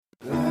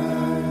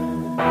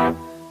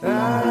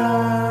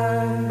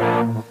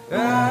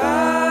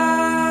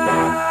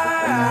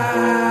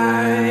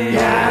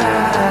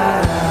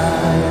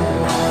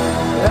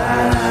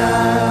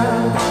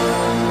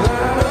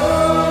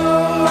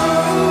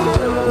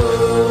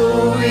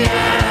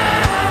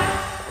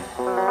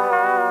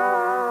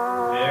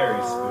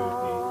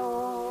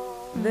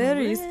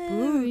Very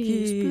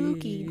spooky.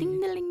 Spooky. Ding,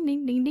 ding,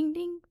 ding, ding, ding,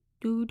 ding.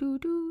 Do, do,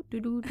 do, do,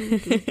 do, do,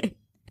 do.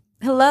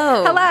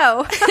 Hello.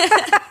 Hello.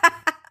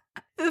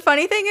 The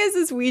funny thing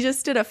is we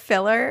just did a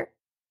filler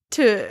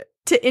to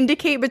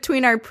indicate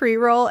between our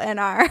pre-roll and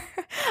our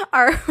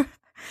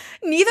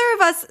neither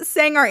of us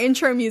sang our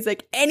intro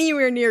music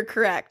anywhere near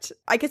correct.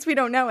 I guess we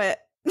don't know it.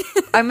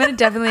 I'm going to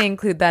definitely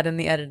include that in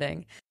the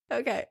editing.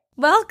 Okay.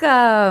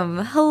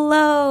 Welcome.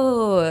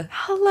 Hello.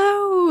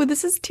 Hello.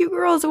 This is Two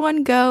Girls,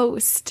 One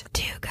Ghost.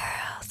 Two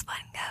girls, one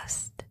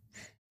ghost.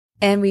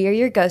 And we are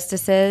your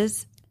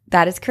ghostesses.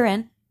 That is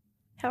Corinne.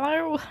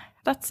 Hello.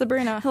 That's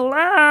Sabrina.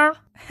 Hello.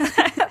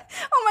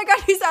 Oh my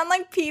god, you sound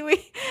like Pee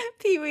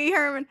Wee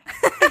Herman.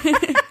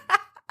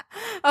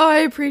 Oh, I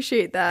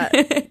appreciate that.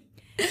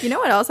 You know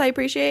what else I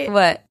appreciate?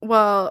 What?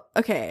 Well,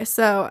 okay,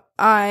 so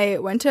I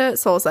went to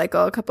Soul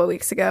Cycle a couple of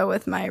weeks ago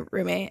with my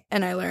roommate,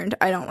 and I learned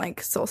I don't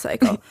like Soul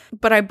Cycle.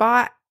 But I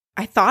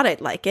thought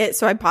I'd like it,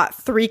 so I bought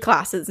 3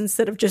 classes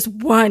instead of just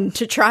 1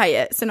 to try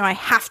it. So now I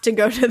have to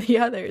go to the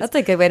others. That's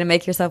a good way to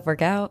make yourself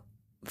work out.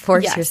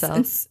 Force Yes, yourself.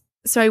 and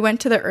so I went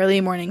to the early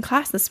morning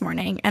class this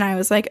morning, and I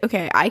was like,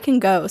 okay, I can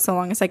go so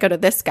long as I go to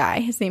this guy.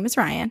 His name is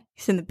Ryan.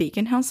 He's in the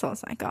Beacon Hill Soul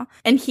Cycle.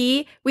 And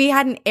we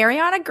had an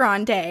Ariana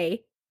Grande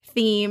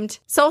themed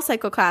Soul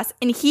Cycle class,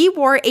 and he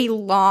wore a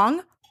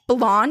long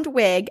blonde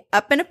wig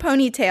up in a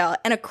ponytail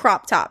and a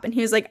crop top. And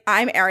he was like,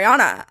 I'm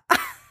Ariana.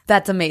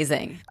 That's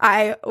amazing.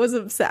 I was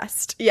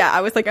obsessed. Yeah,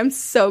 I was like, I'm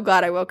so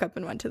glad I woke up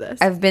and went to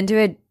this. I've been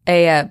to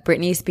a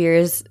Britney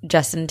Spears,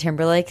 Justin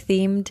Timberlake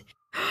themed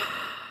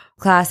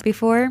class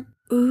before.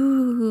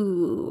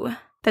 Ooh,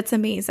 that's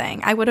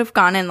amazing. I would have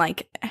gone in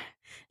like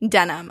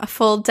denim, a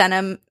full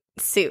denim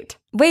suit.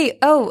 Wait,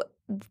 oh,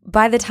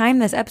 by the time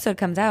this episode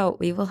comes out,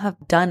 we will have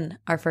done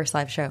our first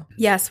live show.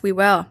 Yes, we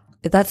will.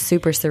 That's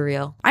super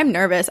surreal. I'm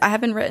nervous. I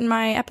haven't written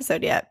my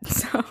episode yet,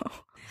 so.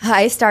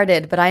 I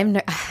started, but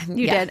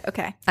You did?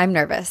 Okay. I'm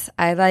nervous.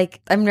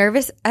 I'm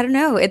nervous. I don't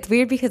know. It's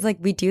weird because like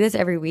we do this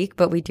every week,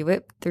 but we do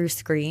it through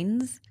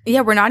screens.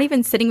 Yeah, we're not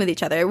even sitting with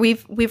each other.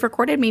 We've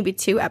recorded maybe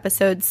 2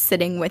 episodes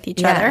sitting with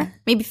each other,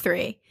 maybe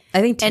 3.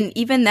 I think and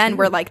even then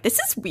we're like, this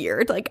is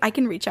weird. Like I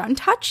can reach out and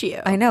touch you.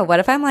 I know. What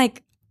if I'm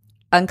like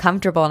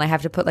uncomfortable and I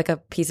have to put like a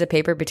piece of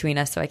paper between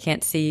us so I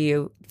can't see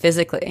you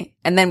physically,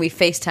 and then we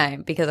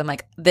FaceTime because I'm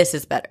like, this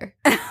is better.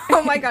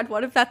 Oh my god,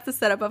 what if that's the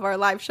setup of our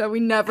live show? We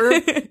never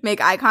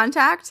make eye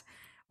contact.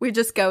 We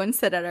just go and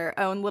sit at our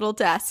own little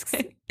desks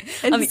and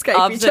on the Skype each other.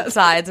 opposite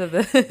sides of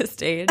the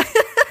stage.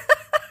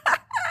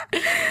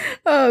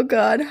 Oh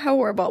god, how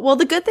horrible. Well,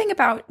 the good thing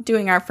about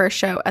doing our first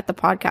show at the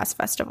podcast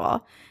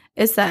festival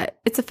is that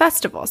it's a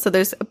festival. So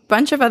there's a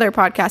bunch of other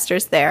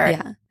podcasters there.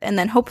 Yeah. And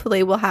then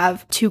hopefully we'll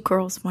have Two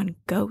Girls, One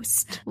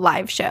Ghost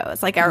live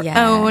shows, like our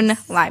own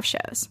live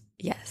shows.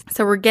 Yes.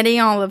 So we're getting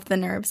all of the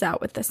nerves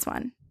out with this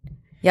one.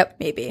 Yep.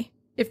 Maybe.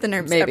 If the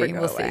nerves ever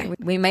go we'll away. see.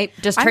 We might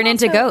just turn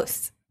into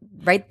ghosts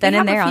right then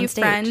and there on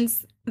stage. I have a few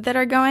friends that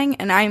are going,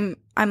 and I'm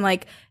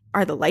like,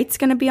 are the lights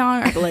going to be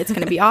on? Are the lights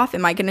going to be off?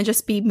 Am I going to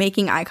just be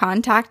making eye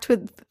contact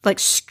with, like,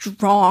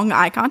 strong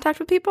eye contact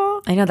with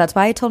people? I know. That's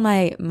why I told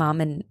my mom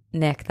and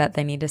Nick that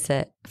they need to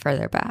sit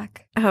further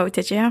back. Oh,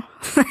 did you?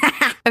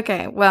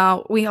 Okay.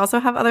 Well, we also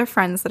have other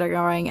friends that are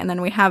going, and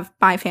then we have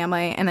my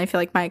family, and I feel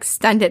like my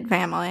extended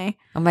family.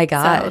 Oh my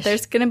gosh. So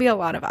there's going to be a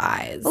lot of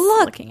eyes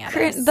looking at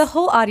us. The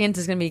whole audience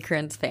is going to be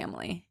Corinne's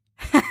family.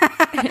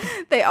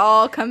 They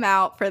all come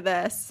out for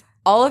this.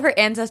 All of her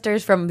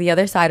ancestors from the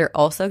other side are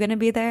also going to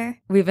be there.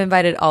 We've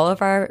invited all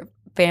of our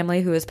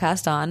family who has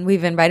passed on.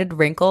 We've invited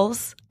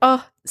Wrinkles.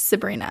 Oh,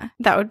 Sabrina,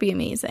 that would be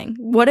amazing.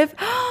 What if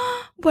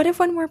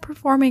when we're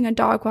performing, a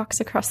dog walks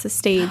across the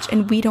stage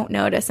and we don't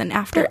notice, and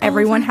after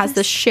everyone has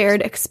the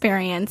shared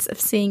experience of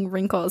seeing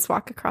Wrinkles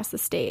walk across the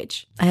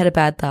stage? I had a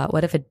bad thought.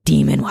 What if a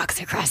demon walks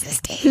across the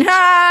stage?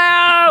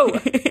 No!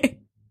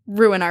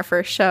 Ruin our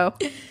first show.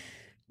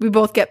 We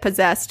both get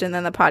possessed and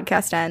then the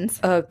podcast ends.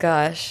 Oh,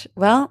 gosh.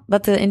 Well,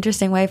 that's an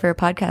interesting way for a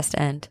podcast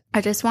to end. I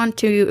just want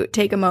to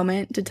take a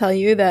moment to tell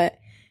you that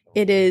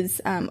it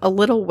is a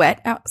little wet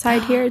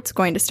outside here. It's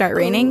going to start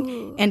raining.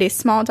 Ooh. And a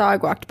small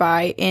dog walked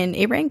by in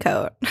a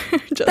raincoat.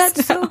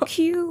 That's so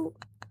cute.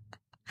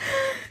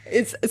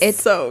 It's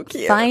so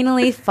cute.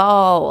 Finally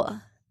fall.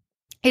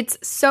 It's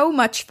so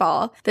much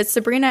fall that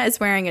Sabrina is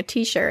wearing a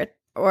t-shirt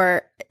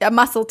or a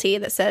muscle tee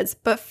that says,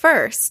 but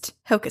first,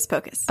 Hocus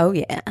Pocus. Oh,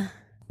 yeah.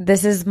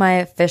 This is my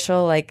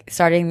official, like,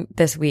 starting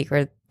this week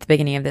or the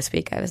beginning of this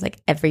week, I was like,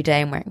 every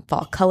day I'm wearing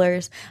fall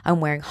colors. I'm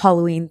wearing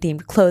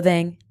Halloween-themed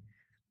clothing.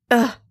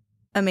 Ugh,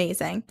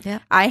 amazing. Yeah.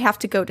 I have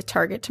to go to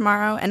Target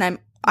tomorrow, and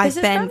I've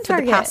been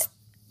for the past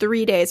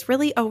 3 days.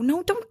 Really? Oh,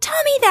 no, don't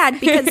tell me that,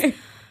 because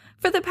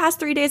For the past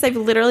 3 days, I've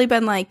literally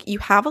been like, you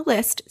have a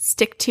list,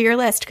 stick to your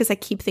list, because I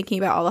keep thinking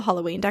about all the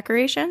Halloween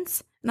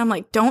decorations. And I'm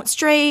like, don't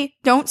stray.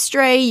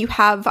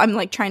 I'm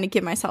like trying to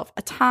give myself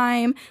a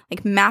time,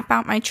 like map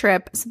out my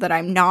trip so that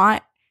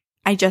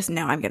I just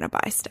know I'm going to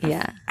buy stuff.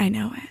 Yeah. I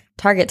know it.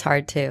 Target's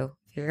hard too.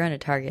 If you're going to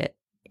Target.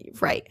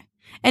 Right.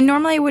 And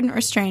normally I wouldn't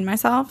restrain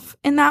myself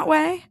in that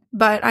way,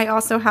 but I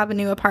also have a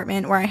new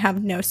apartment where I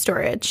have no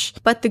storage.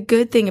 But the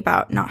good thing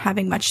about not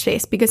having much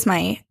space, because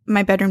my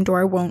bedroom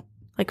door won't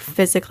like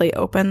physically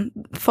open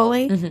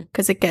fully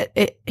because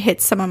it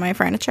hits some of my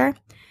furniture.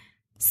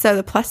 So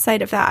the plus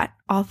side of that,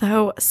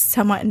 although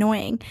somewhat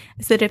annoying,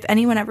 is that if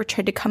anyone ever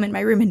tried to come in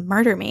my room and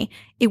murder me,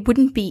 it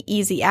wouldn't be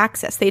easy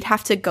access. They'd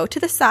have to go to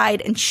the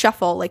side and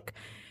shuffle, like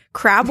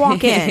crab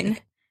walk in.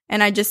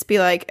 And I'd just be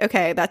like,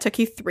 okay, that took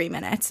you 3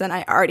 minutes and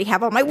I already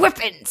have all my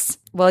weapons.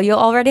 Well, you'll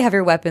already have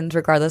your weapons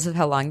regardless of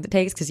how long it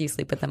takes because you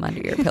sleep with them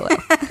under your pillow.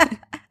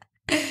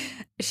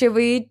 Should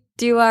we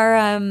do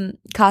our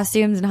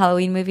costumes and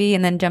Halloween movie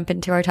and then jump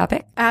into our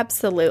topic?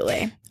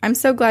 Absolutely. I'm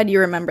so glad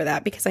you remember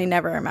that because I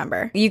never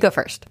remember. You go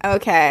first.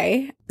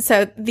 Okay.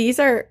 So these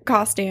are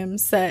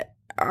costumes that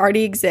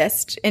already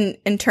exist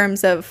in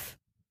terms of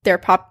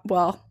their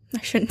well,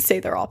 I shouldn't say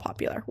they're all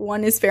popular.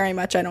 One is very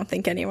much, I don't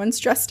think anyone's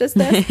dressed as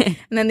this.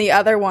 And then the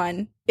other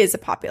one is a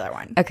popular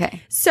one.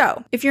 Okay.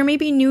 So if you're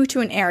maybe new to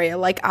an area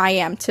like I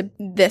am to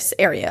this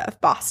area of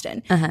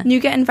Boston, and you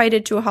get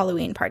invited to a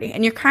Halloween party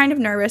and you're kind of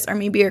nervous, or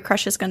maybe your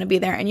crush is going to be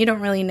there and you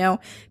don't really know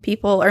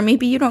people, or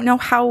maybe you don't know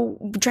how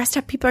dressed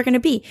up people are going to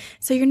be.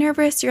 So you're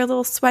nervous, you're a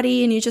little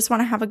sweaty, and you just want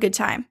to have a good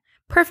time.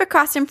 Perfect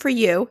costume for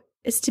you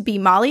is to be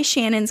Molly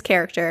Shannon's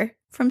character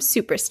from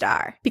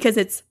Superstar because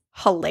it's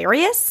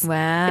hilarious.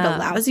 Wow. It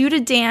allows you to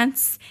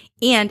dance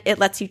and it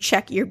lets you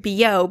check your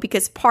BO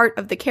because part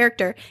of the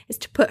character is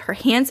to put her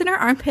hands in her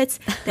armpits,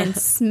 then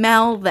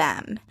smell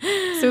them.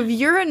 So if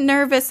you're a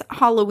nervous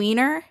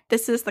Halloweener,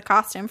 this is the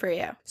costume for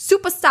you.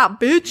 Superstar,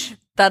 bitch.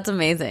 That's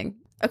amazing.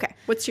 Okay.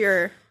 What's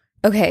your...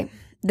 Okay.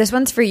 This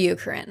one's for you,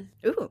 Corinne.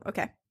 Ooh,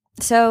 okay.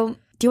 So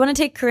do you want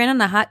to take Corinne on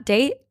the hot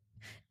date?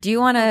 Do you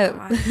want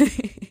to...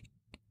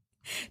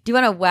 Do you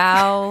want to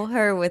wow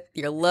her with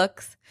your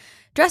looks?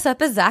 Dress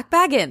up as Zach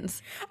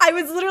Baggins. I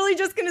was literally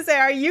just going to say,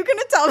 are you going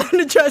to tell them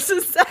to dress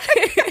as Zach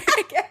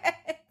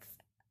Baggins?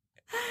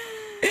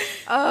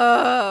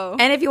 Oh.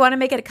 And if you want to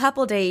make it a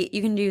couple date,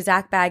 you can do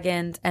Zach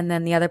Baggins and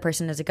then the other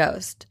person is a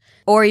ghost.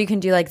 Or you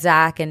can do like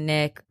Zach and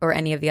Nick or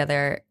any of the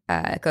other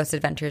Ghost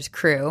Adventures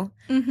crew.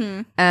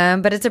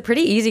 But it's a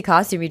pretty easy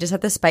costume. You just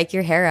have to spike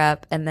your hair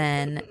up and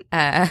then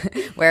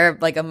wear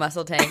like a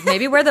muscle tank.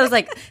 Maybe wear those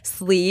like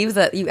sleeves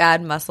that you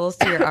add muscles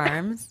to your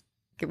arms.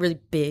 Get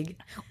really big.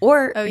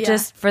 Or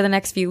just for the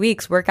next few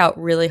weeks, work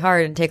out really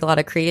hard and take a lot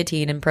of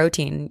creatine and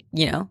protein,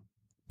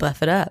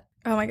 buff it up.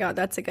 Oh my God,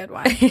 that's a good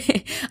one.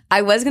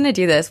 I was going to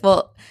do this.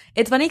 Well,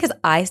 it's funny because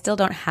I still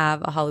don't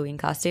have a Halloween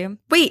costume.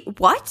 Wait,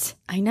 what?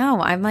 I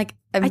know.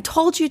 I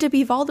told you to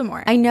be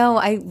Voldemort. I know.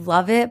 I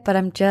love it, but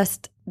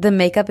the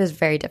makeup is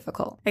very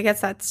difficult. I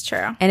guess that's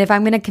true. And if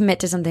I'm going to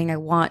commit to something, I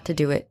want to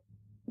do it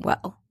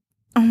well.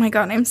 Oh my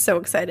God, I'm so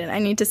excited. I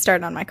need to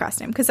start on my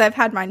costume because I've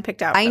had mine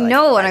picked out. I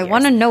know, and I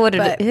want to know what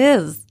it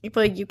is.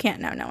 But you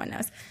can't know. No one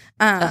knows.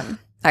 All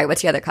right,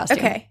 what's your other costume?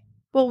 Okay.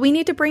 Well, we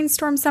need to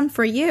brainstorm some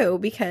for you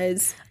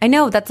because... I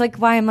know. That's like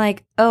why I'm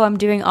like, oh, I'm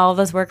doing all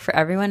this work for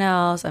everyone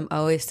else. I'm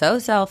always so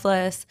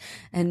selfless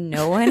and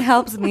no one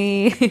helps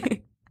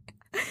me.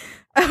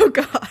 Oh,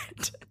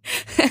 God.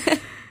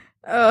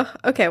 Oh,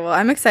 okay. Well,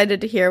 I'm excited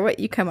to hear what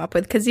you come up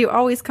with because you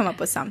always come up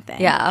with something.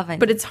 Yeah, I'll find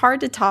But it's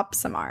hard to top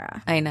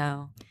Samara. I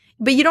know.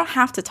 But you don't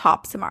have to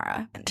top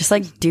Samara. Just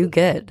like do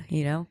good,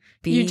 You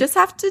just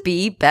have to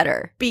be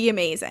better. Be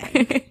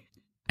amazing.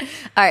 All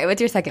right,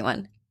 what's your second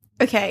one?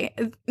 Okay,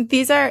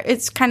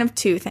 it's kind of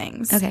two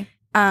things. Okay.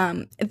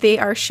 They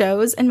are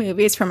shows and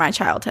movies from my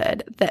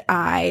childhood that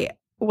I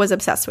was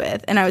obsessed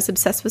with, and I was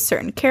obsessed with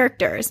certain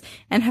characters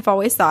and have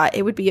always thought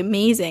it would be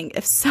amazing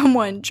if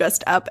someone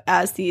dressed up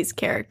as these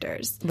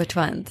characters. Which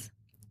ones?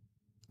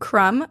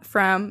 Crumb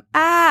from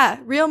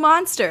Real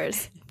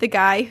Monsters, the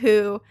guy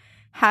who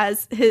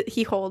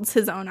he holds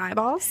his own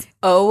eyeballs.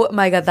 Oh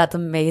my God, that's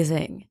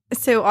amazing.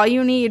 So all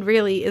you need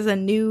really is a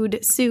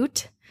nude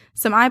suit,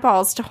 some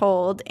eyeballs to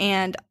hold,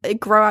 and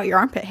grow out your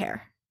armpit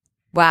hair.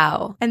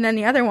 Wow. And then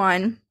the other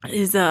one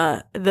is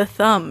the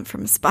thumb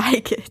from Spy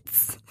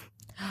Kids.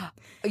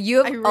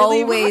 You have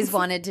always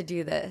wanted to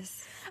do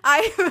this.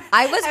 I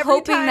was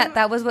hoping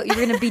that was what you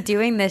were going to be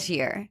doing this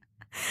year.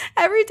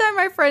 Every time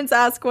my friends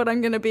ask what I'm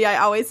going to be, I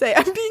always say,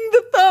 I'm being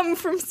the thumb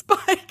from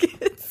Spy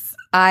Kids.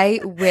 I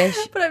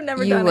wish but I've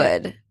never you done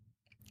would. It.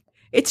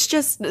 It's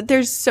just,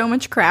 there's so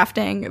much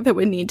crafting that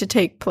would need to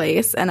take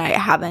place, and I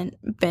haven't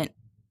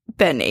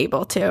been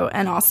able to.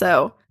 And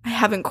also, I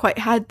haven't quite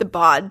had the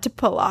bod to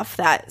pull off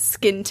that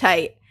skin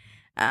tight,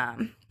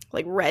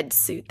 like red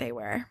suit they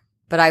wear.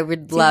 But I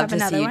would love to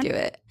see you do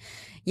it.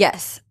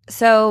 Yes.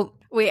 So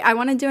wait, I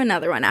want to do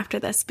another one after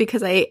this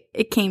because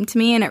it came to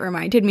me and it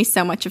reminded me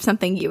so much of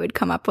something you would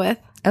come up with.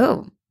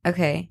 Oh,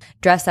 okay.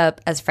 Dress up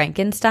as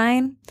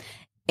Frankenstein.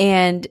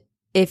 And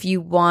if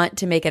you want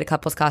to make it a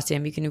couple's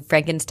costume, you can do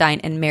Frankenstein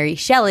and Mary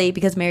Shelley,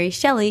 because Mary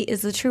Shelley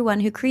is the true one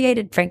who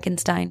created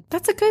Frankenstein.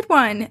 That's a good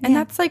one. And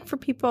that's like for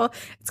people,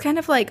 it's kind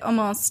of like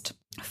almost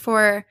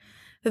for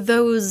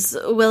those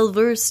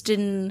well-versed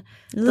in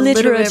the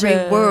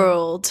literary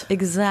world.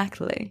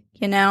 Exactly.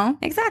 You know?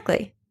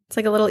 Exactly. It's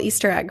like a little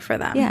Easter egg for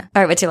them. Yeah.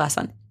 All right, what's your last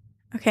one?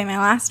 Okay, my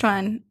last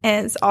one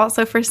is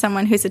also for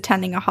someone who's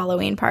attending a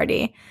Halloween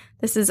party.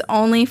 This is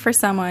only for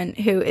someone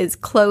who is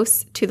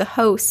close to the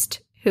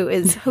host who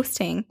is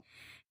hosting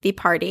the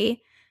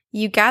party.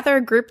 You gather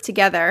a group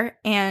together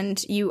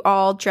and you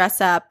all dress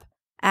up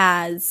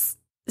as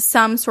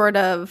some sort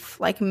of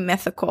like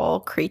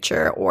mythical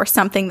creature or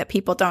something that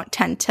people don't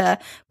tend to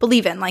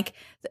believe in, like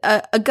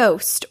a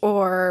ghost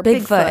or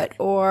Bigfoot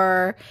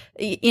or,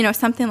 you know,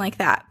 something like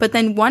that. But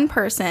then one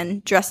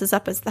person dresses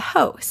up as the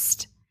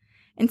host.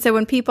 And so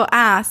when people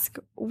ask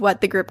what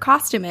the group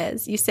costume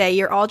is, you say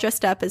you're all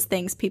dressed up as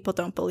things people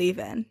don't believe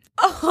in.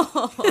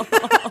 Oh.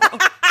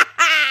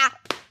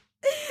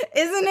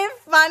 Isn't it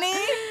funny?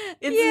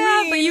 It's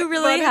mean, but you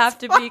really have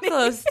to be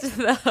close to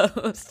the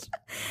host.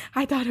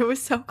 I thought it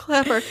was so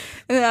clever. And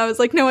then I was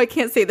like, no, I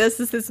can't say this.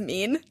 This is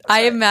mean.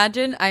 I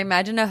imagine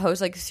a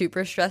host like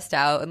super stressed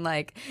out and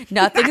like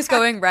nothing's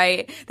going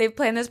right. They've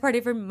planned this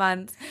party for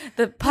months.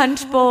 The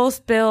punch bowl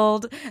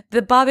spilled.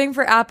 The bobbing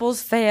for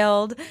apples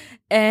failed.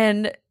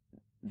 And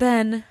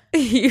then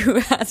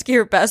you ask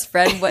your best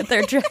friend what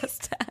they're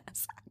dressed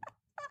as.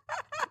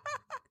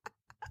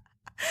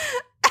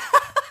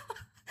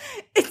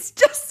 It's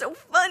just so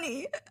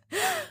funny.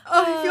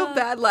 Oh, I feel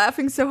bad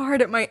laughing so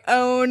hard at my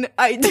own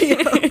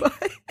idea.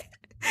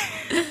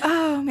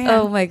 Oh, man.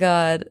 Oh, my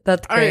God.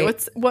 That's great. All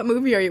right, what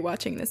movie are you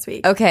watching this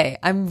week? Okay,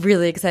 I'm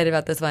really excited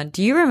about this one.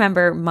 Do you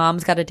remember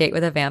Mom's Got a Date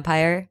with a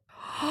Vampire?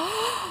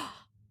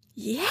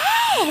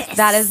 Yes!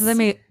 That is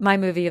my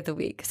movie of the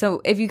week.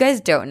 So if you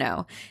guys don't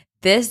know,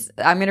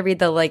 I'm going to read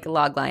the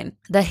log line.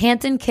 The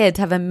Hanson kids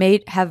have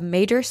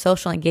major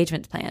social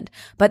engagements planned,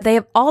 but they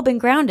have all been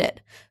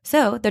grounded.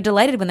 So they're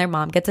delighted when their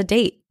mom gets a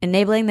date,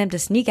 enabling them to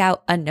sneak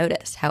out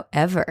unnoticed.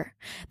 However,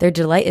 their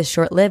delight is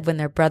short-lived when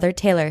their brother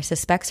Taylor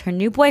suspects her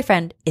new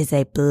boyfriend is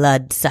a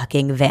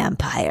blood-sucking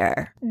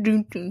vampire.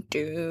 Dun, dun,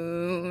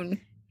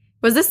 dun.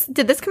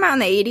 Did this come out in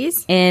the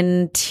 80s?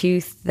 In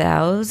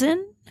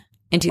 2000?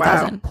 In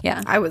 2000, wow.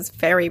 Yeah. I was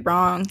very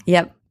wrong.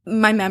 Yep.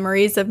 My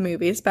memories of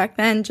movies back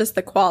then, just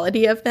the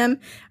quality of them,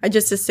 I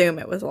just assume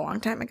it was a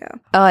long time ago.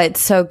 Oh,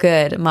 it's so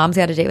good. Mom's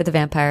Got a Date with a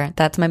Vampire.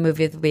 That's my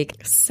movie of the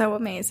week. So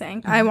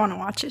amazing. I want to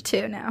watch it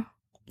too now.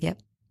 Yep.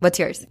 What's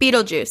yours?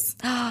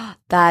 Beetlejuice.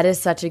 That is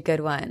such a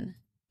good one.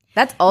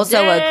 That's also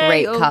a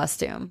great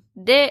costume.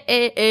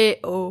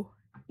 Daylight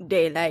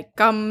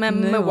come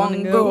and we want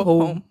to go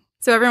home.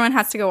 So everyone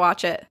has to go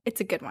watch it. It's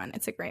a good one.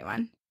 It's a great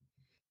one.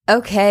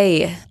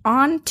 Okay.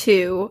 On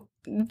to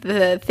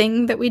the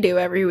thing that we do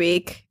every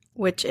week,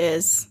 which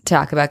is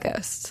talk about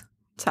ghosts.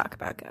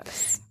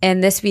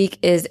 And this week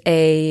is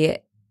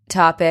a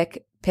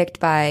topic picked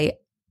by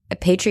a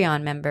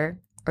Patreon member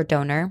or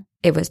donor.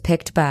 It was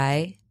picked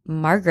by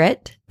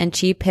Margaret, and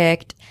she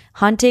picked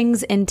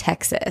hauntings in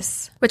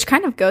Texas, which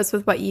kind of goes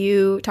with what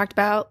you talked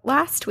about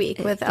last week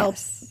with El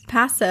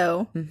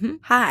Paso. Mm-hmm.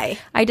 Hi.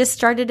 I just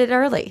started it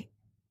early.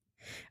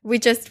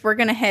 We're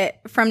going to hit,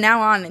 from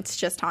now on, it's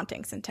just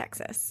hauntings in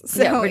Texas.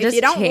 So yeah, if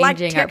you don't like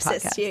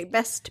Texas, you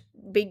best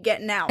be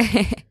getting out.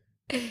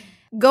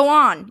 Go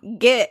on,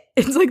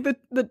 it's like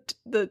the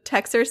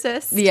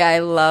Texorcist. Yeah, I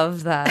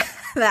love that.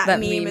 that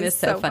meme is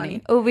so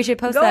funny. Oh, we should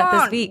post that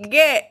this week.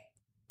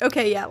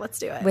 Okay, yeah, let's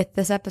do it. With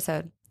this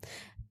episode.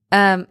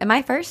 Am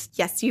I first?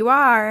 Yes, you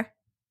are.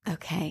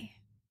 Okay.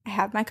 I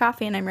have my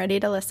coffee and I'm ready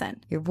to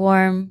listen. You're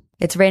warm.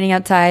 It's raining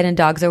outside and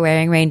dogs are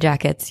wearing rain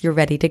jackets. You're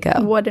ready to go.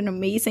 What an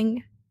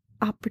amazing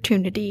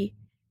opportunity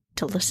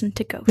to listen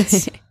to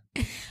ghosts.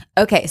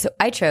 Okay, so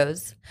I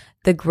chose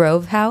the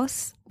Grove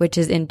House, which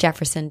is in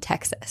Jefferson,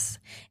 Texas.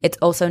 It's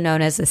also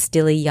known as the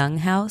Stilly Young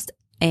House,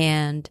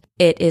 and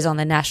it is on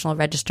the National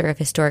Register of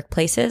Historic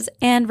Places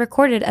and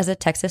recorded as a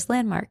Texas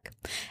landmark.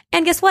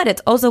 And guess what?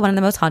 It's also one of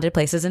the most haunted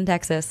places in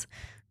Texas.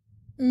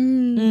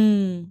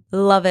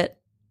 Love it.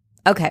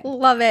 Okay.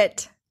 Love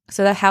it.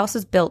 So the house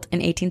was built in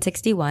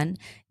 1861,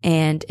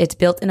 and it's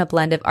built in a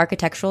blend of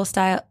architectural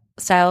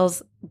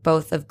styles,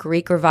 both of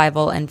Greek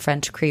Revival and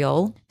French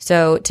Creole.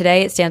 So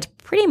today it stands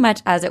pretty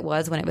much as it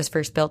was when it was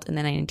first built in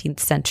the 19th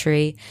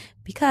century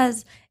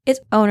because its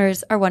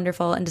owners are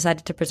wonderful and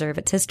decided to preserve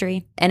its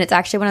history. And it's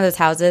actually one of those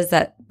houses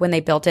that when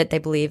they built it, they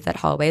believed that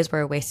hallways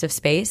were a waste of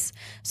space.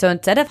 So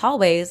instead of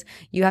hallways,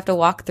 you have to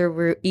walk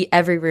through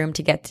every room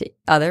to get to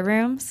other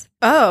rooms.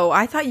 Oh,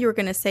 I thought you were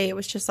going to say it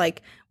was just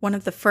like one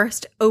of the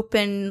first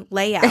open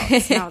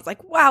layouts. And I was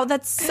like, wow,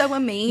 that's so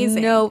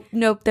amazing. No,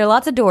 there are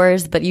lots of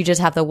doors, but you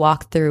just have to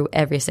walk through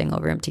every single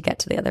room to get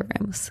to the other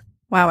rooms.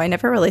 Wow, I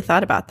never really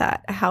thought about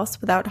that. A house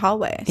without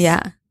hallways.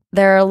 Yeah.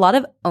 There are a lot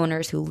of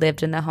owners who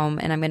lived in the home,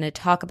 and I'm going to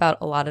talk about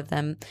a lot of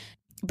them.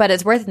 But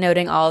it's worth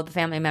noting all of the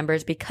family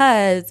members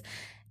because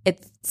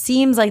it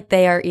seems like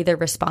they are either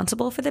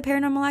responsible for the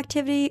paranormal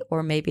activity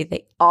or maybe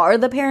they are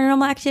the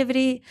paranormal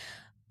activity.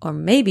 or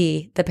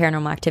maybe the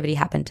paranormal activity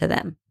happened to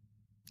them.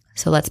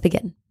 So let's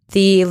begin.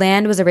 The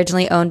land was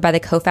originally owned by the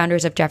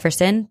co-founders of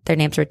Jefferson. Their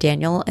names were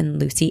Daniel and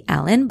Lucy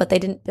Allen, but they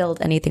didn't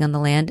build anything on the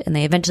land, and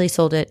they eventually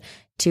sold it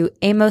to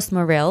Amos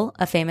Morrill,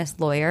 a famous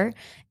lawyer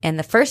and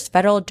the first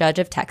federal judge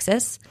of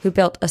Texas, who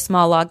built a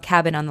small log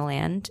cabin on the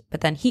land,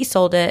 but then he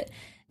sold it,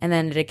 and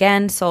then it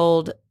again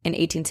sold in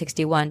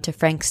 1861 to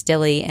Frank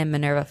Stilley and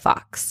Minerva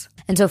Fox.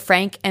 And so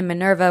Frank and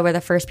Minerva were the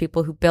first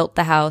people who built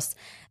the house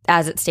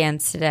as it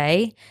stands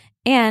today,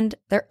 and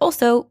they're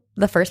also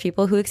the first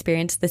people who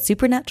experienced the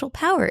supernatural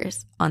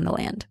powers on the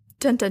land.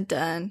 Dun, dun,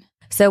 dun.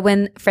 So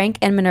when Frank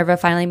and Minerva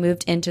finally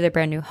moved into their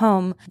brand new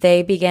home,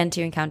 they began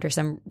to encounter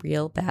some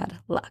real bad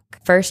luck.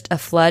 First, a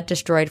flood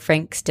destroyed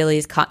Frank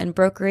Stilley's cotton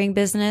brokering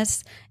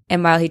business,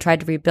 and while he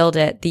tried to rebuild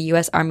it, the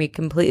U.S. Army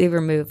completely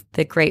removed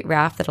the great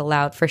raft that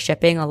allowed for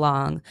shipping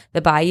along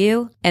the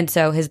bayou, and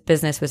so his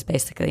business was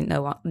basically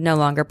no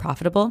longer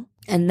profitable.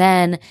 And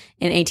then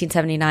in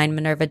 1879,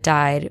 Minerva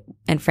died,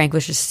 and Frank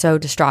was just so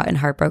distraught and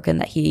heartbroken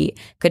that he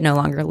could no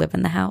longer live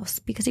in the house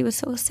because he was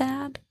so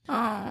sad.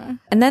 Aww.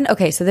 And then,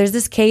 okay, so there's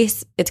this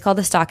case. It's called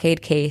the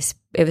Stockade case.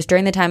 It was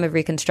during the time of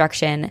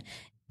Reconstruction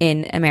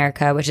in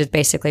America, which is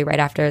basically right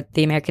after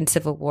the American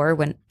Civil War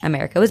when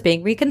America was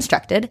being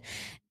reconstructed.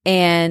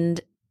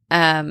 And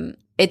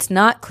it's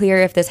not clear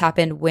if this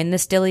happened when the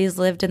Stilleys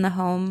lived in the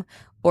home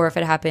or if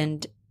it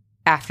happened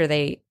after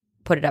they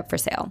put it up for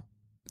sale.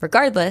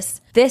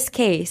 Regardless, this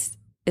case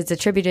is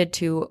attributed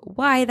to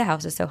why the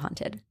house is so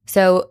haunted.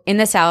 So in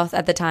the South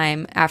at the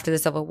time, after the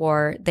Civil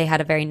War, they had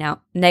a very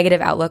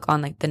negative outlook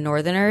on like the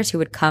Northerners who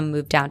would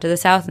move down to the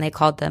South, and they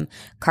called them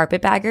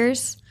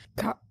carpetbaggers.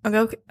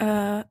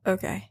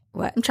 Okay.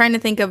 What? I'm trying to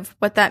think of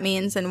what that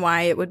means and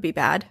why it would be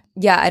bad.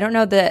 Yeah, I don't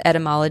know the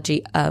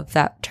etymology of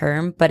that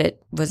term, but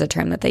it was a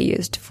term that they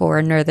used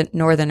for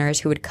Northerners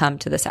who would come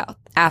to the South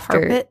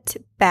after.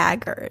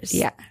 Carpetbaggers.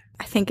 Yeah.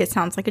 I think it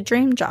sounds like a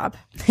dream job.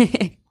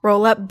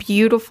 Roll up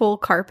beautiful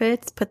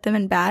carpets, put them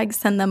in bags,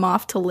 send them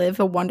off to live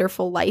a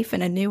wonderful life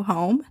in a new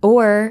home.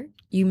 Or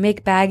you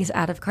make bags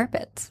out of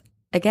carpets.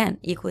 Again,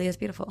 equally as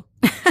beautiful.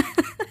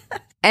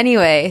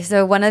 Anyway,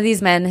 so one of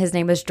these men, his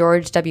name was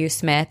George W.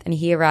 Smith, and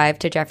he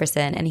arrived to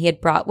Jefferson, and he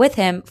had brought with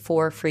him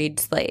 4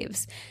 freed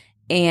slaves.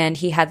 And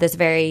he had this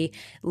very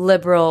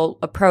liberal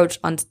approach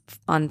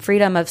on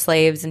freedom of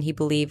slaves, and he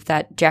believed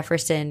that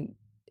Jefferson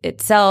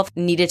itself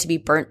needed to be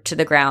burnt to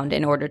the ground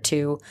in order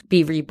to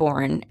be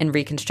reborn and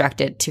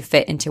reconstructed to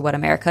fit into what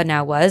America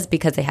now was,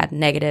 because they had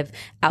negative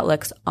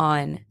outlooks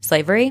on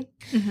slavery.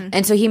 Mm-hmm.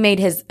 And so he made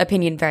his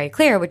opinion very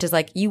clear, which is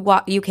like,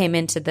 you came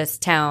into this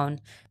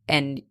town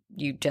and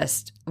you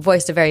just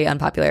voiced a very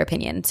unpopular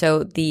opinion.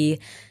 So the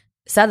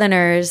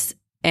Southerners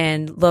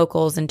and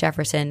locals in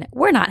Jefferson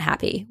were not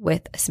happy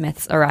with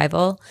Smith's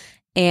arrival.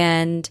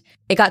 And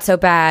it got so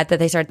bad that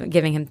they started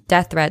giving him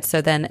death threats.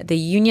 So then the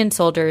Union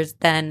soldiers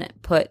then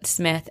put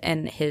Smith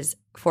and his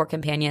 4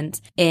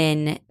 companions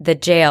in the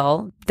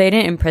jail. They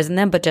didn't imprison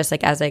them, but just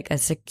like as like a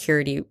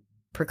security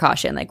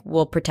precaution, like,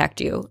 we'll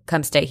protect you.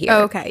 Come stay here.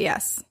 Oh, okay,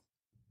 yes.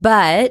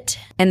 But,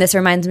 and this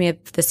reminds me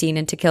of the scene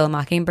in To Kill a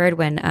Mockingbird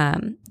when,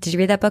 did you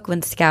read that book?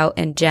 When Scout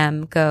and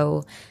Jem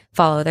go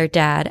follow their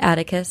dad,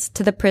 Atticus,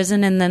 to the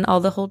prison, and then all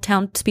the whole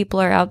townspeople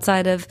are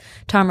outside of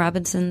Tom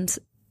Robinson's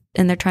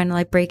and they're trying to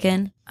like break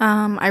in?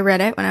 I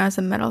read it when I was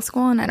in middle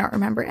school and I don't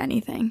remember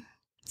anything.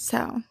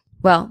 So.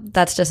 Well,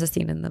 that's just a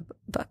scene in the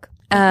book.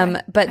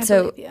 Okay. But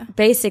so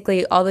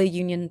basically all the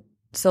Union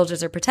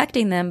soldiers are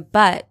protecting them,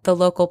 but the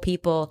local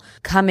people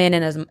come in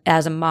and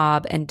as a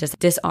mob and just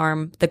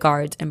disarm the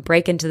guards and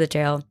break into the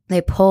jail.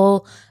 They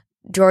pull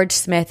George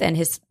Smith and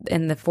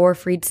the 4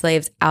 freed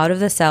slaves out of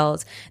the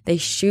cells. They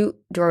shoot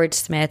George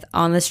Smith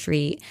on the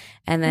street,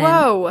 and then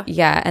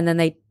and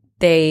then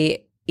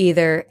they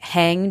either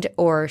hanged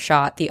or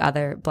shot the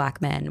other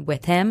black men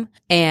with him.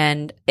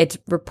 And it's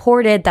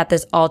reported that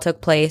this all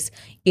took place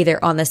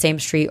either on the same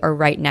street or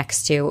right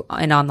next to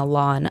and on the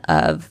lawn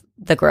of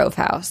the Grove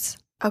House.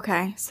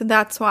 Okay, so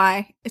that's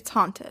why it's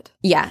haunted.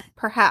 Yeah.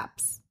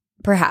 Perhaps.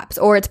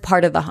 Or it's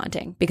part of the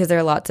haunting, because there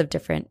are lots of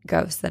different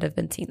ghosts that have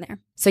been seen there.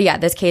 So yeah,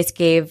 this case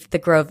gave the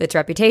Grove its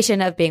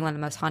reputation of being one of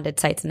the most haunted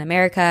sites in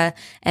America,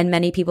 and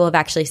many people have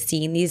actually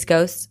seen these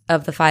ghosts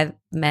of the 5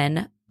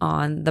 men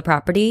on the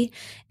property.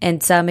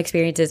 And some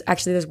experiences,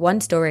 actually there's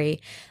one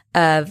story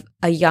of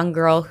a young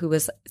girl who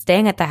was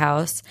staying at the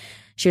house.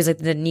 She was like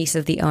the niece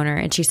of the owner,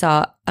 and she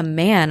saw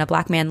a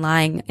black man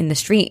lying in the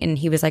street, and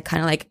he was like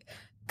kind of like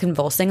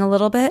convulsing a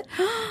little bit.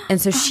 And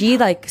so she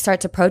like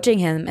starts approaching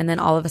him, and then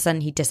all of a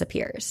sudden he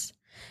disappears.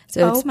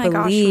 So it's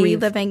gosh,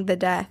 reliving the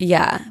death.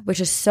 Yeah, which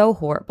is so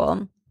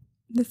horrible.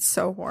 That's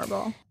so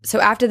horrible. So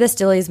after the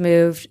Stilleys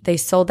moved, they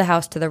sold the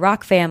house to the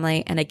Rock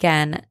family, and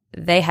again,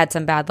 they had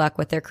some bad luck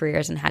with their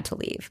careers and had to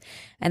leave.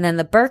 And then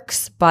the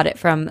Burkes bought it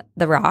from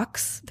the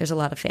Rocks. There's a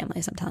lot of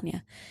families, I'm telling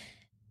you.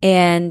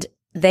 And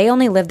they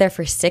only lived there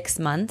for 6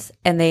 months,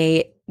 and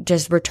they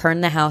just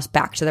returned the house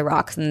back to the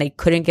Rocks, and they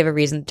couldn't give a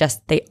reason.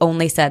 Just they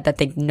only said that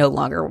they no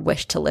longer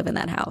wished to live in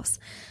that house.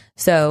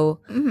 So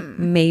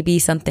maybe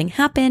something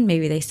happened.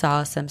 Maybe they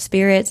saw some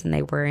spirits and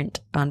they weren't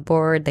on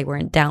board. They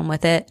weren't down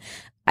with it.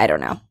 I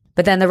don't know.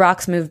 But then the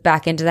Rocks moved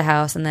back into the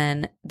house, and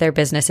then their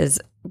businesses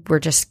were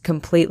just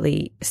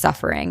completely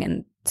suffering.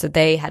 And so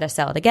they had to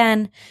sell it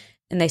again,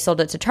 and they sold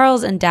it to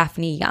Charles and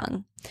Daphne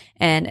Young.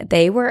 And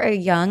they were a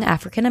young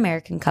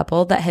African-American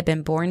couple that had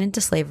been born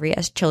into slavery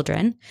as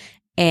children.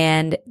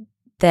 And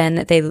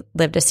then they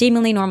lived a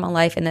seemingly normal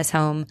life in this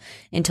home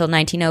until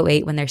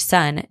 1908, when their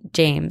son,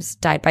 James,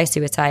 died by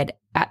suicide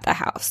at the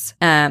house.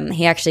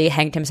 He actually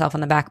hanged himself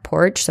on the back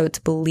porch. So it's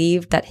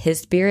believed that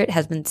his spirit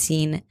has been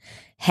seen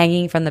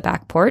hanging from the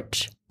back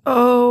porch.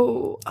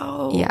 Oh,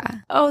 yeah.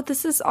 Oh,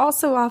 this is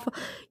also awful.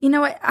 You know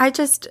what?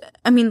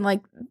 I mean,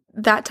 like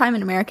that time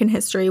in American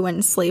history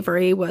when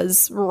slavery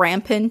was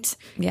rampant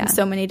in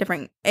so many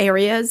different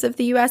areas of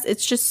the U.S.,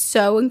 it's just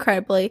so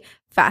incredibly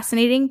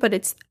fascinating, but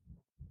it's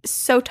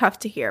so tough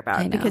to hear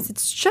about because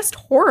it's just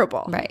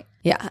horrible. Right.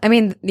 Yeah. I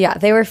mean, yeah,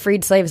 they were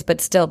freed slaves, but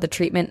still the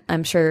treatment,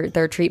 I'm sure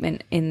their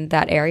treatment in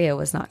that area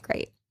was not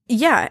great.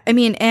 Yeah. I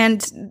mean,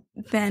 and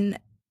then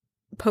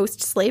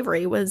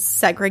post-slavery was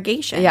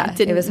segregation. Yeah, it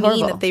didn't was mean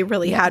horrible. that they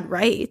really had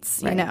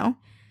rights, you know?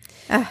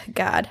 Oh,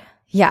 God.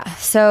 Yeah.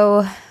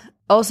 So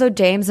also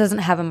James doesn't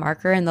have a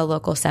marker in the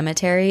local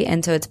cemetery,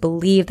 and so it's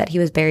believed that he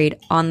was buried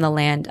on the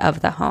land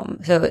of the home.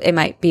 So it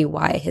might be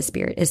why his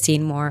spirit is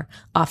seen more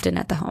often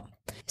at the home.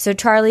 So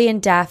Charles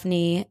and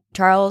Daphne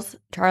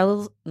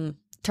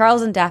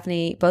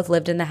both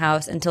lived in the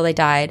house until they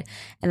died,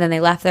 and then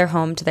they left their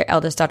home to their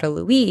eldest daughter,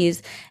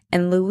 Louise,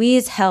 and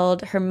Louise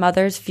held her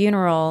mother's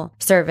funeral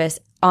service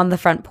on the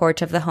front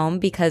porch of the home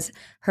because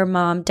her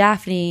mom,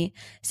 Daphne,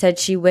 said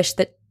she wished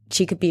that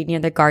she could be near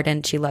the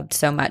garden she loved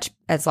so much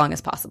as long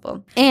as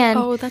possible. And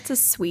oh, that's a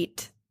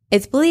sweet.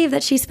 It's believed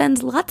that she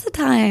spends lots of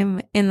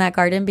time in that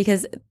garden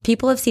because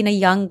people have seen a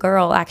young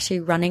girl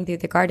actually running through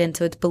the garden.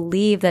 So it's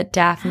believed that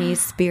Daphne's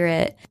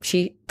spirit,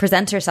 she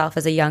presents herself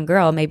as a young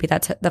girl. Maybe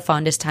that's the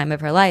fondest time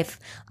of her life.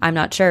 I'm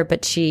not sure,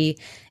 but she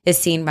is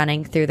seen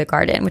running through the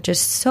garden, which is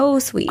so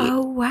sweet.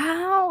 Oh,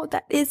 wow.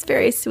 That is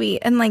very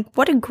sweet. And like,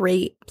 what a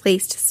great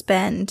place to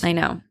spend. I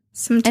know.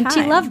 Some time. And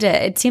she loved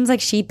it. It seems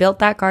like she built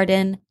that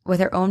garden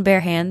with her own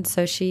bare hands.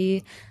 So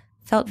she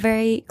felt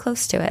very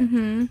close to it.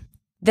 Mm-hmm.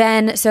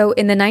 Then, so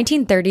in the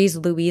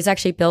 1930s, Louise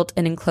actually built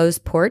an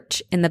enclosed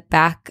porch in the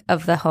back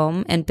of the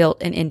home and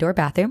built an indoor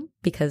bathroom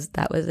because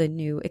that was a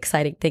new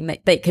exciting thing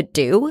that they could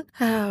do.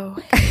 Oh,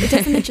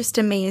 doesn't it just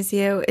amaze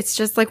you? It's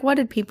just like, what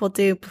did people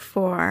do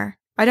before?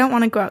 I don't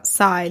want to go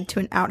outside to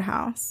an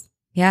outhouse.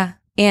 Yeah.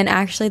 And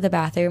actually the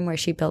bathroom where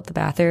she built the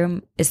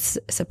bathroom is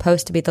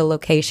supposed to be the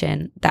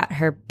location that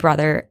her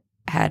brother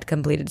had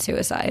completed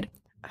suicide.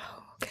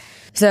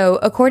 So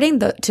according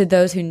to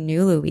those who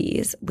knew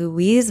Louise,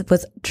 Louise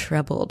was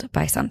troubled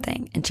by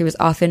something, and she was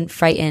often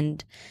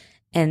frightened,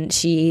 and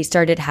she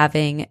started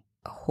having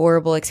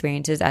horrible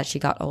experiences as she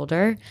got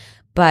older,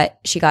 but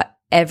she got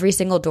every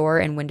single door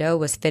and window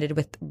was fitted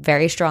with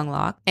very strong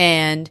lock.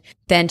 And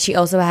then she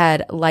also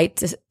had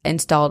lights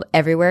installed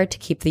everywhere to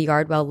keep the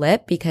yard well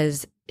lit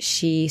because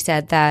she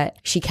said that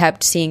she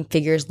kept seeing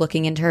figures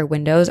looking into her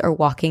windows or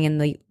walking in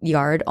the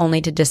yard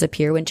only to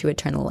disappear when she would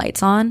turn the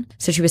lights on.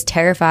 So she was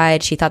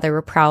terrified. She thought there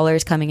were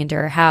prowlers coming into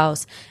her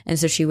house. And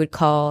so she would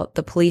call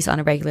the police on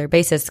a regular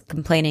basis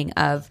complaining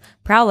of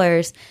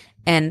prowlers,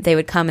 and they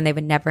would come and they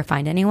would never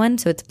find anyone.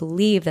 So it's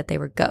believed that they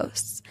were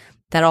ghosts,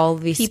 that all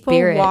of these people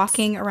spirits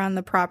walking around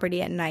the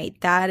property at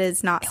night. That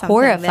is not something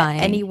horrifying.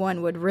 That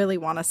anyone would really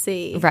want to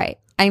see. Right.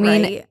 I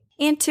mean, right?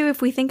 And too,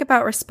 if we think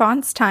about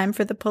response time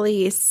for the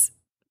police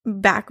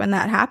back when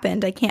that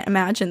happened, I can't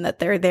imagine that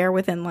they're there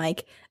within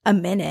like a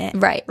minute.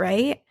 Right.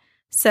 Right.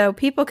 So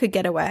people could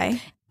get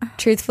away.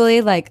 Truthfully,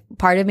 like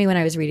part of me when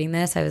I was reading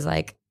this, I was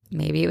like,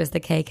 maybe it was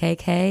the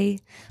KKK,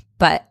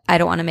 but I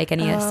don't want to make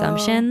any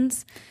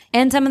assumptions.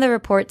 And some of the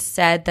reports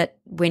said that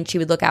when she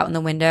would look out in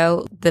the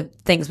window, the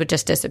things would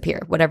just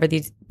disappear. Whatever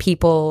these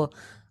people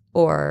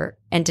or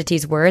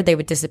entities were, they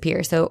would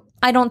disappear. So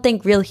I don't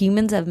think real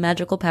humans have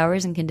magical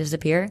powers and can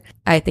disappear.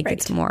 I think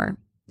it's more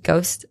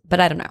ghosts,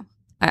 but I don't know.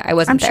 I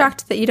wasn't there.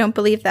 Shocked that you don't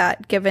believe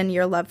that, given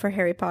your love for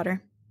Harry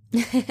Potter.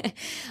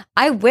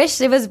 I wish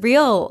it was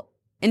real.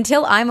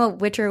 Until I'm a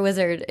witch or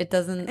wizard, it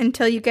doesn't.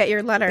 Until you get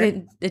your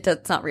letter.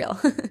 It's not real.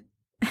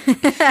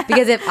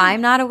 Because if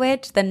I'm not a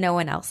witch, then no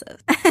one else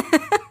is.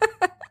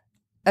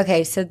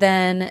 Okay, so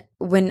then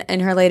when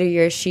in her later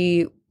years,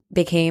 she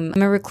became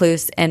a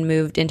recluse and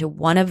moved into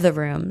one of the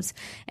rooms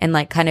and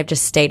like kind of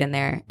just stayed in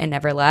there and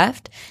never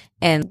left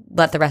and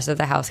let the rest of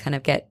the house kind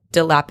of get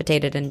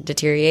dilapidated and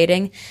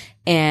deteriorating.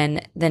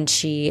 And then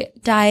she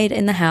died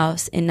in the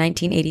house in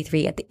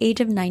 1983 at the age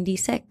of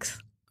 96.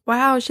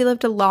 Wow, she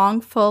lived a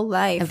long, full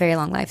life. A very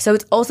long life. So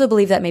it's also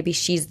believed that maybe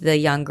she's the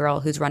young girl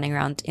who's running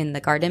around in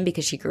the garden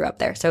because she grew up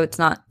there. So it's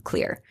not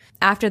clear.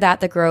 After that,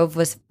 the Grove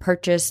was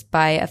purchased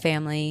by a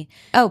family.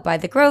 Oh, by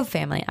the Grove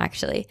family,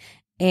 actually.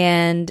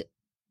 And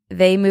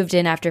they moved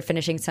in after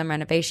finishing some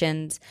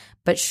renovations.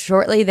 But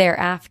shortly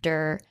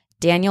thereafter,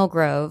 Daniel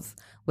Grove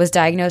was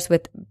diagnosed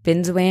with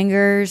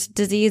Binswanger's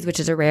disease,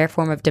 which is a rare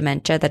form of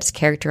dementia that is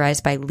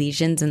characterized by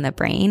lesions in the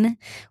brain,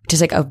 which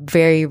is like a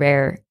very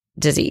rare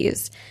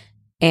disease.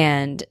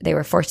 And they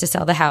were forced to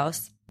sell the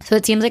house. So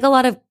it seems like a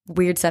lot of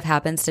weird stuff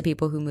happens to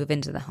people who move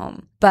into the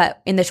home.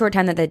 But in the short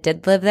time that they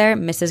did live there,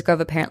 Mrs.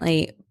 Grove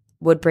apparently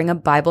would bring a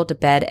Bible to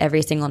bed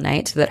every single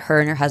night so that her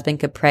and her husband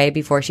could pray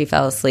before she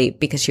fell asleep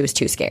because she was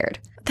too scared.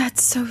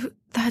 That's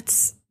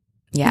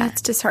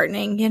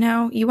disheartening. You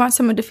know, you want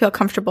someone to feel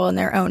comfortable in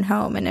their own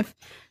home. And if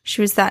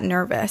she was that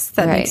nervous,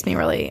 that makes me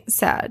really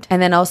sad.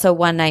 And then also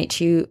one night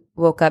she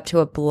woke up to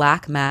a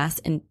black mass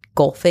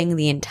engulfing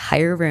the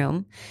entire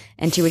room,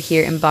 and she would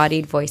hear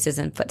embodied voices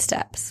and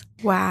footsteps.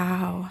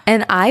 Wow.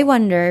 And I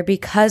wonder,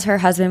 because her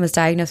husband was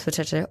diagnosed with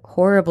such a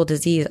horrible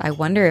disease, I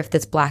wonder if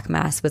this black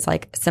mass was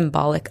like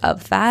symbolic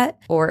of that,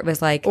 or it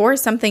was like... Or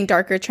something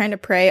darker trying to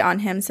prey on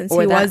him since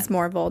he was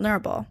more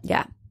vulnerable.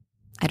 Yeah.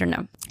 I don't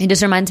know. It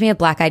just reminds me of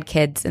black-eyed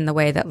kids in the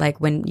way that,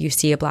 like, when you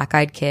see a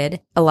black-eyed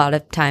kid, a lot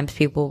of times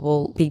people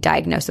will be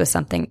diagnosed with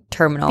something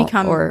terminal.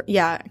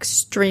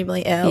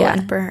 Extremely ill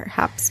and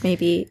perhaps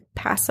maybe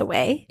pass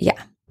away.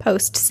 Yeah.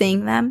 Post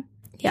seeing them.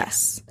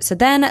 Yes. So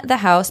then the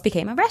house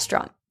became a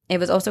restaurant. It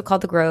was also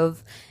called The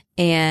Grove,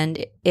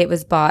 and it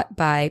was bought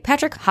by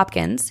Patrick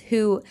Hopkins,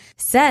 who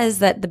says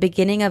that the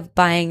beginning of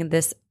buying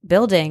this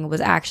building was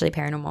actually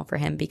paranormal for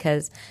him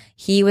because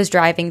he was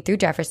driving through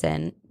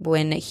Jefferson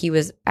when he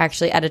was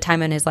actually at a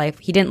time in his life.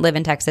 He didn't live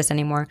in Texas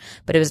anymore,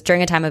 but it was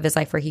during a time of his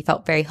life where he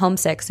felt very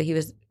homesick. So he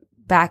was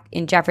back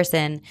in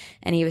Jefferson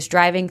and he was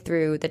driving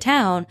through the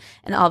town,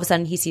 and all of a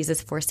sudden he sees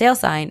this for sale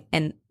sign,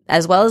 and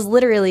as well as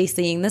literally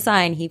seeing the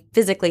sign, he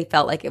physically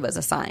felt like it was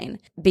a sign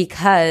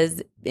because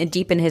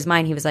deep in his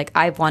mind, he was like,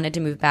 I've wanted to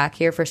move back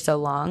here for so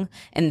long,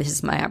 and this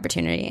is my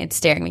opportunity. It's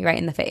staring me right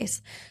in the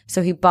face.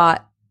 So he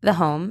bought the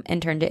home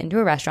and turned it into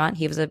a restaurant.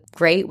 He was a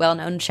great,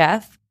 well-known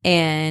chef,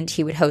 and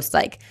he would host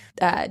like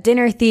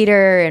dinner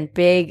theater and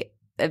big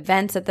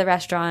events at the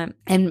restaurant.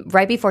 And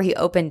right before he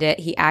opened it,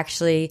 he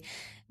actually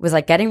was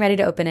like getting ready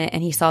to open it,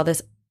 and he saw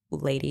this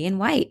lady in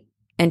white.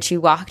 And she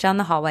walked down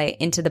the hallway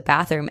into the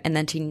bathroom, and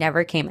then she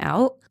never came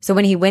out. So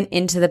when he went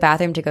into the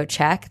bathroom to go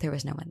check, there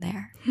was no one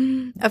there.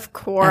 Of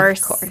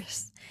course. Of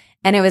course.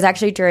 And it was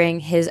actually during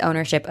his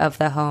ownership of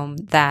the home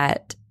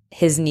that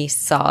his niece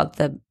saw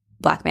the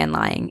black man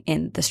lying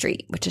in the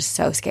street, which is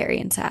so scary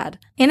and sad.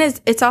 And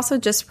it's also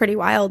just pretty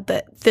wild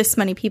that this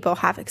many people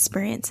have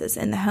experiences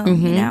in the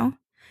home, you know?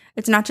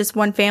 It's not just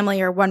one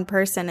family or one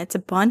person. It's a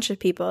bunch of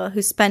people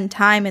who spend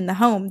time in the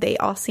home. They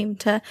all seem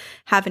to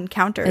have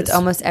encounters. It's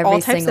almost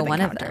every single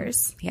one of them.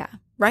 Yeah.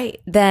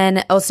 Right.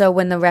 Then also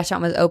when the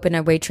restaurant was open,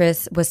 a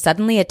waitress was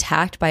suddenly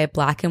attacked by a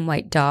black and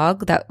white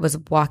dog that was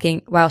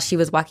walking while she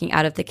was walking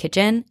out of the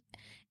kitchen.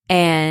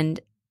 And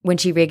when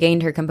she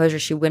regained her composure,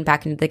 she went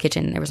back into the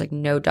kitchen, and there was like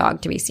no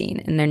dog to be seen.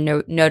 And then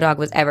no dog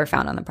was ever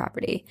found on the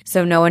property.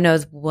 So no one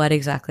knows what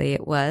exactly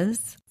it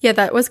was. Yeah,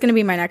 that was going to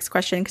be my next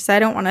question, because I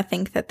don't want to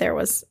think that there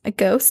was a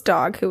ghost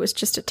dog who was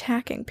just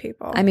attacking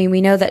people. I mean,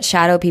 we know that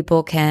shadow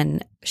people can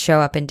show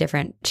up in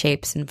different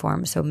shapes and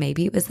forms. So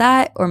maybe it was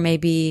that, or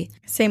maybe...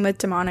 Same with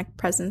demonic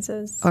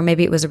presences. Or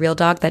maybe it was a real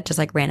dog that just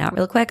like ran out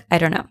real quick. I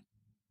don't know.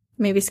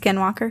 Maybe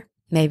Skinwalker.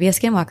 Maybe a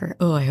Skinwalker.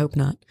 Oh, I hope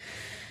not.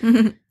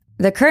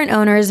 The current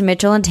owners,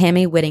 Mitchell and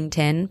Tammy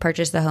Whittington,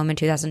 purchased the home in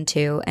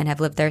 2002 and have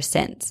lived there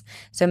since.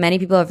 So many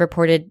people have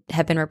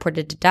been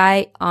reported to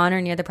die on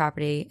or near the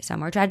property,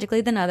 some more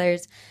tragically than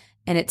others.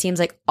 And it seems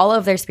like all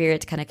of their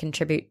spirits kind of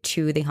contribute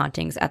to the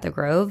hauntings at the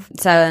Grove.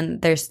 So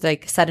there's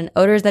like sudden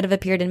odors that have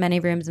appeared in many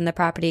rooms in the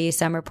property.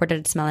 Some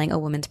reported smelling a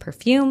woman's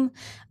perfume.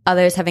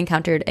 Others have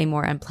encountered a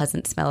more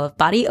unpleasant smell of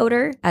body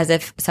odor, as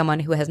if someone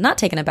who has not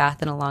taken a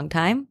bath in a long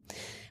time.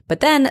 But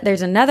then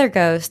there's another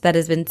ghost that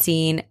has been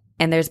seen,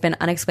 and there's been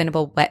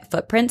unexplainable wet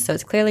footprints. So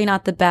it's clearly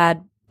not the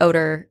bad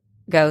odor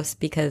ghost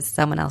because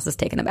someone else has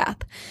taken a bath.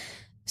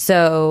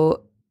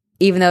 So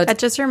even though that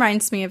just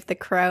reminds me of the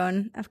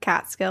crone of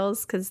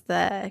Catskills, because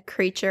the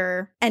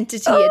creature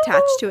entity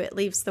attached to it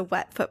leaves the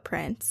wet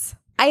footprints.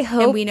 I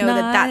hope and we know not.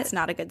 that that's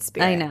not a good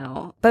spirit. I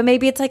know. But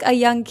maybe it's like a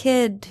young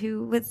kid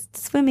who was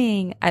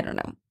swimming. I don't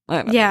know.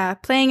 Yeah,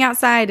 playing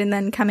outside and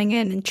then coming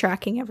in and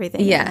tracking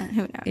everything. Yeah.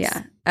 Who knows?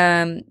 Yeah.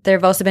 There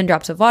have also been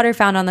drops of water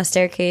found on the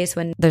staircase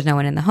when there's no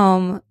one in the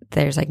home.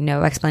 There's like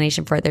no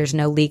explanation for it. There's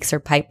no leaks or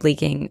pipe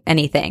leaking,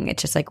 anything.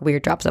 It's just like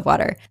weird drops of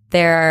water.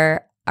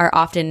 There are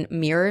often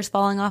mirrors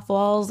falling off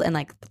walls and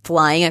like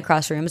flying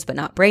across rooms but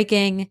not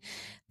breaking.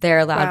 There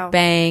are loud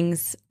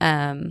bangs,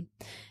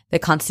 the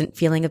constant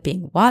feeling of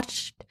being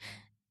watched.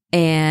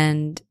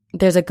 And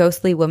there's a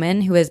ghostly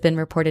woman who has been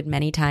reported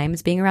many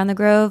times being around the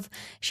Grove.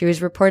 She was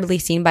reportedly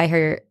seen by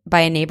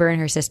a neighbor and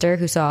her sister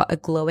who saw a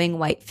glowing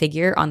white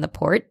figure on the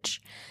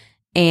porch.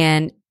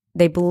 And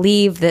they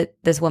believe that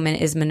this woman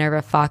is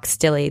Minerva Fox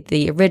Stilley,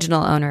 the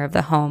original owner of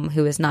the home,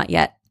 who has not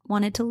yet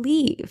wanted to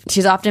leave.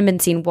 She's often been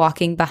seen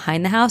walking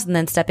behind the house and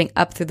then stepping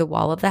up through the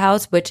wall of the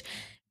house, which,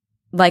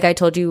 like I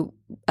told you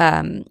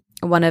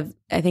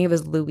I think it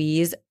was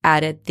Louise,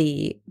 added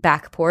the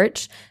back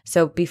porch.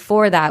 So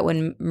before that,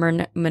 when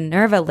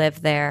Minerva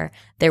lived there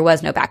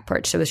was no back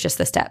porch. So it was just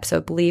the steps.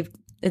 So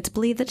it's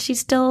believed that she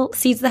still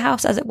sees the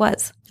house as it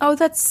was. Oh,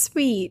 that's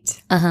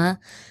sweet. Uh-huh.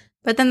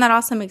 But then that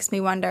also makes me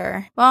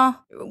wonder,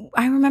 well,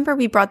 I remember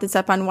we brought this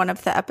up on one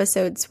of the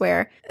episodes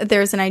where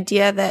there's an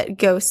idea that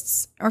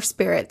ghosts or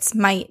spirits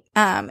might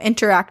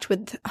interact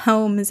with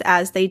homes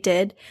as they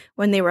did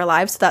when they were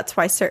alive. So that's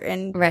why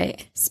certain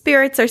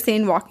spirits are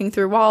seen walking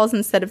through walls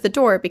instead of the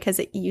door, because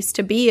it used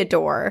to be a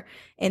door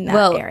in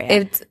that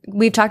area.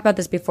 We've talked about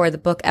this before. The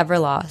book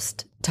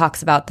Everlost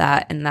talks about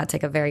that, and that's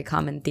like a very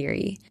common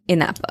theory in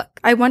that book.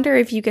 I wonder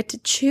if you get to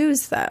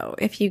choose, though,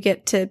 if you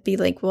get to be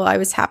like, well, I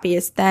was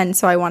happiest then,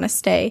 so I want to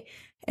stay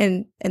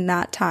in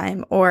that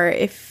time, or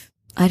if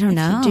I don't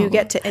know, you do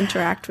get to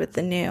interact with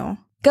the new.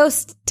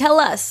 Ghosts, tell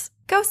us.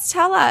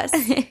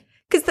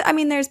 Because I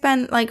mean, there's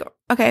been like,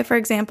 okay, for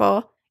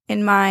example,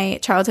 in my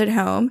childhood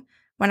home,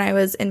 when I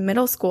was in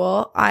middle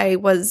school, I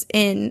was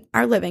in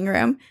our living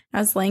room.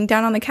 I was laying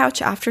down on the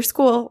couch after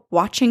school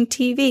watching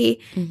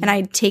TV, and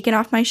I'd taken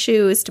off my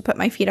shoes to put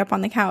my feet up on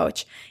the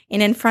couch.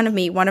 And in front of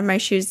me, one of my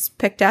shoes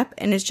picked up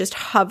and is just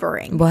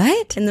hovering.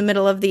 What? In the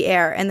middle of the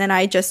air. And then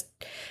I just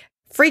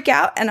freak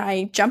out and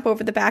I jump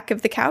over the back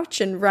of the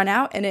couch and run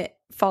out, and it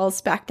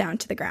falls back down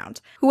to the ground.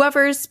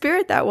 Whoever's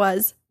spirit that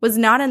was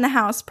not in the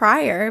house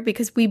prior,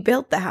 because we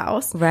built the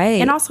house.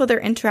 Right. And also they're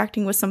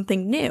interacting with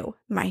something new,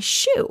 my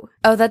shoe.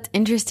 Oh, that's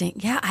interesting.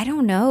 Yeah, I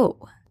don't know.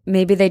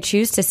 Maybe they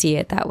choose to see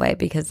it that way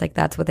because like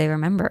that's what they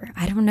remember.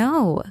 I don't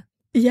know.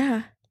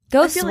 Yeah.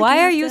 Ghosts, like why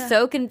are you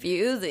so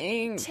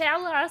confusing?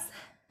 Tell us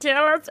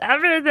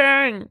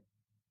everything.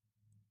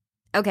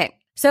 Okay.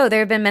 So there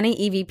have been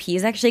many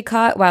EVPs actually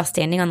caught while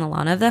standing on the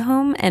lawn of the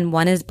home, and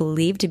one is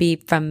believed to be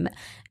from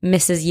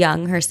Mrs.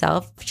 Young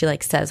herself. She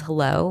like says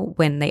hello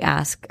when they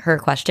ask her a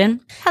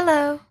question.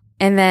 Hello.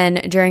 And then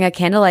during a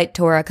candlelight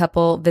tour, a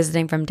couple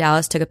visiting from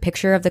Dallas took a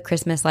picture of the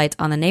Christmas lights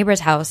on the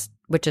neighbor's house,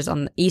 which is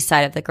on the east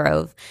side of the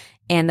Grove.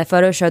 And the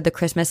photo showed the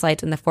Christmas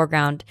lights in the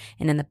foreground.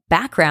 And in the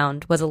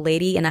background was a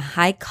lady in a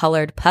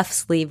high-colored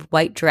puff-sleeve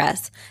white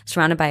dress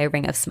surrounded by a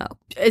ring of smoke.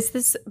 Is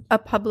this a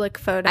public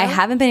photo? I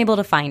haven't been able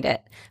to find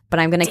it, but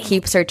I'm going to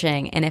keep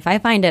searching. And if I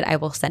find it, I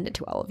will send it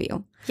to all of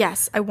you.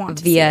 Yes, I want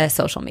to via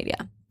social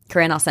media.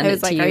 Corinne, I'll send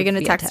it to you. Are you going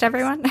to text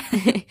everyone?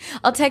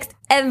 I'll text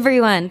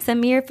everyone. Send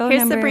me your phone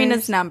number. Here's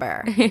Sabrina's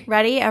number.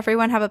 Ready?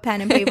 Everyone have a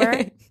pen and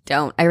paper?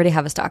 Don't. I already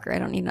have a stalker. I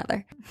don't need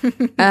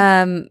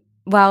another.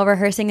 While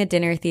rehearsing a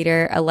dinner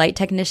theater, a light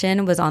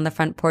technician was on the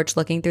front porch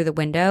looking through the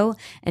window,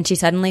 and she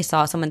suddenly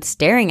saw someone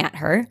staring at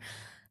her.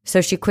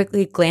 So she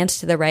quickly glanced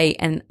to the right,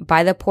 and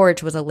by the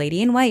porch was a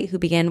lady in white who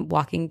began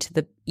walking to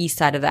the east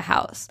side of the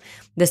house.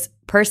 This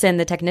person,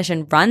 the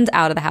technician, runs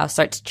out of the house,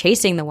 starts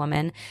chasing the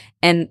woman,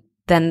 and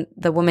then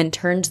the woman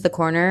turns the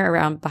corner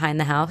around behind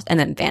the house and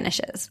then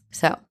vanishes.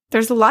 So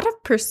there's a lot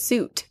of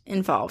pursuit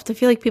involved. I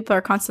feel like people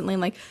are constantly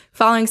like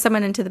following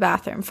someone into the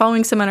bathroom,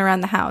 following someone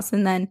around the house,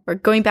 and then we're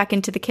going back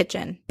into the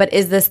kitchen. But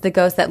is this the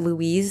ghost that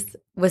Louise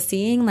was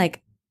seeing?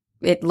 Like,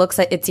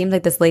 it seemed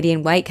like this lady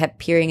in white kept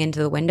peering into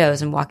the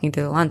windows and walking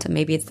through the lawn. So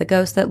maybe it's the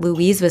ghost that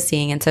Louise was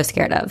seeing and so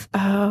scared of.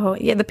 Oh,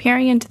 yeah. The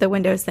peering into the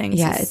windows thing.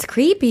 Yeah, it's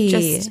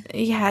creepy.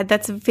 Yeah,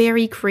 that's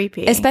very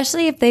creepy.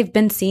 Especially if they've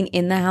been seen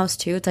in the house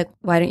too. It's like,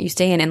 why don't you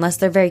stay in? Unless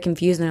they're very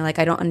confused and they're like,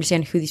 I don't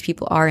understand who these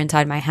people are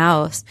inside my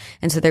house.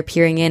 And so they're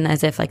peering in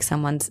as if like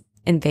someone's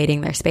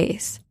invading their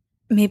space.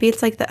 Maybe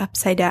it's like the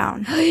upside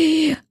down.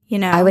 You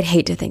know? I would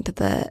hate to think that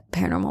the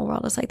paranormal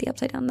world is like the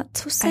upside down.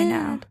 That's so sad. I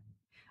know.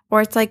 Or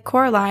it's like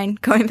Coraline,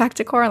 going back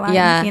to Coraline.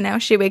 Yeah. You know,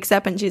 she wakes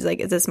up and she's like,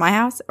 is this my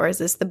house or is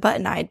this the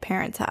button-eyed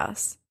parents'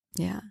 house?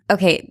 Yeah.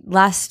 Okay,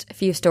 last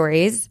few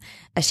stories.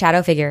 A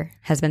shadow figure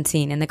has been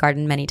seen in the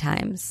garden many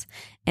times.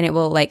 And it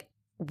will like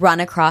run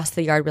across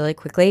the yard really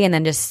quickly and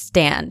then just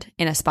stand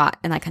in a spot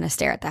and like kind of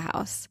stare at the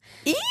house.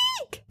 Eek!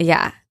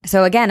 Yeah.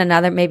 So again,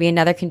 maybe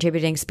another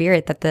contributing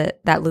spirit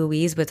that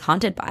Louise was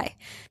haunted by.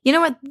 You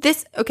know what?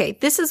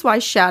 This is why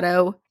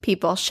shadow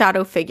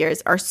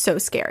figures are so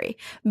scary,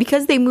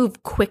 because they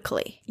move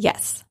quickly.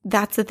 Yes.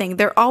 That's the thing.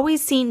 They're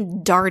always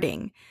seen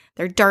darting.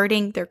 They're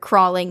darting, they're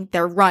crawling,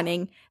 they're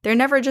running. They're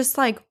never just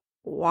like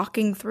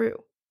walking through.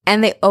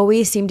 And they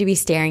always seem to be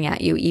staring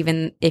at you,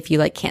 even if you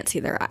like can't see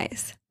their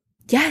eyes.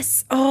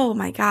 Yes. Oh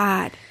my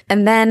God.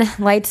 And then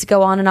lights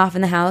go on and off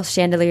in the house.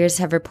 Chandeliers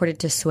have reported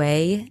to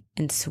sway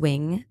and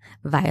swing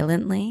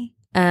violently.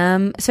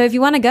 So if you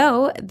want to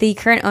go, the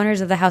current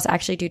owners of the house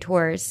actually do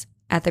tours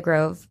at the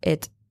Grove.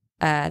 The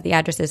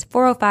address is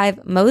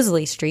 405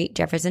 Mosley Street,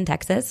 Jefferson,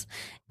 Texas.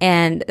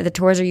 And the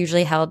tours are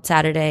usually held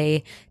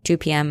Saturday, 2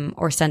 p.m.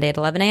 or Sunday at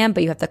 11 a.m.,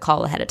 but you have to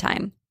call ahead of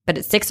time. But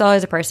it's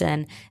 $6 a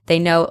person. They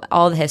know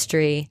all the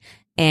history,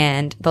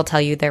 and they'll tell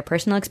you their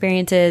personal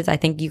experiences. I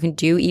think you can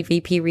do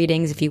EVP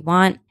readings if you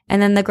want.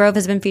 And then the Grove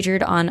has been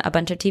featured on a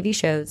bunch of TV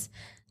shows,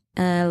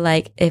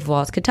 like If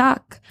Walls Could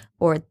Talk,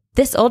 or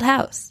This Old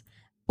House,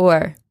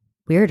 or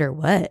Weird or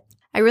What.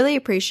 I really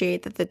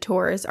appreciate that the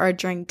tours are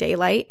during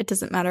daylight. It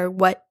doesn't matter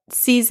what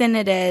season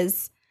it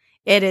is.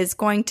 It is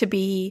going to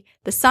be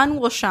The Sun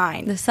Will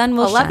Shine. The Sun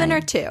Will 11 Shine.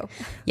 or 2.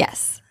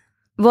 Yes.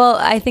 Well,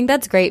 I think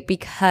that's great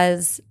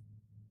because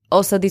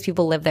also these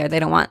people live there. They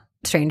don't want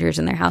strangers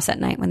in their house at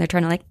night when they're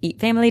trying to like eat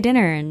family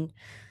dinner and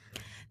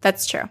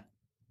That's true.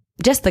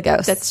 just the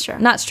ghosts. That's true.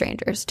 Not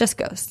strangers, just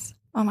ghosts.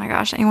 Oh my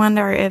gosh. I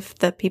wonder if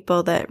the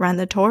people that run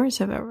the tours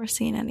have ever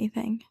seen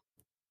anything.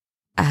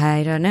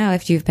 I don't know.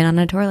 If you've been on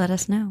a tour, let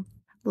us know.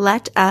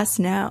 Let us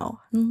know.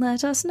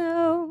 Let us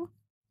know.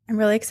 I'm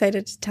really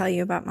excited to tell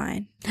you about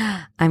mine.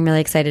 I'm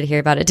really excited to hear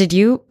about it. Did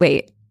you?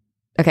 Wait.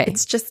 Okay.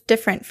 It's just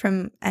different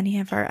from any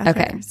of our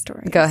other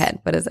stories. Go ahead.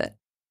 What is it?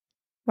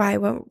 Why?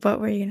 What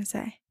were you going to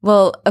say?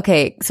 Well,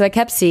 okay. So I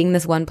kept seeing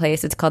this one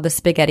place. It's called the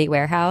Spaghetti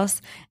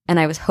Warehouse. And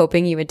I was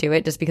hoping you would do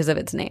it just because of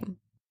its name.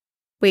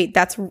 Wait,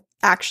 that's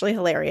actually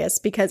hilarious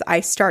because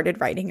I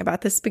started writing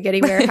about the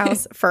Spaghetti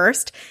Warehouse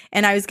first,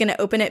 and I was going to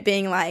open it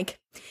being like,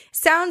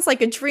 sounds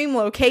like a dream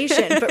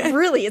location, but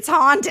really it's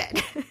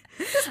haunted.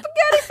 The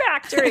Spaghetti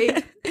Factory.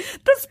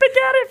 The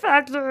Spaghetti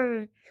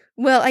Factory.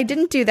 Well, I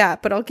didn't do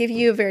that, but I'll give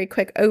you a very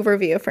quick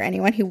overview for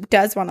anyone who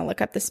does want to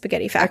look up the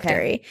Spaghetti Factory.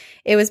 Okay.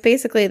 It was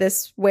basically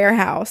this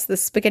warehouse, the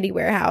spaghetti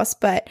warehouse,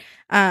 but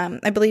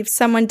I believe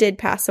someone did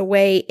pass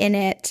away in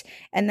it.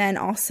 And then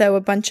also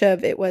a bunch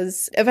of it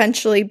was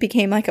eventually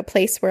became like a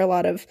place where a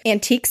lot of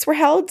antiques were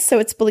held. So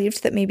it's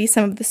believed that maybe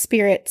some of the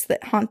spirits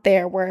that haunt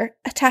there were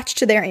attached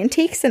to their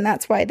antiques. And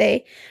that's why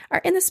they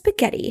are in the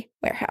Spaghetti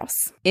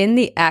Warehouse. In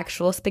the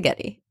actual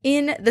spaghetti.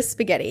 In the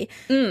spaghetti.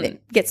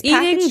 It gets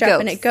packaged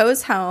up and it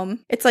goes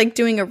home. It's like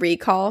doing a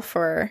recall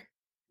for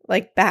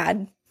like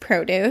bad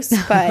produce,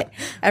 but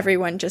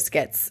everyone just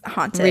gets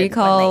haunted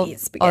recall when they eat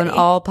spaghetti. On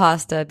all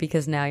pasta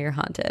because now you're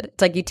haunted.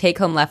 It's like you take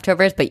home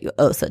leftovers, but you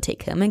also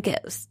take home a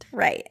ghost.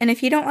 Right. And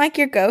if you don't like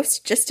your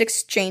ghost, just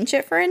exchange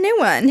it for a new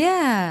one.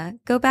 Yeah.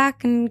 Go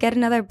back and get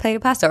another plate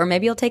of pasta, or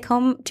maybe you'll take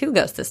home 2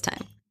 ghosts this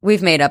time.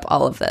 We've made up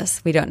all of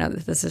this. We don't know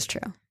that this is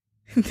true.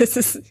 This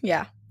is,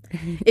 yeah.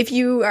 If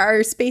you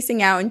are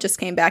spacing out and just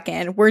came back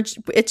in,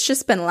 it's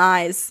just been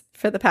lies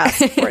for the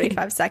past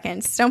 45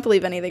 seconds. Don't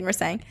believe anything we're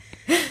saying.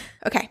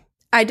 Okay.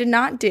 I did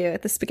not do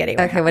the Spaghetti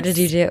Warehouse. Okay, what did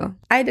you do?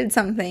 I did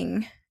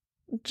something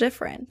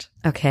different.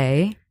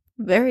 Okay.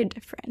 Very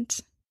different.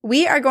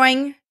 We are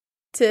going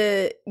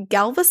to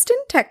Galveston,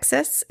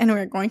 Texas, and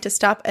we're going to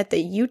stop at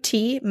the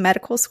UT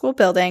Medical School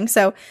building.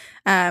 So,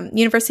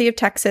 University of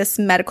Texas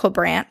Medical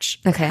Branch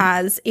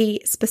has a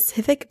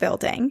specific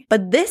building.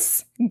 But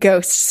this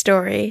ghost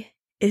story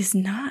is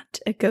not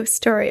a ghost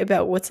story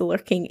about what's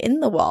lurking in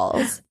the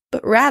walls,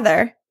 but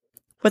rather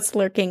what's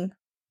lurking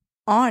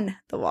on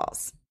the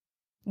walls.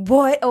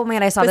 What? Oh,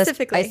 man, I saw this.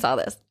 Specifically. I saw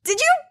this. Did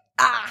you?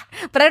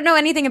 But I don't know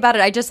anything about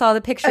it. I just saw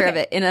the picture of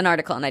it in an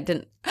article, and I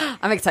didn't.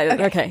 I'm excited.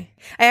 Okay.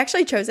 I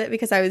actually chose it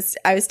because I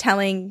was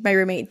telling my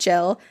roommate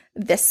Jill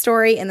this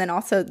story and then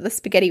also the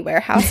Spaghetti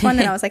Warehouse one,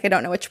 and I was like, I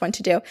don't know which one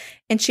to do.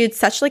 And she had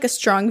such like a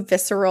strong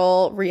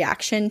visceral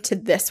reaction to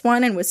this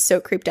one and was so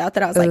creeped out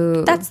that I was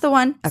like, that's the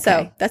one. Okay.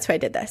 So that's why I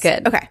did this.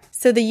 Good. Okay.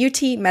 So the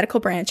UT Medical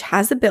Branch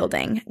has a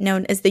building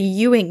known as the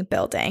Ewing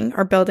Building,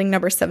 or building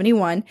number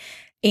 71,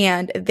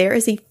 and there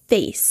is a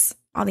face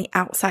on the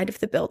outside of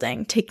the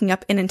building, taking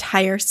up an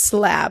entire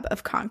slab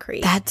of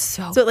concrete. That's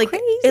so like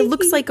crazy. It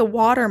looks like a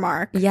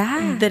watermark.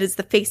 Yeah. That is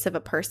the face of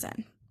a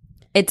person.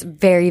 It's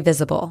very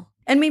visible.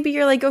 And maybe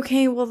you're like,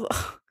 okay, well,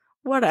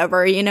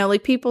 whatever. You know,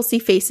 like people see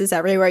faces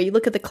everywhere. You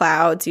look at the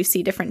clouds, you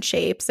see different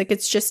shapes. Like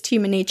it's just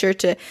human nature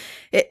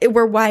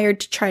we're wired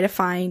to try to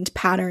find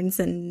patterns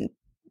and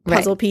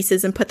puzzle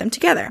pieces and put them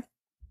together.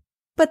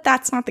 But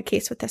that's not the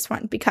case with this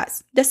one,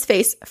 because this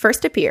face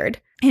first appeared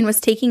and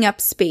was taking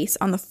up space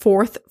on the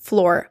 4th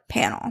floor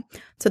panel.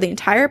 So the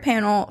entire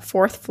panel,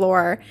 4th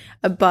floor,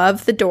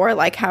 above the door,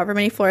 like however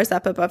many floors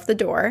up above the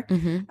door,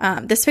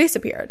 this face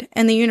appeared.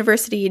 And the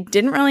university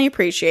didn't really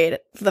appreciate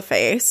the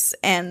face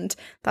and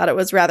thought it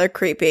was rather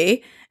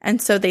creepy. And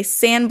so they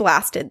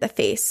sandblasted the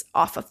face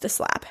off of the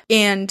slab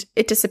and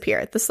it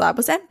disappeared. The slab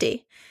was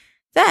empty.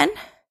 Then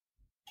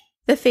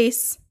the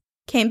face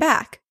came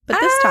back. But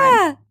this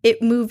time,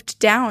 it moved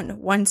down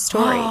 1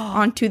 story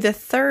onto the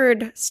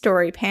 3rd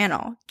story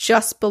panel,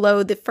 just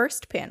below the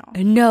 1st panel.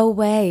 No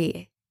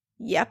way.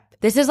 Yep.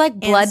 This is like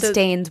blood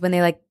stains when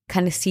they like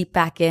kind of seep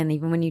back in,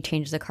 even when you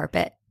change the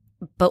carpet.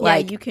 But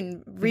like, you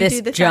can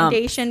redo the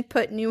foundation,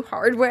 put new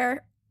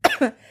hardware.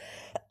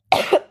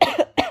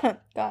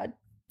 God.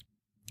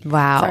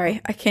 Wow.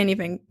 Sorry, I can't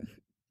even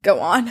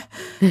go on.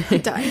 I'm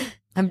dying.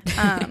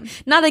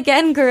 Not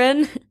again,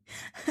 Corinne.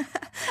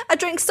 I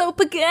drank soap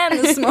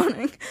again this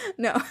morning.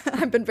 No,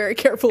 I've been very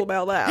careful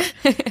about that.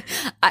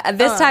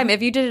 This time,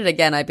 if you did it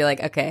again, I'd be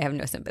like, okay, I have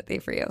no sympathy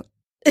for you.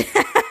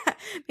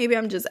 Maybe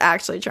I'm just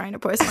actually trying to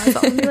poison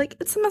myself and be like,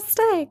 it's a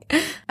mistake.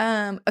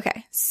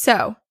 Okay,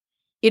 so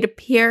it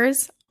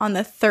appears on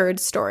the 3rd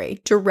story,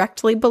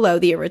 directly below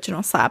the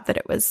original slab that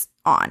it was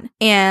on.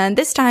 And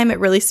this time it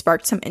really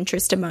sparked some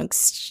interest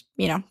amongst,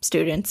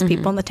 students,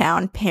 people in the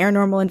town,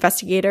 paranormal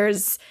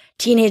investigators,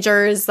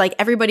 teenagers, like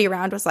everybody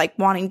around was like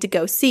wanting to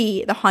go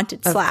see the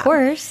haunted slab. Of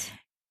course.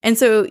 And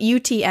so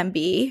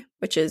UTMB,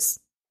 which is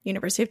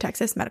University of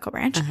Texas Medical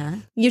Branch.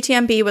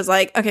 UTMB was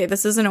like, okay,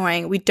 this is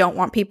annoying. We don't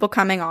want people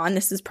coming on.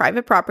 This is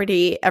private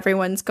property.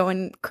 Everyone's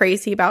going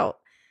crazy about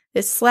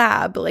this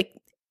slab. Like,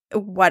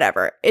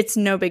 whatever. It's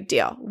no big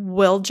deal.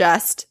 We'll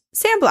just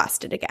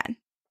sandblast it again.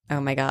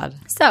 Oh my God.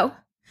 So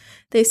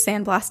they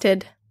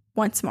sandblasted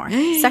once more.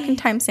 Second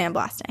time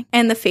sandblasting.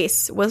 And the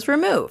face was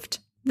removed.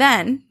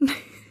 Then,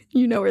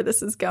 you know where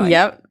this is going.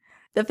 Yep.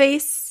 The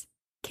face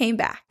came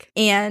back.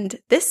 And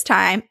this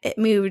time it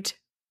moved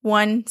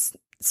one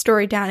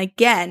story down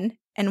again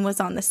and was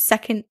on the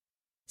second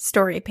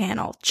story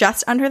panel,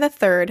 just under the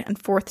third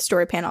and fourth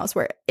story panels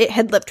where it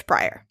had lived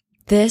prior.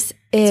 This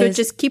is So it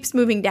just keeps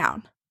moving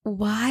down.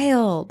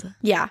 wild.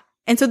 Yeah.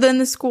 And so then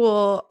the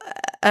school,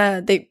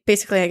 they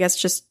basically, I guess,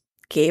 just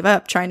gave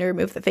up trying to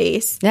remove the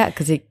face. Yeah,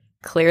 because he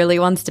clearly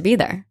wants to be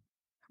there.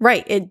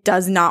 Right. It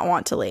does not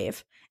want to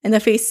leave. And the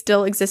face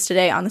still exists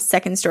today on the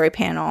second story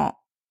panel.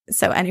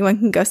 So anyone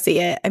can go see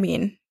it. I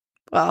mean,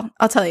 well,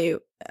 I'll tell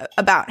you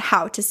about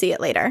how to see it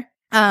later.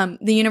 The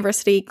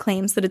university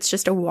claims that it's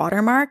just a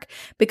watermark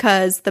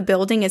because the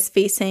building is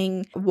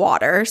facing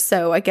water.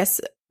 So I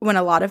guess when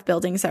a lot of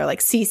buildings are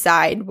like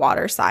seaside,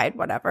 waterside,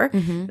 whatever,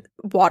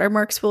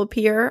 watermarks will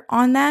appear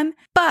on them.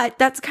 But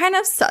that's kind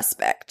of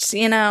suspect,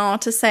 you know,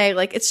 to say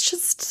like it's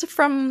just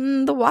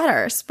from the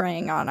water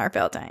spraying on our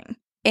building.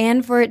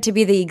 And for it to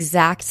be the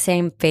exact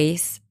same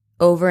face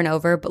over and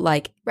over, but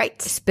like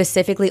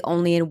specifically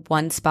only in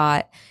one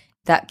spot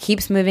that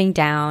keeps moving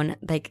down,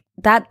 like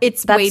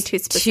that's way too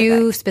specific.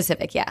 Too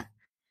specific, yeah.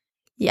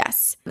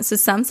 Yes. So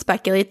some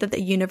speculate that the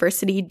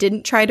university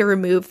didn't try to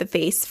remove the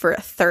face for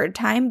a third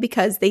time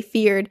because they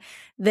feared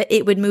that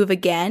it would move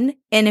again.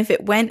 And if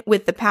it went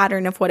with the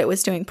pattern of what it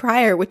was doing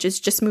prior, which is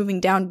just moving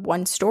down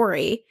one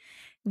story,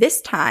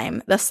 this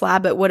time the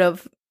slab it would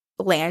have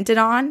landed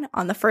on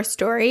the first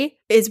story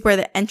is where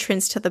the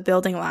entrance to the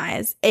building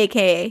lies,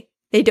 aka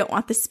they don't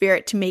want the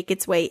spirit to make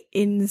its way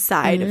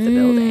inside of the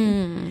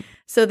building.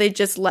 So they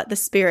just let the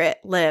spirit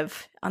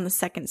live on the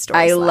second story.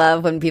 I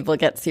love when people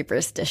get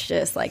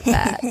superstitious like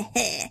that.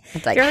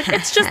 It's like,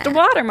 it's just a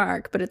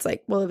watermark. But it's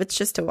like, well, if it's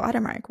just a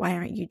watermark, why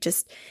aren't you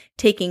just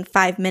taking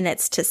 5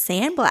 minutes to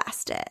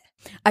sandblast it?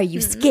 Are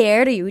you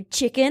scared? Are you a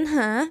chicken,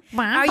 huh?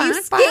 Are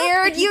you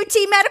scared, UT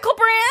Medical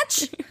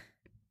Branch?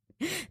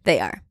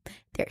 They are.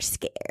 They're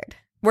scared.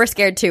 We're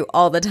scared too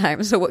all the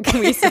time. So what can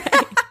we say?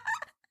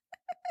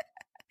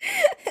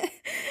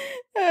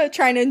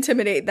 Trying to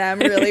intimidate them,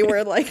 really.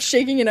 We're like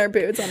shaking in our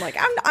boots. I'm like,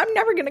 I'm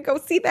never gonna go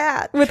see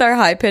that. With our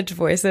high-pitched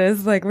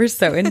voices, like we're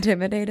so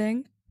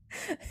intimidating.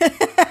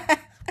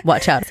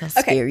 Watch out, I'll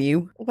scare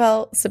you.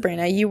 Well,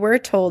 Sabrina, you were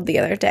told the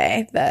other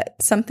day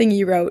that something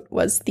you wrote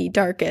was the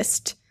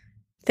darkest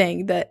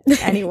thing that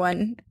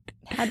anyone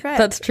had read.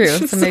 That's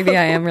true. So maybe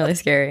I am really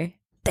scary.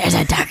 There's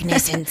a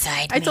darkness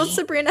inside me. I told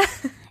Sabrina.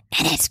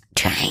 And it's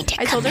trying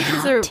to come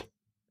her out.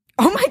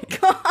 Oh my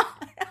God.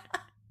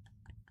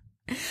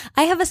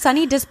 I have a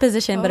sunny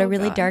disposition, but a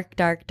really God.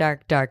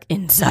 dark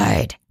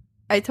inside.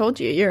 I told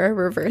you, you're a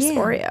reverse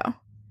Oreo.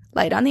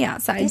 Light on the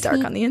outside, That's dark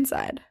me. on the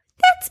inside.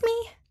 That's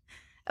me.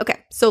 Okay,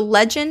 so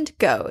legend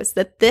goes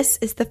that this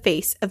is the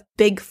face of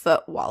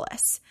Bigfoot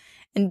Wallace.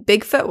 And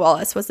Bigfoot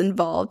Wallace was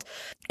involved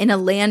in a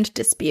land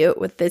dispute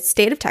with the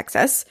state of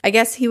Texas. I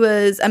guess he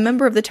was a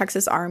member of the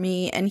Texas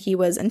Army, and he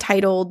was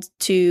entitled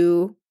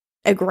to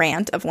a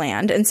grant of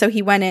land. And so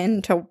he went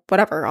into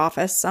whatever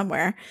office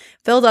somewhere,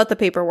 filled out the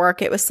paperwork.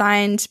 It was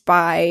signed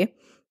by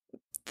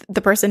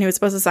the person who was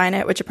supposed to sign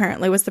it, which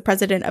apparently was the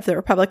president of the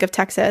Republic of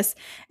Texas.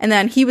 And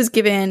then he was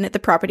given the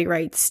property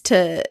rights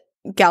to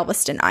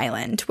Galveston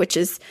Island, which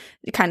is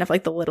kind of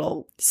like the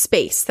little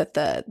space that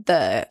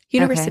the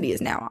university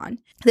is now on.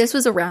 This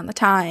was around the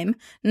time,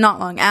 not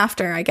long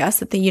after, I guess,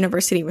 that the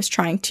university was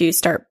trying to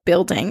start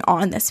building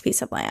on this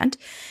piece of land.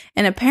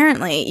 And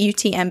apparently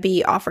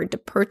UTMB offered to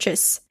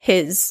purchase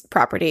his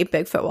property,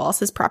 Bigfoot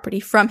Wallace's property,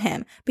 from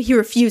him, but he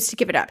refused to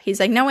give it up. He's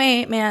like, no,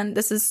 wait, man,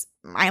 this is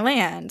my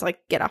land. Like,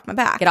 get off my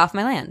back. Get off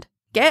my land.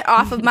 Get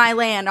off of my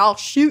land. I'll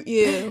shoot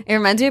you. It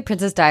reminds me of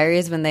Princess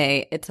Diaries when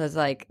it says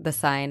like the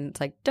sign, it's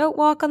like, don't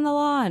walk on the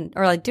lawn,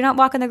 or like, do not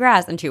walk on the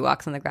grass. And she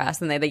walks on the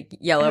grass and they like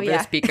yell over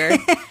the speaker,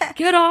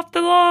 get off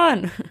the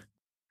lawn.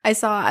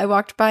 I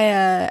walked by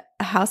a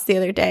house the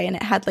other day and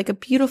it had like a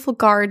beautiful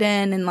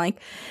garden and like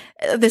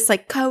this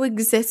like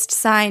coexist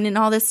sign and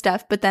all this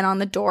stuff. But then on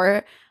the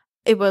door,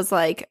 it was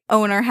like,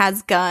 owner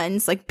has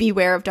guns, like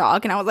beware of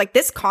dog. And I was like,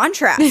 this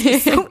contrast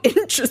is so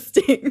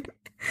interesting.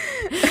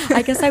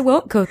 I guess I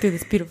won't go through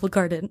this beautiful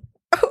garden.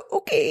 Oh,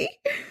 okay.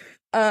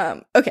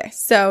 Okay,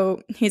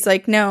 so he's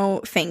like,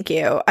 no, thank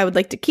you. I would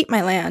like to keep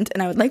my land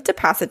and I would like to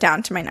pass it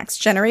down to my next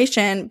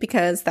generation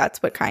because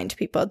that's what kind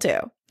people do.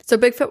 So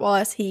Bigfoot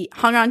Wallace, he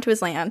hung on to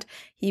his land.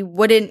 He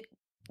wouldn't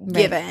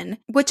give in,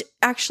 which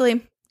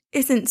actually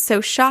isn't so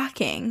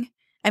shocking.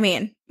 I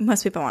mean,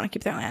 most people want to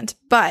keep their land,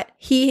 but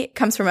he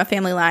comes from a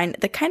family line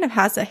that kind of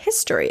has a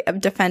history of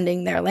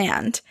defending their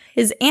land.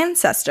 His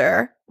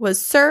ancestor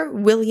was Sir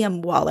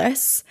William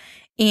Wallace,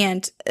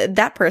 and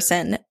that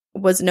person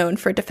was known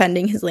for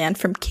defending his land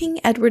from King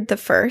Edward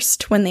I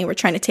when they were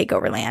trying to take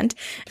over land.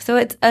 So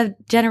it's a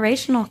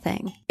generational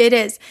thing. It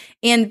is.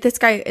 And this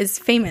guy is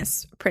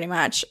famous pretty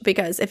much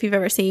because if you've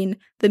ever seen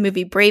the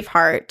movie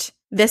Braveheart,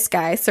 this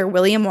guy, Sir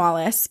William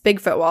Wallace,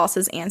 Bigfoot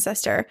Wallace's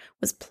ancestor,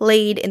 was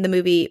played in the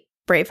movie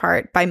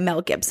Braveheart by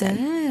Mel Gibson.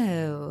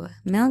 Oh,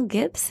 Mel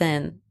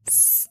Gibson.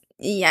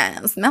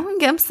 Yes, Mel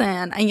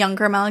Gibson, a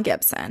younger Mel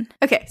Gibson.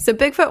 Okay, so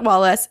Bigfoot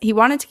Wallace, he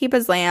wanted to keep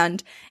his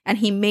land, and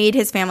he made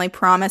his family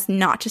promise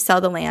not to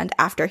sell the land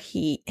after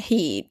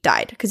he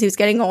died because he was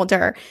getting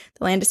older.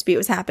 The land dispute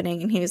was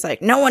happening, and he was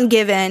like, no one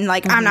give in.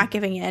 Like, I'm not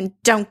giving in.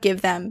 Don't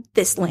give them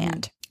this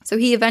land. So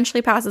he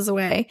eventually passes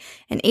away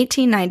in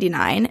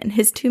 1899, and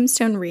his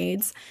tombstone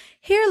reads,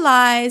 "Here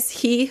lies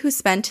he who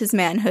spent his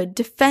manhood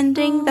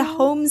defending the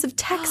homes of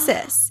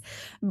Texas,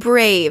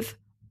 brave,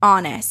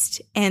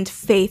 honest, and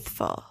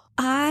faithful."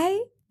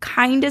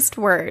 Kindest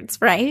words,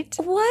 right?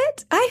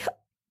 What?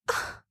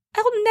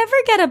 I'll never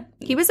get a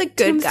He was a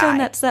good guy.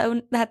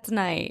 That's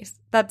nice.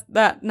 That's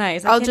that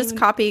nice. I'll just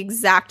copy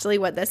exactly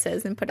what this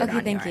is and put it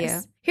on thank yours.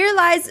 you. Here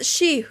lies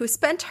she who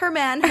spent her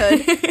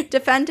manhood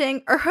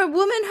defending, or her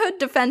womanhood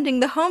defending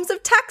the homes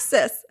of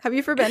Texas. Have you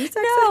ever been to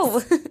Texas?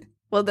 No.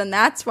 Well, then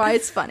that's why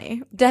it's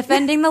funny.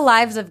 Defending the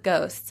lives of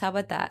ghosts. How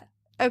about that?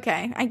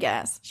 Okay, I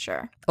guess.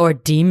 Sure. Or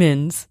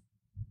demons.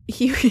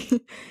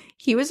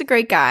 He was a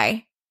great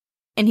guy,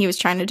 and he was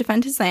trying to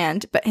defend his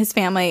land, but his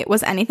family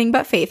was anything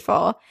but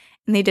faithful,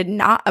 and they did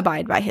not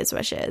abide by his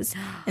wishes.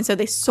 And so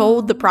they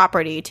sold the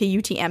property to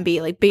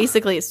UTMB, like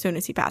basically as soon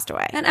as he passed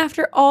away. And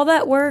after all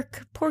that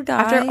work, poor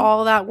guy. After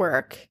all that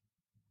work,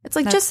 it's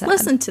like, That's just sad.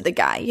 listen to the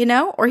guy, you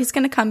know, or he's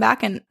going to come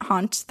back and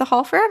haunt the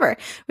hall forever,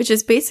 which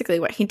is basically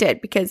what he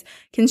did because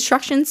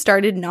construction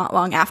started not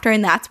long after.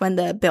 And that's when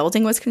the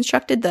building was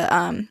constructed,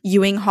 the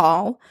Ewing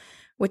Hall,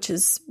 which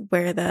is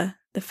where the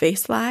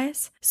face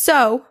lies.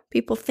 So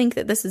people think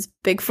that this is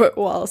Bigfoot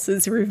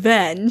Wallace's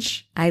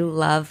revenge. I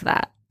love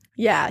that.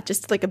 Yeah,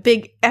 just like a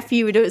big F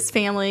you to his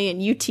family and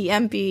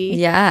UTMB.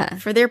 Yeah.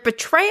 For their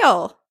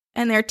betrayal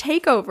and their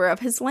takeover of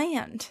his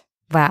land.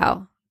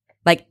 Wow.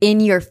 Like in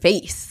your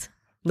face.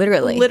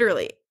 Literally.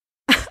 Literally.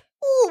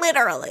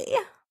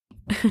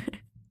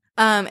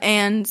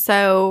 And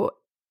so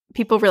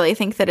people really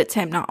think that it's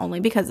him not only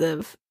because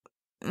of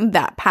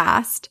that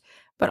past,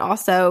 but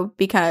also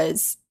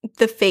because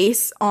the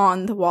face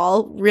on the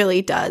wall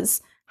really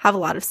does have a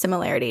lot of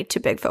similarity to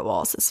Bigfoot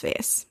Wallace's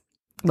face.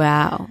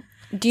 Wow.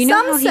 Do you know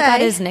Some how he got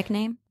say- his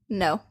nickname?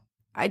 No,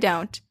 I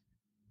don't.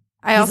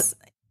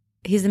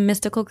 He's a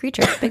mystical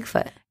creature,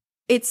 Bigfoot.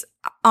 It's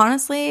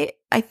honestly,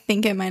 I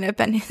think it might have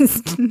been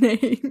his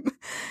name.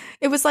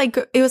 It was like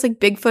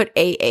Bigfoot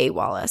A.A.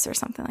 Wallace or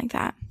something like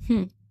that.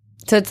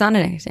 So it's not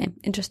a nickname.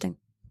 Interesting.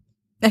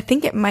 I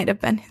think it might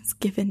have been his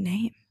given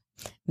name.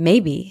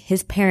 Maybe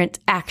his parents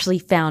actually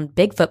found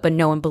Bigfoot, but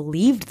no one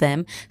believed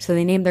them, so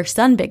they named their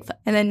son Bigfoot.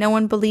 And then no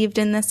one believed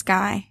in this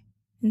guy.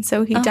 And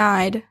so he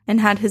died and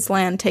had his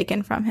land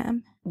taken from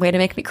him. Way to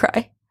make me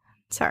cry.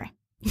 Sorry.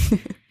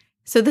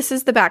 So this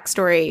is the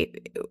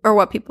backstory, or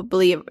what people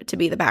believe to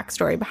be the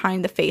backstory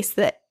behind the face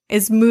that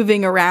is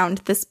moving around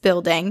this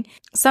building.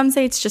 Some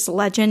say it's just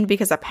legend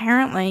because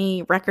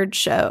apparently records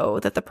show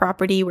that the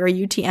property where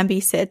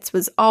UTMB sits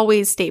was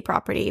always state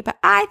property. But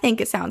I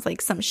think it sounds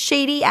like some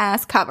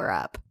shady-ass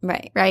cover-up.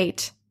 Right.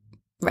 Right?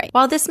 Right.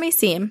 While this may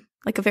seem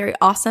like a very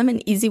awesome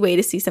and easy way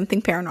to see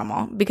something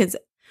paranormal, because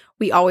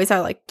we always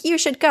are like, you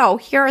should go,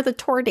 here are the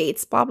tour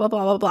dates, blah, blah,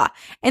 blah, blah, blah.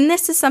 And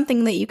this is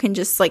something that you can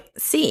just like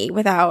see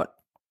without,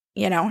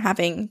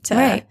 having to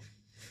Right.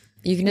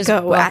 You can just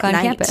go walk at on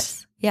night.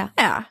 campus. Yeah.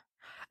 Yeah.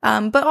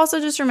 But also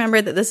just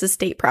remember that this is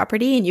state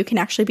property and you can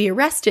actually be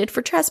arrested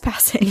for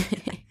trespassing.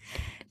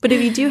 But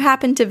if you do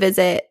happen to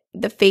visit,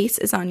 the face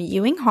is on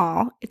Ewing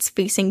Hall. It's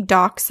facing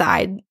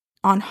Dockside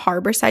on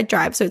Harborside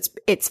Drive. So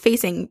it's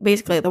facing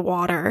basically the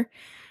water.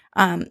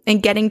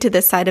 And getting to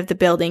this side of the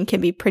building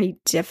can be pretty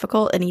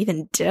difficult and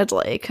even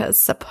deadly because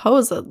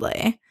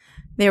supposedly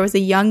there was a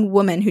young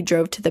woman who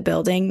drove to the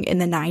building in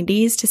the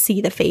 90s to see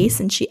the face,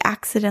 and she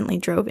accidentally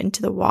drove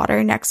into the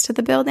water next to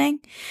the building.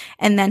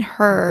 And then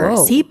her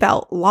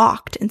seatbelt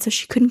locked, and so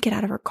she couldn't get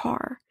out of her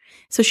car.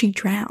 So she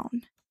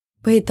drowned.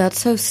 Wait, that's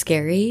so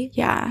scary.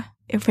 Yeah,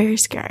 very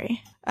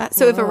scary.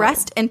 So if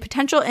arrest and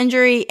potential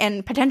injury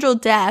and potential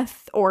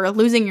death or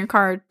losing your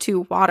car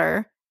to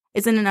water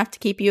isn't enough to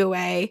keep you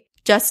away,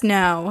 just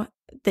know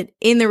that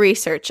in the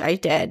research I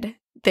did,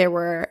 there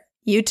were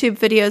YouTube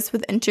videos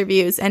with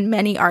interviews and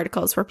many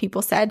articles where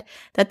people said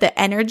that the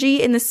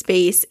energy in the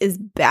space is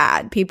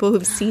bad. People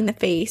who've seen the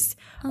face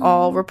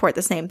all report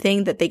the same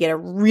thing, that they get a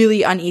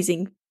really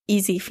uneasy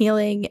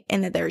feeling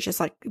and that they're just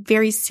like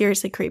very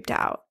seriously creeped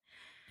out.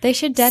 They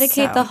should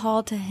dedicate So- the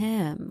hall to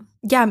him.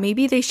 Yeah,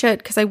 maybe they should,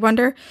 because I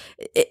wonder,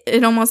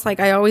 it almost like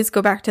I always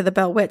go back to the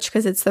Bell Witch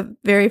because it's the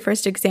very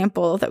first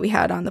example that we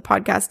had on the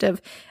podcast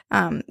of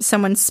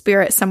someone's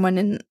spirit,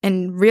 someone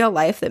in real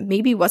life that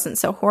maybe wasn't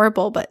so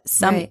horrible, but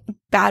some Right.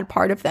 bad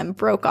part of them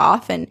broke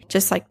off and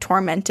just like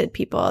tormented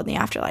people in the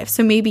afterlife.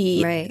 So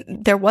maybe Right.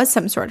 there was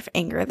some sort of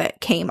anger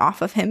that came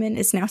off of him and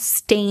is now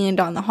stained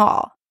on the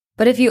hall.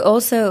 But if you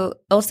also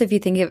if you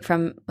think of it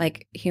from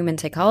like human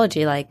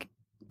psychology, like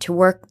to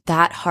work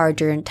that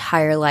hard your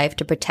entire life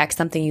to protect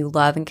something you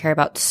love and care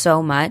about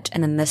so much,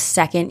 and then the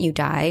second you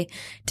die,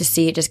 to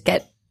see it just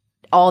get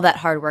all that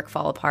hard work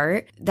fall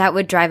apart, that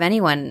would drive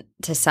anyone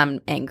to some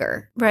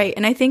anger. Right.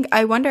 And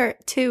I wonder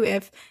too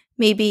if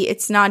maybe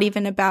it's not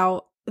even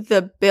about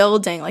the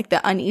building, like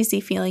the uneasy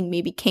feeling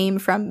maybe came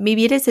from,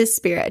 maybe it is his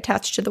spirit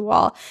attached to the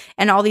wall,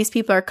 and all these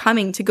people are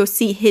coming to go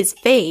see his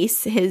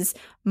face, his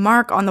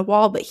mark on the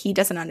wall, but he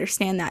doesn't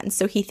understand that. And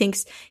so he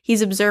thinks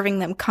he's observing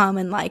them come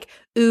and like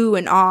ooh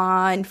and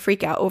ah and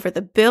freak out over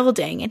the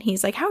building. And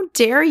he's like, how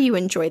dare you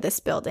enjoy this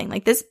building?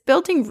 Like, this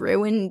building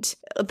ruined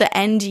the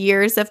end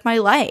years of my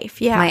life.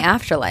 Yeah. My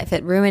afterlife,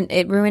 it ruined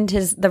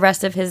the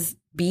rest of his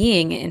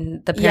being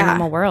in the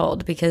paranormal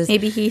world, because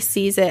maybe he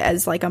sees it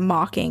as like a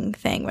mocking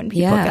thing when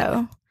people Yeah.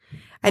 go.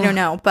 I don't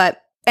know.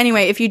 But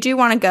anyway, if you do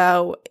want to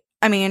go,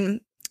 I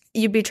mean,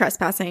 you'd be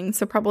trespassing,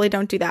 so probably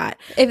don't do that.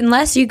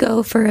 unless you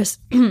go for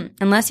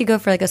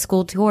like a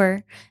school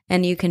tour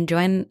and you can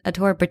join a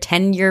tour,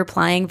 pretend you're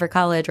applying for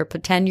college or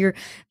pretend you're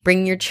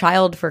bringing your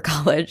child for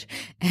college,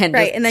 and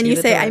Right. just And then do you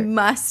the say, tour. I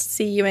must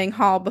see Ewing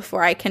Hall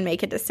before I can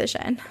make a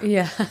decision.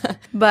 Yeah.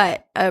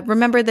 But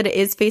remember that it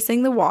is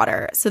facing the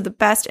water. So the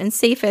best and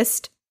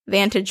safest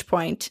vantage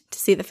point to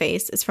see the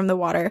face is from the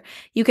water.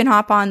 You can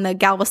hop on the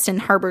Galveston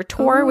Harbor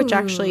tour, which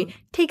actually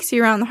takes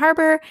you around the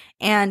harbor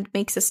and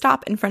makes a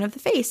stop in front of the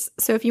face.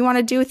 So if you want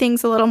to do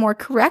things a little more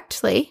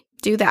correctly,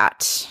 do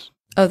that.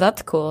 Oh,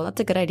 that's cool. That's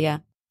a good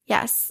idea.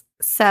 Yes.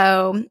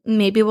 So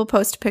maybe we'll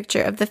post a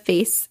picture of the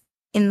face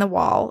in the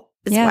wall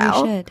as Yeah,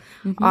 well we should.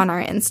 Mhm. on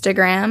our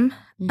Instagram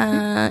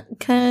Mhm.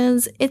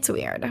 because it's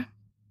weird.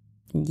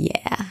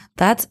 Yeah,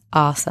 that's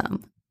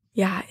awesome.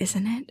 Yeah,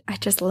 isn't it? I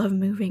just love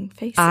moving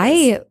faces.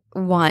 I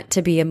want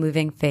to be a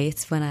moving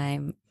face when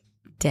I'm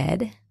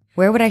dead.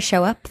 Where would I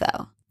show up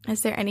though?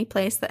 Is there any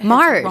place that hits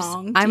Mars.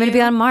 wrong I'm going to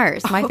be on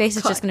Mars. My Oh, face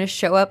is just God. going to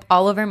show up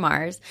all over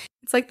Mars.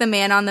 It's like the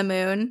man on the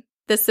moon,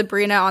 the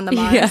Sabrina on the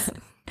Mars. Yeah.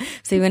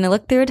 So when I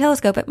look through a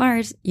telescope at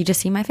Mars, you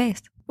just see my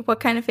face. What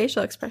kind of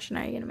facial expression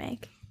are you going to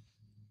make?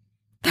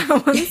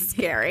 That one's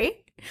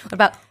scary. What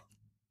about?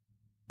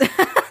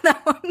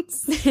 That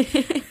one's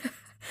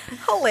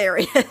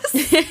hilarious.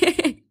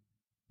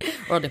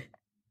 I'll do.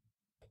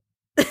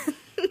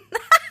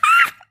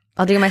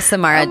 I'll do my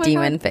Samara Oh my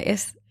demon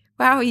face.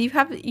 Wow, you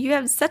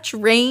have such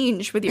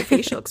range with your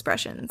facial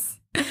expressions.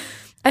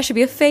 I should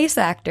be a face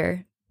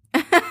actor.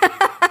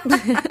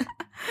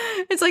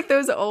 It's like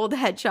those old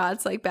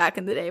headshots, like back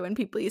in the day when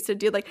people used to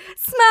do like,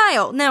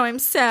 smile, now I'm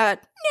sad,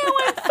 now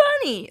I'm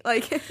funny.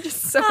 Like,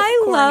 just so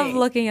I love corny.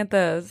 looking at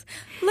those.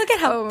 Look at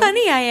how Oh.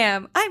 funny I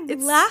am. I'm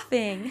It's-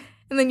 laughing.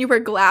 And then you wear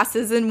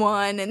glasses in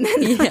one, and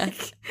then Yeah.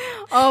 like,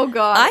 oh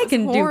god, I it's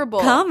can horrible.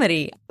 do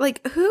comedy.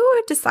 Like, who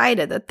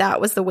decided that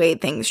was the way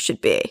things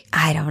should be?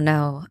 I don't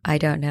know. I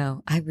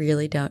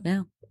really don't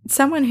know.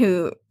 Someone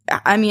who,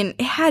 I mean,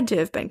 it had to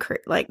have been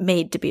like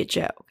made to be a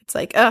joke. It's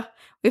like,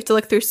 we have to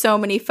look through so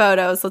many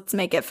photos. Let's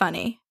make it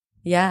funny.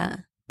 Yeah.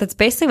 That's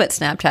basically what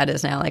Snapchat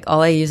is now. Like,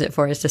 all I use it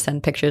for is to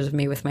send pictures of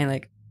me with my,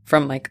 like,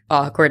 from, like,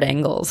 awkward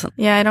angles.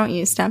 Yeah, I don't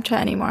use Snapchat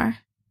anymore.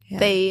 Yeah.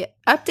 They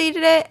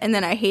updated it, and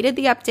then I hated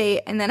the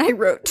update, and then I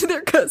wrote to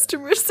their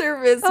customer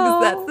service because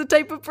Oh. that's the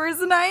type of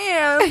person I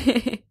am.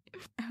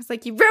 I was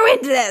like, you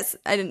ruined this.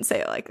 I didn't say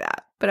it like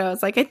that, but I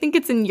was like, I think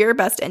it's in your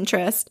best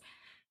interest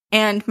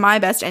and my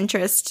best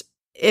interest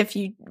if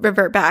you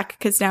revert back,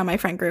 because now my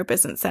friend group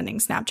isn't sending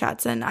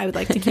Snapchats and I would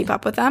like to keep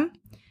up with them.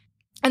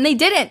 And they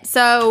didn't.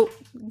 So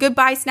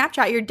goodbye,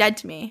 Snapchat. You're dead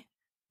to me.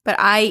 But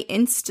I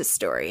Insta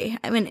story.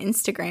 I'm an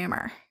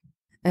Instagrammer.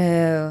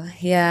 Oh,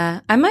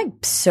 yeah. I'm,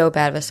 like, so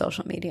bad with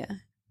social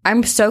media.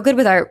 I'm so good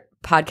with our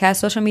podcast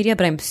social media,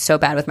 but I'm so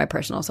bad with my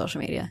personal social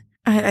media.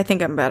 I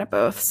think I'm bad at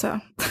both. So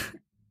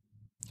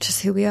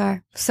Just who we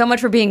are. So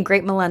much for being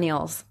great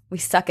millennials. We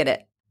suck at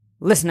it.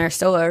 Listener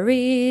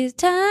stories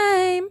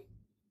time.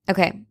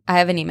 Okay, I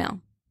have an email.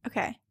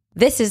 okay.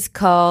 This is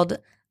called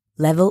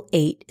Level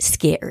 8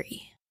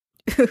 Scary.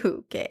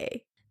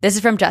 Okay. This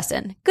is from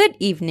Justin. Good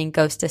evening,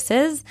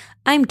 ghostesses.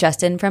 I'm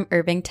Justin from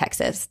Irving,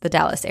 Texas, the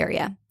Dallas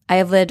area. I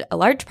have lived a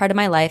large part of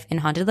my life in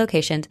haunted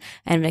locations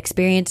and have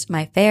experienced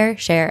my fair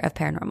share of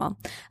paranormal.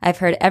 I've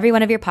heard every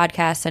one of your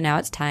podcasts, so now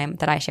it's time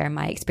that I share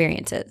my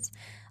experiences.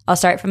 I'll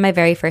start from my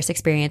very first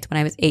experience when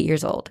I was 8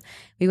 years old.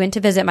 We went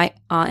to visit my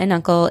aunt and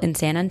uncle in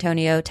San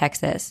Antonio,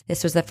 Texas.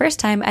 This was the first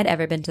time I'd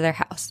ever been to their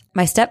house.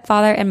 My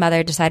stepfather and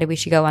mother decided we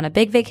should go on a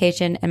big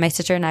vacation, and my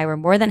sister and I were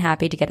more than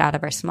happy to get out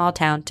of our small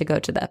town to go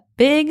to the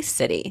big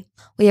city.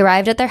 We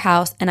arrived at their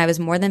house, and I was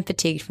more than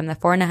fatigued from the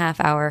 4.5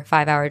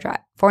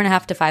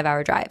 to 5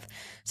 hour drive.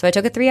 So I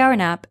took a 3-hour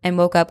nap and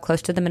woke up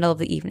close to the middle of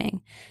the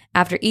evening.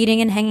 After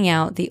eating and hanging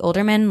out, the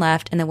older men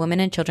left and the women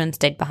and children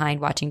stayed behind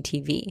watching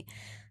TV.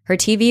 Her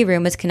TV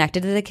room was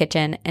connected to the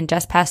kitchen, and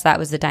just past that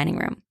was the dining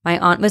room. My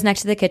aunt was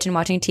next to the kitchen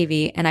watching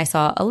TV, and I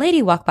saw a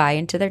lady walk by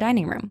into their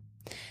dining room.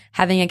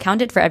 Having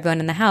accounted for everyone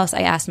in the house,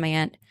 I asked my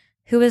aunt,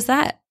 "Who was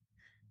that?"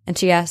 And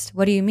she asked,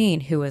 "What do you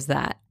mean, who was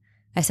that?"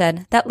 I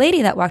said, "That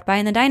lady that walked by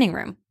in the dining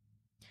room."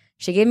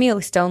 She gave me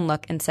a stone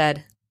look and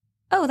said,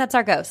 "Oh, that's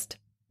our ghost."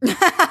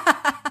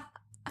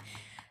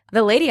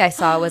 The lady I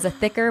saw was a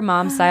thicker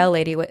mom-style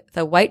lady with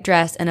a white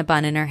dress and a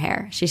bun in her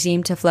hair. She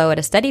seemed to flow at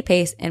a steady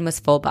pace and was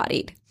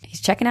full-bodied.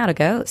 He's checking out a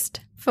ghost.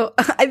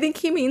 I think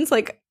he means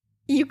like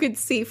you could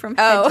see from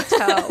head to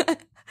toe.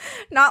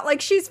 Not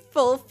like she's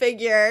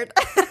full-figured.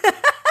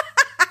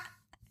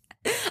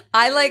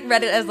 I like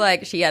read it as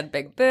like she had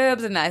big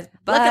boobs and nice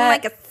butt. Looking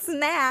like a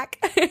snack.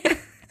 No,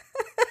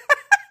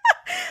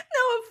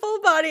 a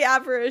full-body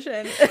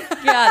apparition.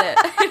 Got it.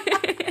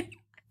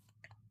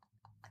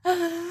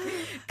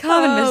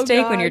 Common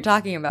mistake when you're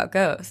talking about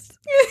ghosts.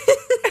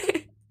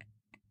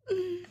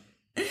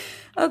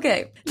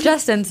 Okay.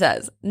 Justin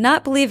says,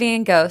 not believing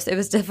in ghosts, it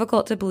was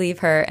difficult to believe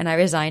her, and I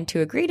resigned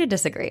to agree to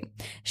disagree.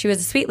 She was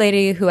a sweet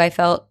lady who I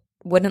felt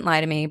wouldn't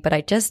lie to me, but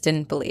I just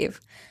didn't believe.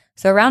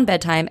 So around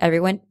bedtime,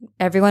 everyone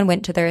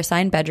went to their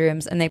assigned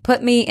bedrooms, and they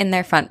put me in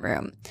their front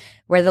room,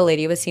 where the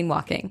lady was seen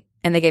walking,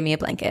 and they gave me a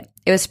blanket.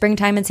 It was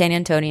springtime in San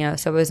Antonio,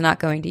 so I was not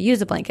going to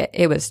use a blanket.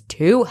 It was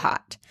too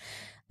hot.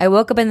 I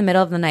woke up in the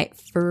middle of the night,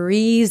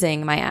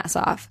 freezing my ass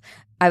off.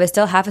 I was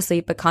still half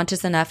asleep, but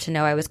conscious enough to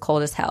know I was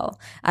cold as hell.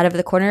 Out of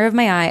the corner of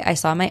my eye, I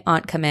saw my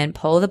aunt come in,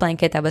 pull the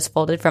blanket that was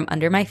folded from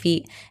under my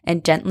feet,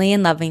 and gently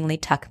and lovingly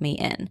tuck me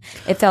in.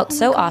 It felt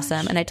so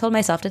awesome, and I told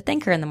myself to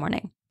thank her in the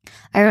morning.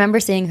 I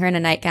remember seeing her in a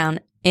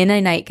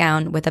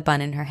nightgown with a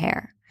bun in her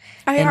hair.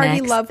 I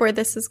already love where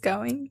this is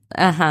going.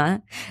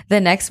 The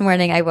next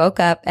morning, I woke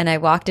up and I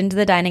walked into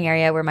the dining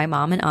area where my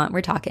mom and aunt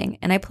were talking,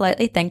 and I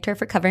politely thanked her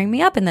for covering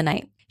me up in the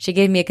night. She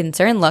gave me a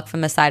concerned look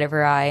from the side of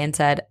her eye and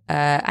said,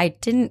 I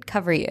didn't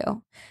cover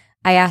you.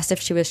 I asked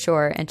if she was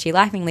sure, and she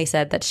laughingly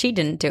said that she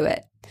didn't do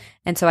it.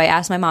 And so I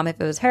asked my mom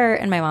if it was her,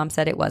 and my mom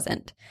said it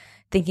wasn't.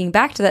 Thinking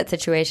back to that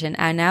situation,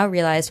 I now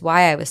realized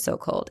why I was so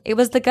cold. It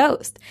was the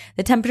ghost.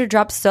 The temperature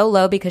dropped so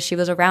low because she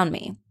was around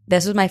me.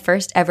 This was my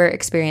first ever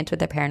experience with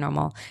the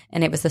paranormal,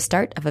 and it was the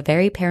start of a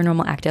very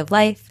paranormal active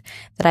life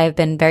that I have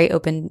been very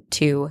open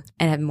to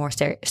and have more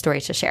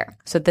stories to share.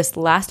 So this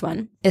last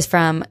one is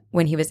from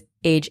when he was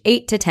age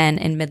 8 to 10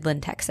 in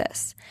Midland,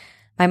 Texas.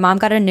 My mom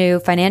got a new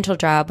financial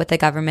job with the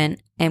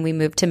government, and we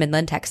moved to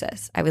Midland,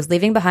 Texas. I was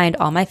leaving behind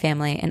all my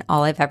family and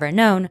all I've ever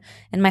known,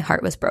 and my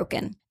heart was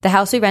broken. The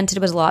house we rented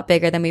was a lot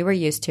bigger than we were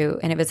used to,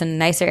 and it was in a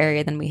nicer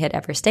area than we had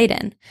ever stayed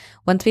in.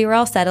 Once we were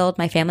all settled,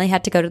 my family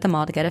had to go to the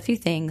mall to get a few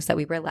things that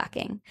we were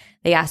lacking.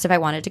 They asked if I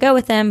wanted to go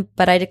with them,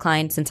 but I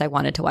declined since I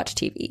wanted to watch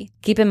TV.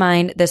 Keep in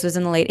mind, this was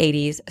in the late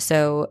 80s,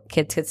 so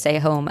kids could stay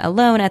home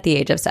alone at the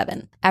age of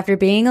 7. After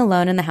being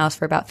alone in the house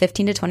for about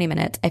 15 to 20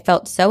 minutes, I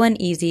felt so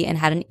uneasy and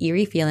had an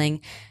eerie feeling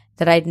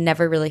that I'd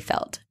never really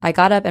felt. I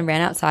got up and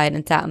ran outside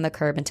and sat on the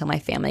curb until my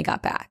family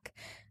got back.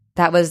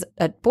 That was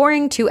a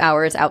boring 2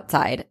 hours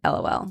outside,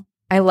 LOL.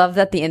 I love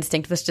that the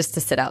instinct was just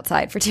to sit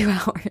outside for 2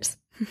 hours.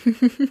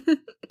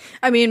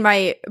 I mean,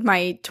 my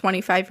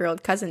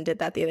 25-year-old cousin did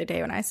that the other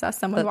day when I saw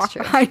someone walk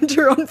behind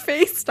her on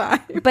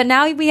FaceTime. But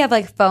now we have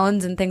like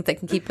phones and things that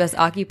can keep us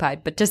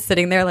occupied, but just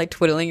sitting there like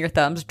twiddling your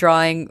thumbs,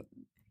 drawing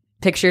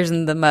pictures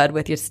in the mud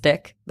with your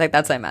stick. Like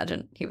that's what I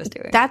imagine he was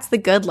doing. That's the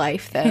good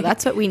life, though.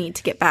 That's what we need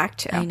to get back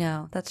to. I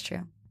know. That's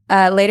true.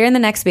 Later in the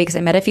next weeks,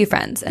 I met a few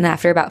friends, and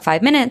after about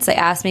 5 minutes, they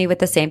asked me with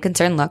the same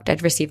concerned look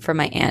I'd received from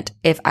my aunt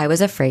if I was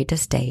afraid to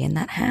stay in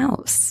that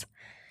house.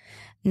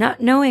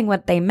 Not knowing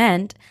what they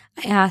meant,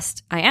 I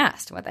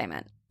asked what they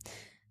meant.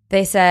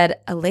 They said,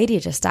 a lady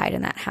just died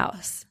in that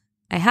house.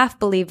 I half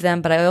believed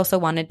them, but I also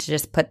wanted to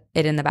just put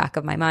it in the back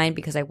of my mind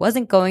because I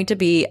wasn't going to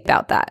be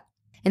about that.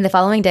 In the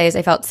following days,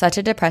 I felt such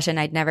a depression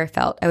I'd never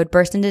felt. I would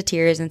burst into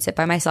tears and sit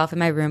by myself in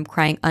my room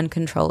crying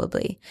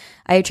uncontrollably.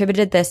 I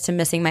attributed this to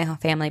missing my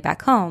family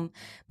back home,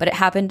 but it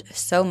happened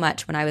so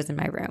much when I was in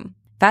my room.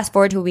 Fast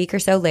forward to a week or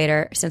so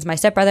later, since my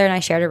stepbrother and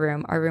I shared a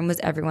room, our room was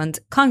everyone's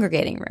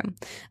congregating room.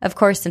 Of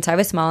course, since I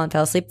was small and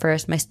fell asleep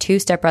first, my 2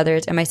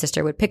 stepbrothers and my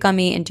sister would pick on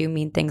me and do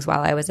mean things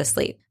while I was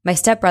asleep. My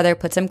stepbrother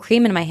put some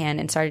cream in my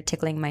hand and started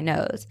tickling my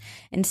nose.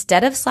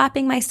 Instead of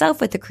slapping myself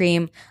with the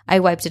cream,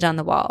 I wiped it on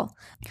the wall.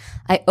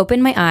 I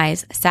opened my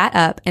eyes, sat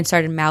up, and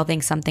started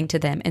mouthing something to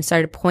them and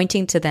started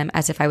pointing to them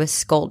as if I was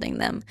scolding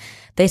them.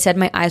 They said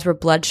my eyes were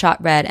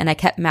bloodshot red and I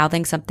kept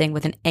mouthing something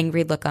with an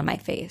angry look on my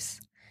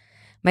face.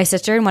 My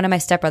sister and one of my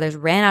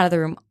stepbrothers ran out of the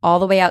room all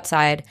the way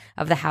outside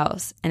of the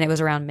house, and it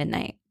was around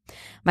midnight.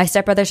 My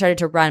stepbrother started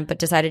to run, but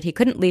decided he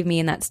couldn't leave me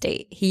in that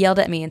state. He yelled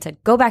at me and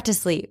said, "Go back to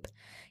sleep."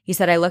 He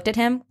said I looked at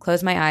him,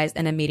 closed my eyes,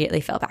 and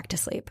immediately fell back to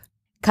sleep.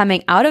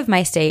 Coming out of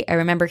my state, I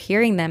remember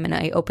hearing them and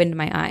I opened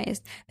my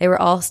eyes. They were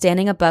all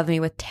standing above me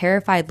with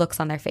terrified looks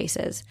on their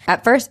faces.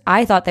 At first,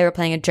 I thought they were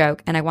playing a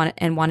joke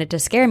and wanted to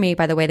scare me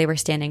by the way they were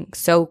standing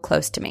so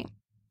close to me.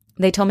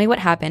 They told me what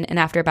happened, and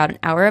after about an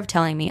hour of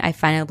telling me, I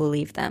finally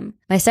believed them.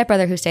 My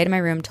stepbrother, who stayed in my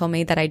room, told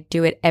me that I'd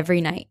do it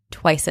every night,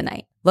 twice a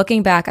night.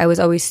 Looking back, I was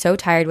always so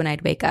tired when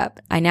I'd wake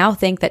up. I now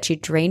think that she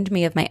drained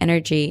me of my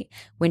energy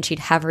when she'd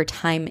have her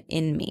time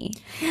in me.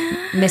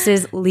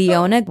 Mrs.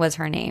 Leona was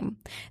her name.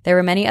 There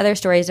were many other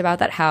stories about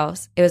that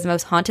house. It was the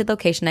most haunted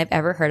location I've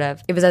ever heard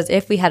of. It was as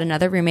if we had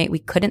another roommate we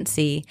couldn't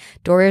see.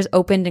 Doors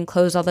opened and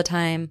closed all the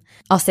time.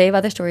 I'll save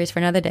other stories for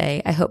another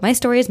day. I hope my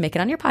stories make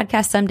it on your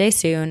podcast someday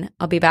soon.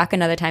 I'll be back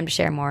another time to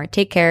share more.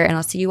 Take care, and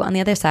I'll see you on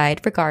the other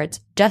side. Regards,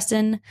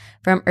 Justin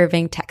from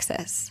Irving,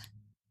 Texas.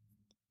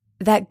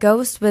 That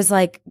ghost was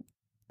like,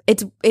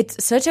 it's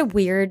such a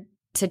weird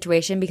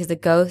situation because the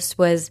ghost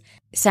was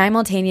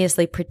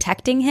simultaneously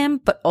protecting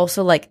him, but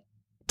also like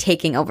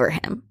taking over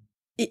him.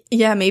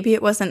 Yeah, maybe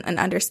it wasn't an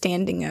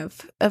understanding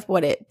of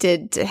what it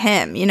did to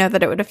him,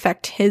 that it would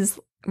affect his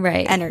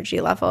energy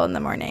level in the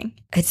morning.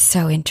 It's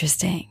so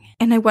interesting.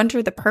 And I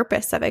wonder the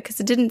purpose of it, because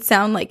it didn't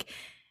sound like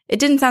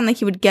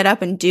he would get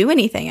up and do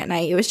anything at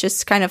night. It was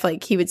just kind of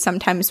like he would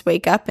sometimes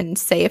wake up and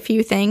say a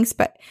few things,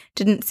 but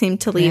didn't seem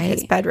to leave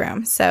his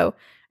bedroom. So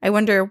I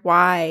wonder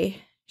why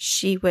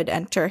she would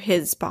enter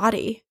his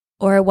body.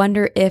 Or I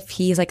wonder if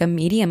he's like a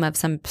medium of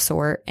some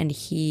sort and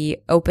he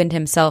opened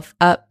himself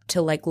up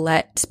to like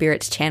let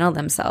spirits channel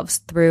themselves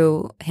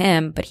through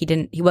him, but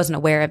he wasn't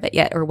aware of it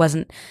yet or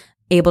wasn't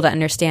able to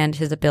understand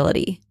his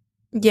ability.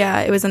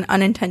 Yeah, it was an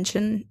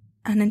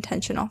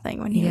unintentional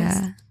thing when he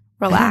was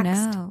relaxed.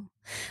 I know.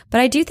 But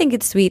I do think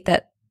it's sweet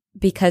that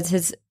because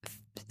his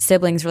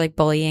siblings were like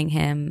bullying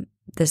him,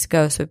 this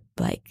ghost would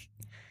like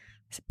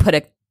put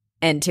an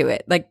end to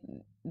it. Like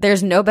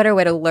there's no better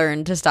way to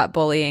learn to stop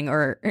bullying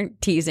or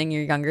teasing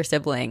your younger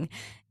sibling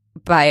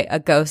by a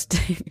ghost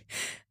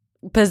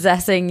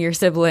possessing your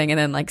sibling and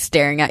then like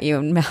staring at you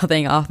and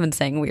mouthing off and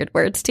saying weird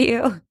words to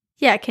you.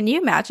 Yeah, can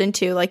you imagine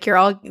too? Like you're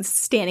all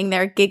standing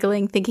there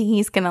giggling, thinking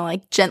he's gonna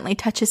like gently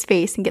touch his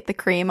face and get the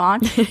cream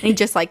on, and he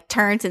just like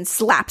turns and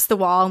slaps the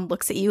wall and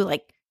looks at you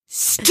like,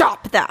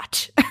 "Stop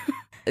that!"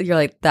 You're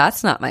like,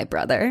 "That's not my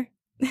brother."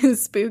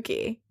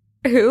 Spooky.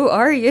 Who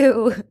are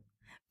you?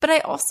 But I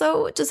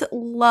also just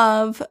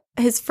love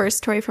his first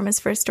story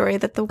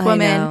that the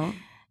woman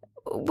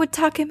would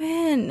tuck him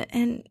in,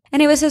 and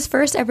it was his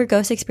first ever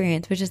ghost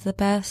experience, which is the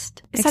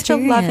best. Such a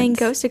loving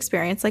ghost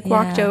experience. Like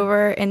walked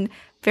over and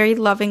very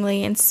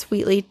lovingly and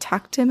sweetly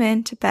tucked him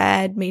into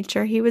bed, made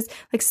sure he was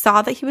like,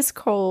 saw that he was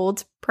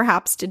cold,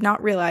 perhaps did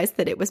not realize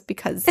that it was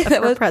because of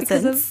her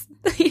presence.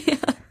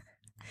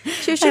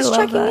 She was just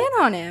checking in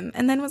on him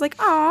and then was like,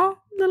 "Oh,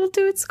 little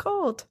dude's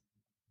cold."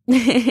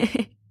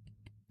 I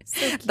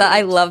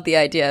love the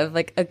idea of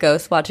like a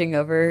ghost watching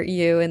over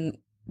you and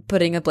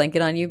putting a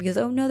blanket on you because,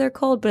 oh no, they're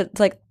cold. But it's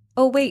like,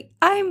 oh wait,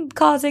 I'm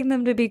causing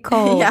them to be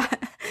cold. Yeah.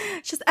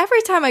 Just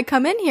every time I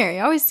come in here, he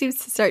always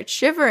seems to start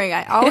shivering.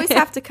 I always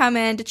have to come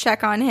in to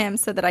check on him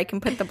so that I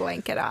can put the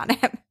blanket on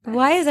him.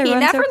 Why is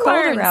everyone so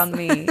cold around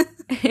me?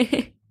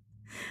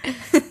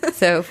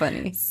 So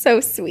funny. So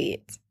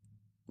sweet.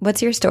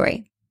 What's your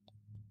story?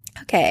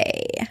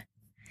 Okay.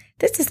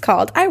 This is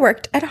called I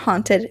Worked at a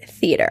Haunted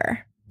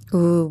Theater.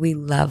 Ooh, we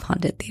love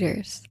haunted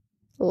theaters.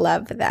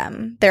 Love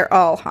them. They're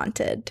all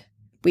haunted,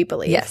 we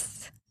believe.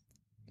 Yes,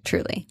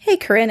 truly. Hey,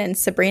 Corinne and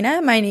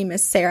Sabrina. My name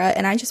is Sarah,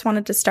 and I just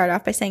wanted to start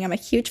off by saying I'm a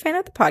huge fan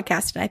of the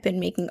podcast, and I've been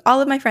making all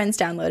of my friends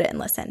download it and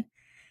listen.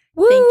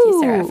 Woo! Thank you,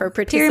 Sarah, for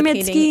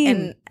participating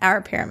in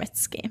our pyramid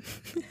scheme.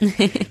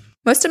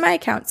 Most of my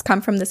accounts come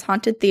from this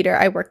haunted theater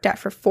I worked at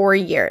for 4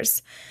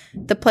 years.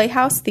 The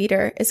Playhouse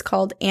Theater is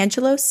called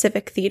Angelo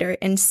Civic Theater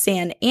in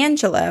San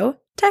Angelo,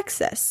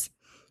 Texas.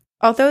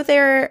 Although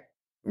there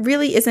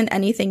really isn't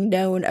anything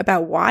known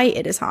about why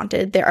it is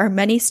haunted, there are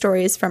many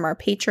stories from our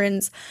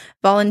patrons,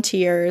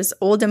 volunteers,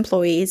 old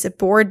employees,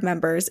 board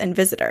members, and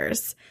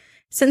visitors.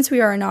 Since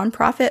we are a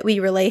nonprofit, we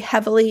rely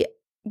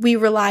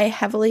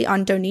heavily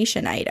on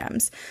donation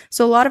items.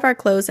 So a lot of our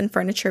clothes and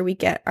furniture we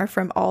get are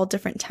from all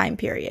different time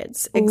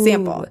periods.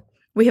 Example,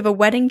 we have a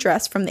wedding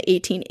dress from the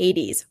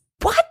 1880s.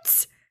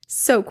 What?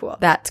 So cool.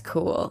 That's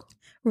cool.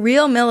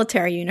 Real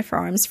military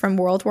uniforms from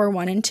World War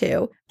I and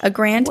II, a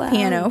grand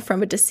piano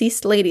from a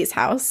deceased lady's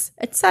house,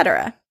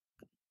 etc.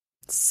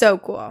 So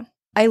cool.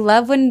 I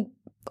love when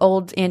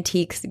old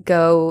antiques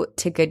go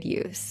to good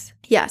use.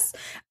 Yes.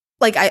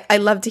 Like, I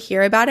love to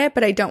hear about it,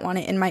 but I don't want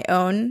it in my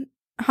own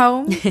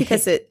home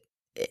because it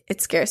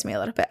scares me a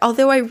little bit.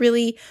 Although I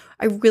really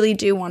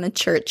do want a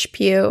church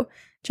pew,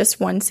 just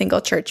one single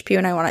church pew,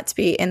 and I want it to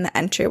be in the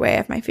entryway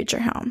of my future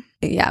home.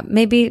 Yeah,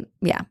 maybe,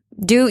 yeah.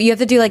 You have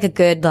to do like a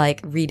good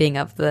like reading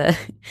of the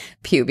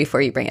pew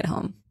before you bring it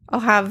home. I'll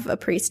have a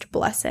priest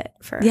bless it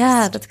first.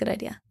 Yeah, that's a good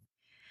idea.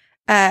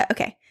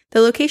 Okay.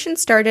 The location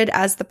started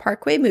as the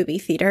Parkway Movie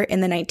Theater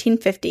in the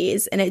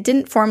 1950s, and it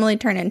didn't formally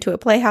turn into a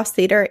Playhouse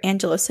Theater,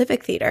 Angelo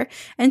Civic Theater,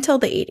 until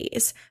the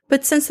 80s.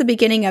 But since the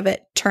beginning of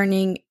it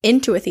turning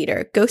into a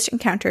theater, ghost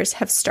encounters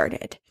have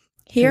started.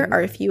 Here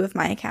are a few of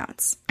my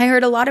accounts. I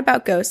heard a lot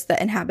about ghosts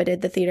that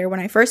inhabited the theater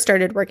when I first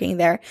started working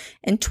there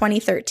in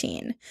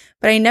 2013,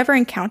 but I never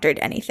encountered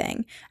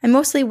anything. I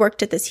mostly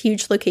worked at this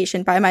huge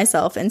location by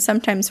myself and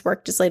sometimes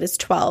worked as late as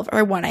 12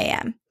 or 1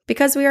 a.m.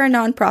 Because we are a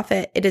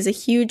nonprofit, it was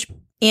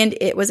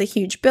a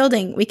huge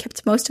building, we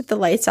kept most of the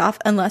lights off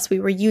unless we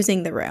were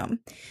using the room.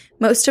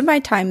 Most of my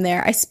time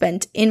there I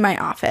spent in my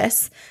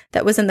office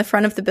that was in the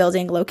front of the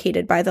building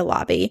located by the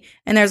lobby,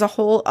 and there's a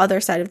whole other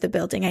side of the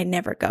building I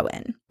never go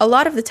in. A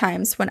lot of the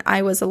times when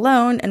I was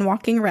alone and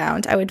walking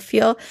around, I would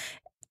feel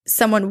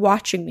someone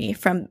watching me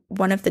from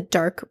one of the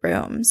dark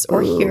rooms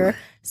or hear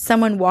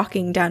someone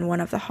walking down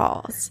one of the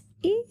halls.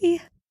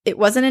 It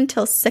wasn't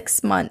until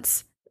 6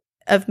 months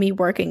of me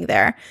working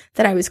there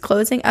that I was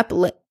closing up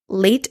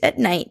late at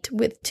night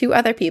with 2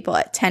 other people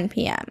at 10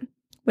 p.m.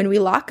 When we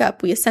lock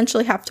up, we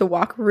essentially have to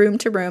walk room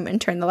to room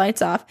and turn the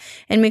lights off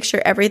and make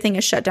sure everything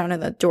is shut down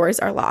and the doors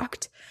are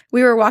locked.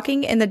 We were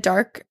walking in the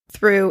dark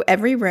through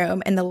every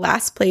room, and the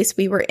last place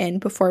we were in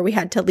before we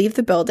had to leave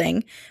the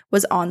building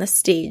was on the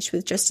stage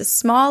with just a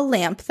small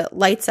lamp that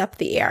lights up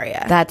the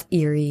area. That's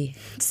eerie.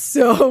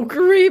 So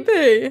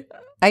creepy.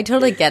 I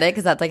totally get it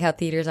because that's like how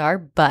theaters are,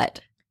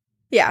 but...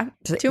 Yeah,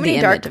 too many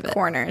dark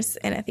corners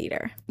in a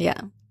theater. Yeah.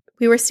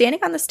 We were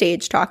standing on the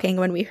stage talking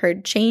when we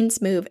heard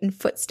chains move and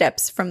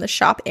footsteps from the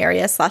shop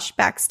area /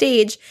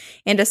 backstage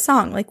and a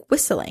song like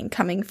whistling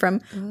coming from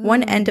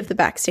one end of the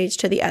backstage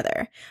to the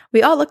other.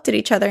 We all looked at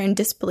each other in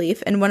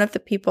disbelief, and one of the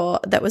people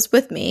that was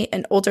with me,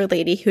 an older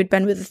lady who'd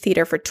been with the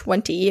theater for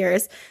 20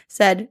 years,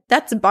 said,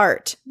 "That's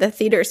Bart, the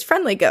theater's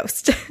friendly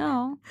ghost."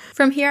 Oh.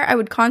 From here, I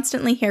would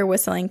constantly hear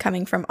whistling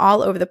coming from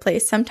all over the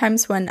place,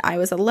 sometimes when I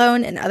was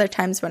alone and other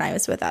times when I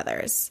was with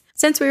others.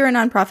 Since we were a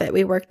nonprofit,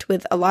 we worked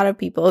with a lot of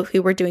people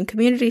who were doing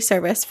community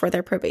service for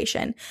their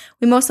probation.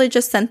 We mostly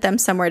just sent them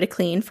somewhere to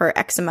clean for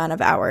X amount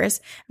of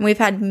hours, and we've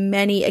had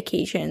many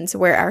occasions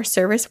where our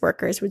service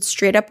workers would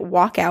straight up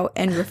walk out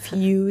and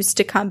refuse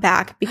to come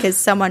back because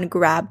someone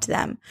grabbed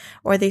them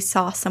or they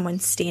saw someone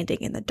standing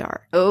in the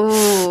dark.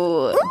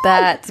 Oh,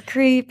 that's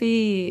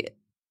creepy.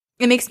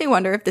 It makes me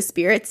wonder if the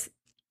spirits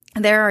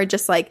there are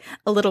just like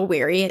a little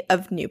wary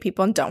of new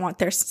people and don't want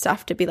their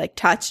stuff to be like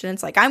touched. And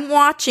it's like, I'm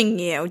watching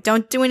you.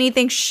 Don't do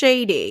anything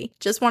shady.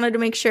 Just wanted to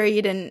make sure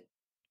you didn't,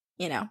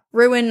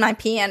 ruin my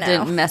piano.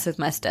 Didn't mess with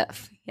my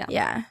stuff. Yeah.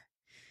 Yeah.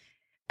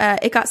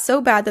 It got so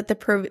bad that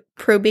the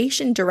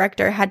probation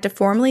director had to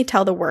formally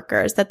tell the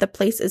workers that the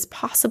place is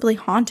possibly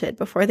haunted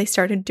before they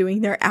started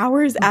doing their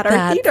hours at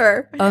our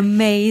theater.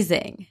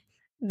 Amazing.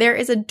 There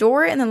is a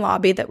door in the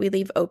lobby that we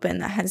leave open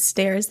that has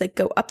stairs that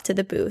go up to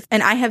the booth.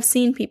 And I have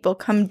seen people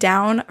come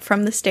down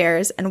from the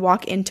stairs and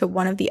walk into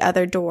one of the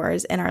other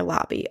doors in our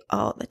lobby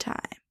all the time.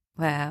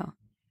 Wow.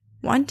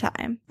 One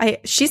time.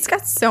 She's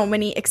got so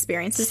many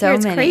experiences so here.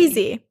 It's many.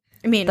 Crazy.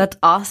 I mean, that's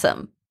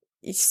awesome.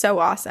 It's so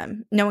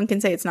awesome. No one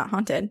can say it's not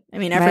haunted. I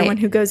mean, everyone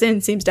who goes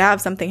in seems to have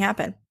something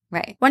happen.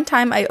 Right. One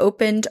time I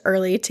opened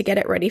early to get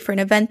it ready for an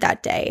event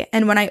that day.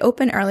 And when I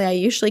open early, I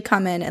usually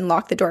come in and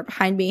lock the door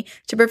behind me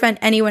to prevent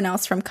anyone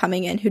else from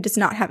coming in who does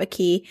not have a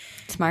key.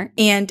 Smart.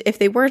 And if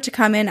they were to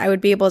come in, I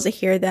would be able to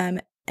hear them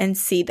and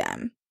see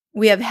them.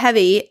 We have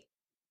heavy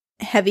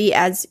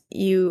as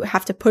you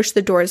have to push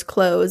the doors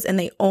close, and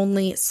they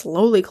only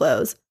slowly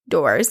close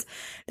doors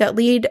that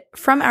lead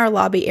from our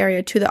lobby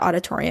area to the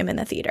auditorium in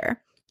the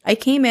theater. I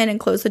came in and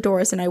closed the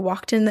doors, and I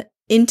walked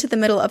into the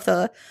middle of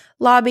the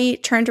lobby,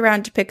 turned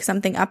around to pick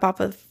something up off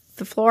of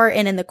the floor,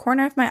 and in the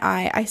corner of my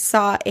eye, I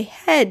saw a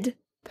head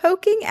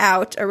poking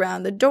out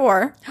around the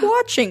door,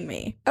 watching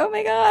me. Oh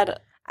my God.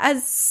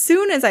 As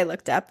soon as I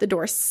looked up, the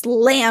door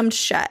slammed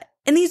shut.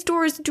 And these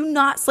doors do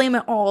not slam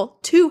at all.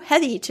 Too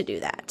heavy to do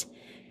that.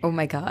 Oh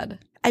my God.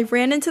 I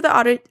ran into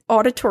the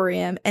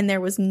auditorium, and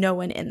there was no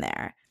one in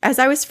there. As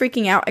I was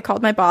freaking out, I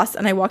called my boss,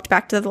 and I walked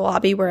back to the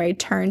lobby where I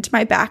turned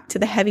my back to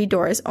the heavy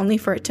doors, only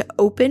for it to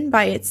open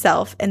by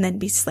itself and then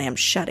be slammed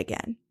shut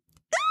again.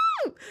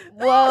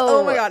 Whoa.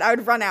 Oh my God. I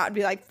would run out and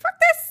be like, fuck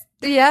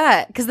this.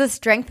 Yeah, because the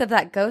strength of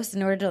that ghost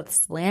in order to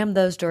slam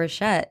those doors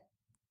shut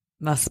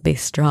must be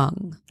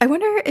strong. I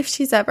wonder if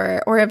she's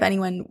ever, or if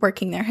anyone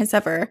working there has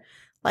ever,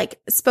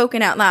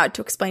 spoken out loud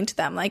to explain to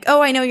them,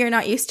 oh, I know you're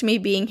not used to me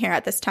being here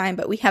at this time,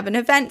 but we have an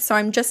event, so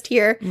I'm just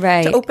here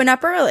to open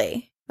up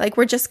early.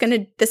 We're just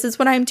this is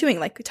what I'm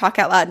doing. Talk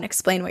out loud and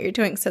explain what you're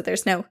doing so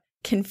there's no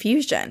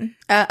confusion.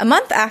 A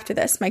month after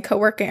this, my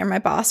coworker and my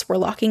boss were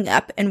locking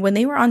up, and when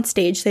they were on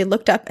stage, they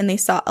looked up and they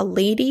saw a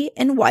lady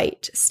in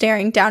white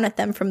staring down at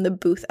them from the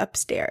booth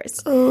upstairs.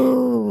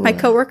 Ooh. My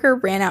coworker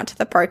ran out to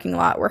the parking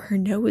lot where her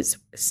nose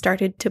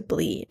started to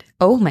bleed.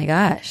 Oh my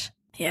gosh.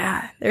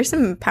 Yeah, there's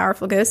some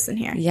powerful ghosts in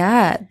here.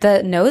 Yeah,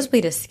 the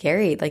nosebleed is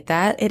scary like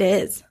that. It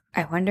is.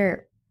 I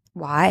wonder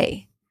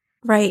why.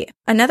 Right.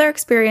 Another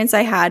experience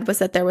I had was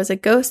that there was a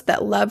ghost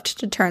that loved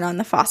to turn on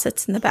the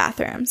faucets in the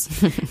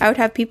bathrooms. I would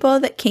have people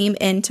that came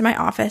into my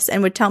office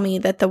and would tell me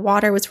that the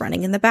water was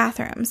running in the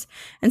bathrooms.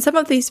 And some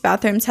of these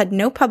bathrooms had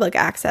no public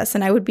access,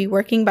 and I would be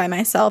working by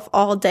myself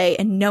all day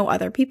and no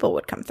other people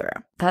would come through.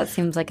 That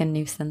seems like a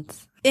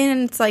nuisance.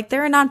 And it's like,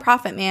 they're a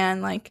nonprofit,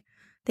 man. Like,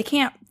 they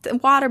can't, the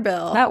water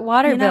bill. That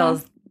water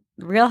bill's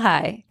real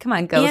high. Come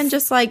on, ghost. And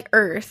just like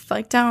Earth.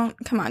 Like, come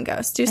on,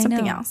 ghost. Do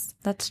something else.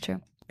 That's true.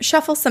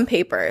 Shuffle some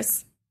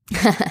papers.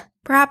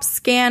 Perhaps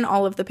scan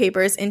all of the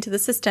papers into the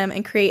system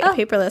and create a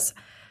paperless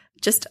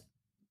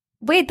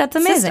Wait, that's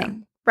amazing.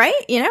 System, right?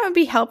 It would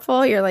be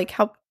helpful. You're like,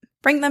 help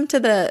bring them to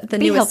the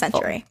newest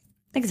century.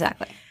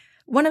 Exactly.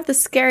 One of the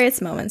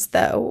scariest moments,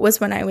 though,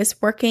 was when I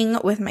was working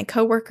with my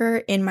coworker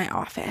in my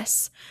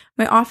office.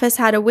 My office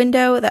had a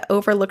window that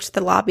overlooked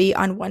the lobby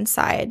on one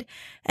side,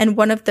 and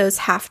one of those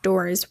half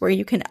doors where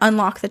you can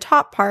unlock the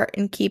top part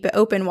and keep it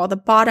open while the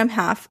bottom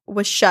half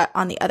was shut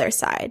on the other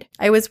side.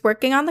 I was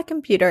working on the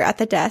computer at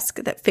the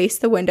desk that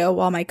faced the window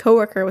while my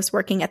coworker was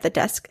working at the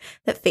desk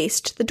that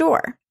faced the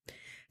door.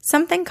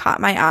 Something caught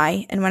my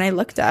eye, and when I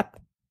looked up,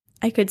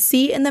 I could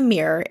see in the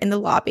mirror in the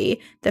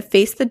lobby that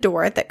faced the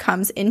door that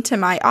comes into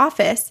my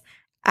office.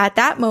 At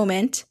that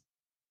moment,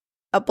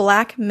 a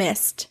black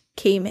mist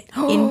came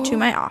into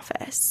my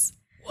office.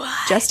 What?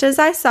 Just as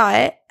I saw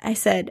it, I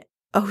said,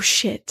 "Oh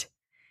shit."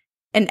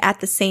 And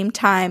at the same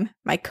time,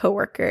 my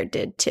coworker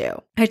did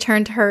too. I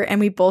turned to her and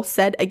we both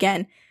said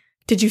again,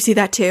 "Did you see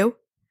that too?"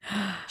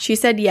 She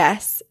said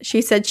yes.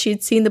 She said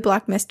she'd seen the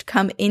black mist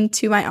come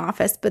into my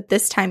office, but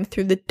this time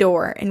through the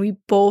door, and we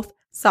both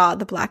saw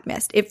the black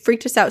mist. It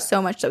freaked us out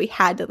so much that we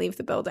had to leave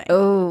the building.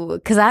 Oh,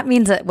 because that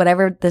means that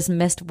whatever this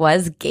mist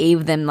was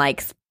gave them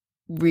like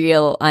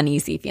real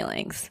uneasy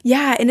feelings.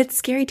 Yeah, and it's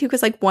scary too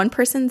because like one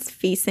person's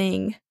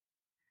facing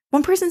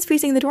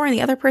the door and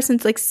the other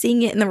person's like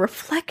seeing it in the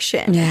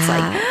reflection. Yeah. It's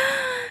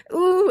like,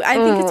 ooh, I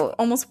think it's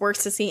almost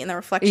worse to see it in the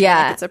reflection.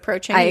 Yeah, like it's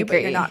approaching I you, agree.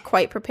 but you're not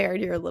quite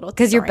prepared. You're a little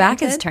because your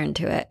back is disoriented. turned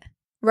to it.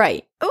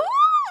 Right. Ooh.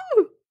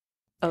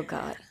 Oh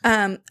God.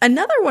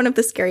 Another one of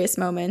the scariest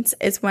moments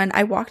is when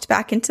I walked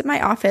back into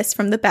my office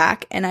from the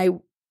back and I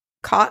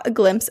caught a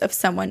glimpse of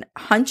someone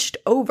hunched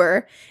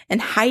over and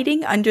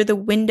hiding under the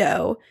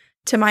window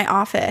to my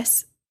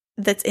office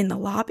that's in the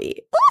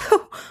lobby.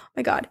 Oh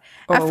my God.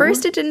 At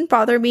first, it didn't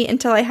bother me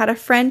until I had a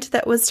friend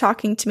that was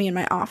talking to me in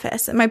my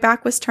office, and my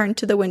back was turned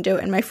to the window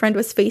and my friend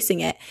was facing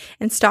it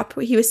and stopped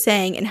what he was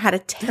saying and had a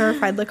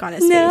terrified look on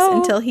his face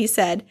until he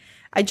said,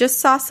 "I just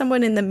saw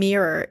someone in the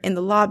mirror in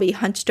the lobby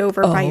hunched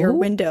over by your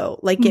window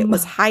like it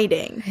was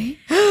hiding."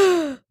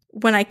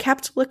 When I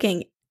kept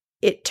looking,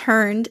 it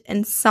turned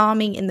and saw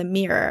me in the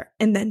mirror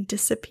and then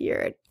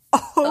disappeared.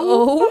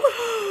 Oh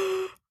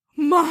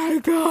my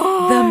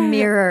God. The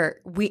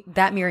mirror.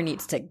 That mirror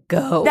needs to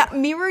go. That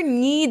mirror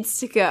needs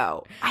to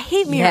go. I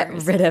hate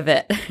mirrors. Get rid of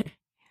it.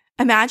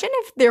 Imagine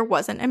if there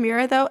wasn't a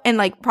mirror, though, and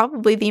like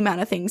probably the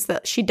amount of things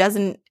that she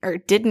doesn't or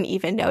didn't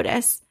even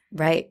notice.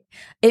 Right.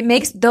 It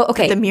makes, though,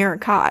 okay. The mirror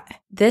caught.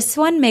 This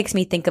one makes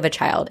me think of a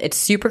child. It's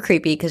super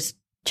creepy because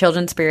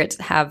children's spirits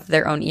have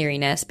their own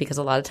eeriness because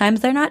a lot of times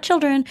they're not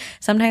children.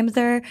 Sometimes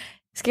they're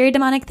scary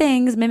demonic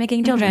things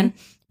mimicking children.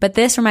 Mm-hmm. But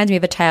this reminds me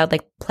of a child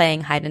like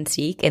playing hide and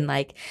seek and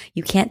like,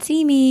 you can't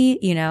see me,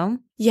 you know?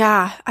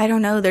 Yeah. I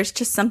don't know. There's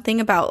just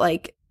something about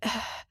like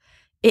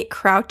it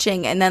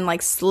crouching and then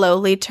like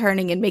slowly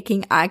turning and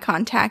making eye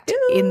contact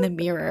in the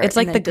mirror. It's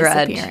like The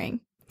Grudge.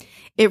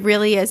 It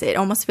really is. It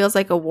almost feels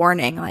like a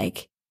warning,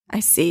 like, I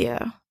see you.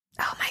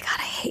 Oh my God,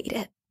 I hate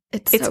it.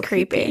 It's so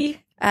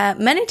creepy.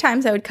 Many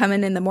times I would come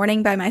in the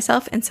morning by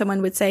myself and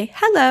someone would say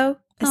hello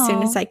as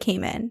soon as I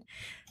came in.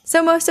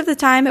 So most of the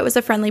time it was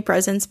a friendly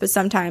presence, but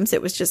sometimes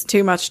it was just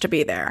too much to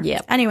be there.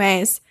 Yep.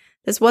 Anyways,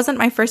 this wasn't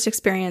my first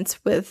experience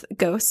with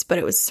ghosts, but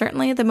it was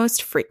certainly the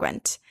most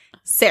frequent.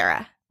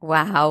 Sarah.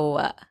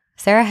 Wow.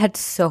 Sarah had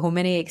so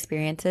many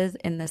experiences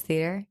in this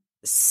theater.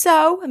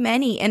 So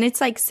many. And it's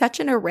like such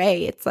an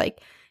array. It's like,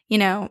 you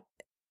know,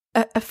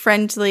 a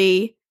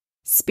friendly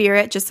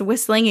spirit just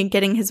whistling and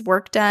getting his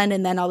work done.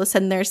 And then all of a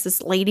sudden there's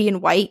this lady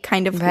in white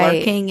kind of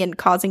lurking and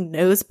causing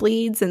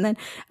nosebleeds. And then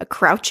a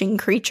crouching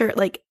creature.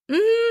 Like,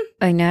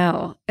 I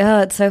know.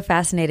 Oh, it's so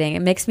fascinating.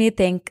 It makes me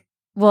think,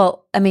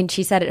 well, I mean,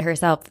 she said it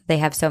herself. They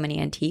have so many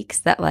antiques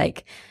that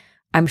like,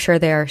 I'm sure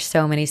there are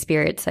so many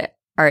spirits that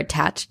are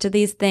attached to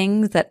these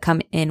things that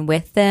come in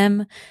with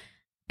them.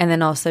 And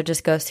then also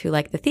just goes to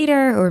like the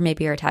theater or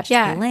maybe are attached to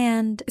the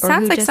land. It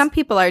sounds like some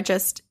people are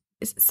just,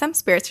 some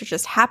spirits are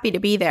just happy to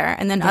be there.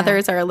 And then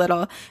others are a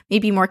little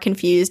maybe more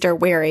confused or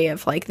wary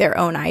of like their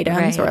own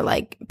items or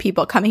like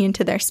people coming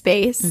into their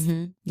space.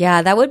 Mm-hmm.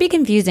 Yeah, that would be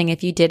confusing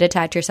if you did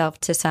attach yourself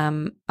to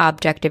some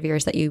object of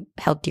yours that you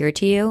held dear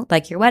to you,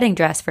 like your wedding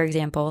dress, for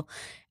example,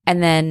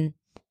 and then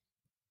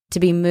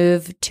to be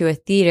moved to a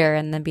theater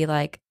and then be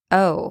like,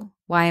 oh,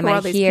 why am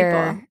I here?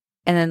 People?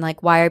 And then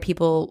like, why are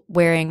people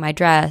wearing my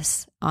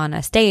dress on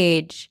a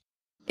stage?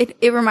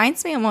 It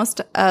reminds me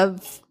almost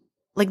of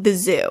like the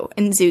zoo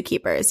and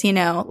zookeepers, you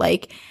know,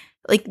 like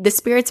the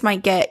spirits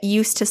might get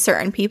used to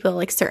certain people,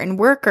 like certain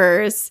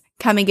workers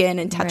coming in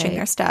and touching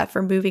their stuff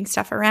or moving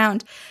stuff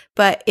around.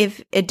 But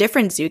if a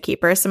different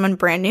zookeeper, someone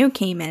brand new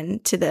came in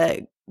to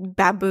the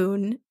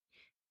baboon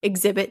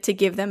exhibit to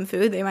give them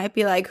food, they might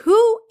be like,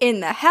 who in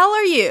the hell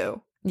are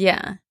you?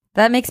 Yeah.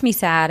 That makes me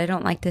sad. I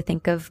don't like to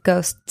think of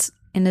ghosts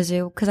in a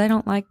zoo because I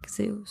don't like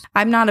zoos.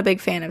 I'm not a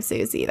big fan of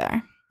zoos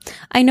either.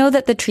 I know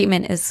that the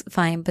treatment is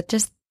fine, but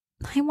just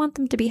I want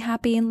them to be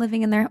happy and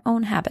living in their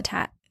own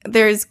habitat.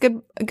 There's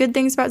good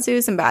things about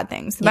zoos and bad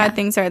things. The bad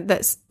things are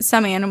that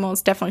some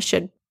animals definitely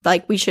should,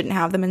 like, we shouldn't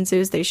have them in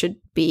zoos. They should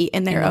be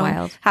in their own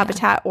wild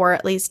habitat or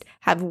at least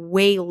have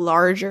way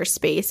larger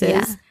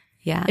spaces.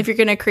 Yeah. If you're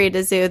going to create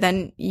a zoo,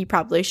 then you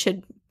probably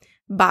should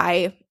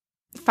buy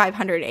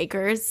 500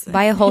 acres.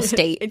 Buy a whole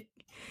state.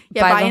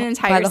 Buy an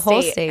entire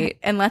whole state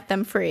and let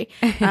them free.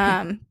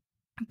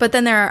 But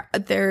then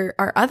there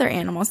are other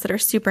animals that are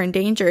super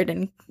endangered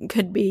and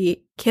could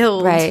be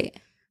killed. Right.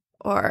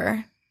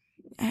 Or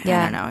I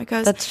don't know. It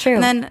goes. That's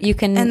true. And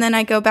then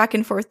I go back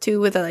and forth too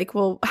with like,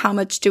 well, how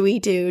much do we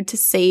do to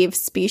save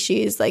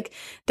species? Like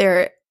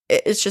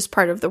it's just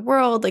part of the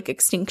world. Like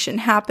extinction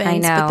happens. I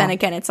know. But then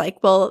again, it's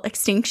like, well,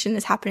 extinction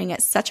is happening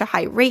at such a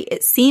high rate.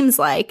 It seems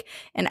like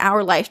in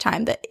our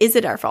lifetime that is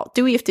it our fault?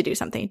 Do we have to do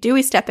something? Do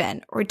we step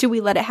in or do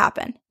we let it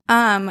happen?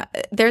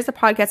 There's a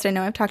podcast, I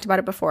know I've talked about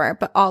it before,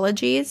 but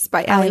Ologies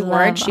by Allie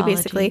Ward. She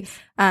basically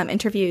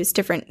interviews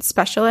different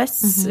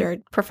specialists or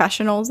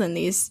professionals and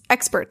these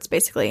experts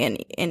basically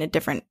in a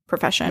different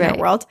profession or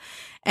world.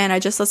 And I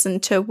just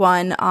listened to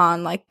one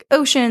on like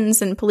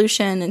oceans and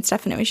pollution and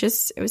stuff, and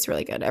it was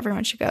really good.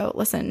 Everyone should go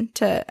listen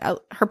to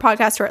her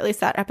podcast or at least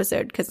that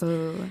episode because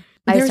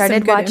I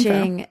started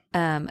watching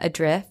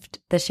Adrift,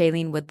 the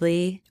Shailene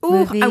Woodley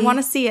movie. I want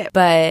to see it,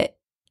 but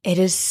it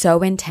is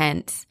so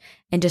intense.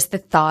 And just the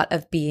thought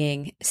of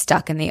being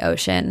stuck in the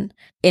ocean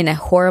in a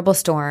horrible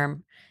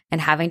storm and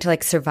having to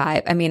like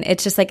survive. I mean,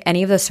 it's just like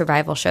any of those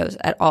survival shows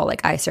at all.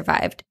 Like I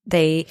Survived.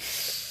 It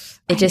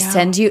just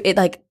sends you, it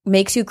like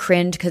makes you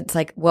cringe because it's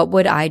like, what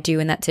would I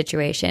do in that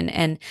situation?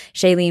 And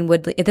Shailene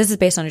Woodley, this is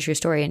based on a true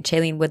story. And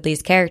Shailene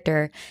Woodley's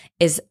character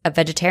is a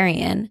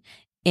vegetarian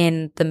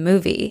in the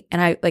movie.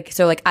 And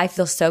I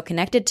feel so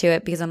connected to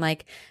it because I'm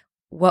like,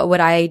 what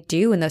would I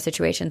do in those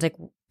situations? Like,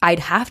 I'd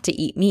have to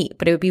eat meat,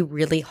 but it would be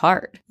really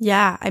hard.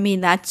 Yeah. I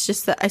mean, that's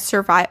just that I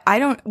survive.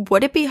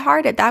 Would it be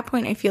hard at that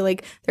point? I feel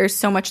like there's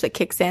so much that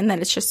kicks in that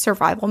it's just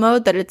survival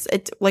mode that it's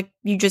like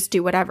you just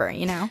do whatever,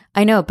 you know?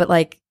 I know, but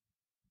like,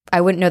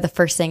 I wouldn't know the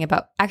first thing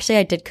about, actually,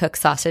 I did cook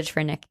sausage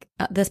for Nick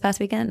this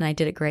past weekend and I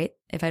did it great,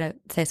 if I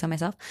don't say so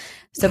myself.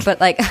 So, but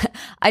like,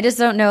 I just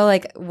don't know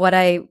like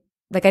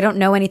I don't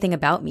know anything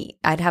about meat.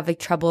 I'd have like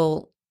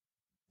trouble.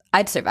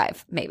 I'd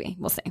survive. Maybe.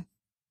 We'll see.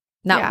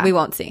 We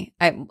won't see.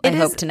 I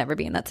hope to never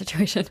be in that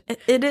situation.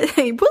 It is.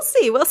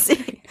 We'll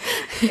see.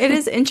 It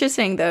is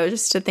interesting though,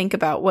 just to think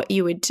about what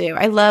you would do.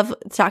 I love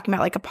talking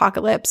about like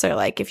apocalypse or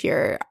like if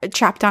you're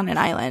trapped on an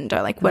island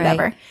or like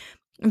whatever,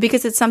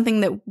 because it's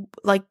something that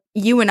like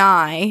you and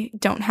I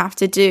don't have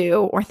to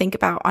do or think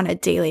about on a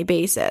daily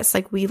basis.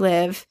 Like we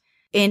live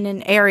in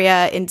an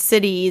area in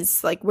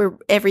cities like where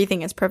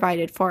everything is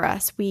provided for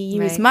us. We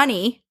use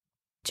money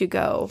to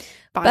go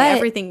buy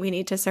everything we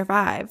need to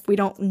survive. We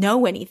don't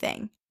know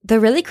anything. The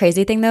really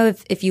crazy thing, though,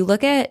 if you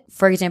look at,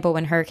 for example,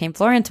 when Hurricane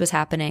Florence was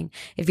happening,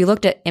 if you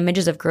looked at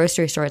images of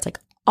grocery stores, like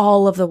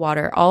all of the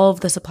water, all of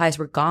the supplies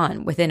were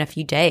gone within a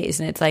few days.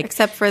 And it's like...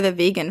 Except for the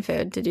vegan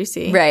food. Did you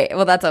see? Right.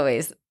 Well, that's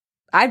always...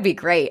 I'd be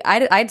great.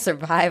 I'd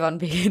survive on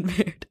vegan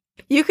food.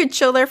 You could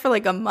chill there for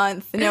like a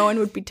month. No one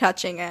would be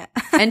touching it.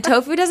 And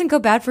tofu doesn't go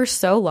bad for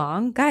so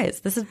long. Guys,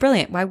 this is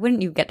brilliant. Why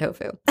wouldn't you get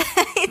tofu?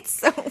 It's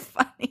so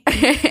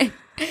funny.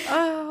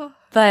 Oh.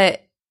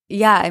 But...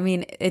 yeah, I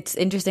mean, it's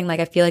interesting. Like,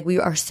 I feel like we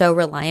are so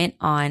reliant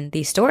on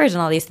these stores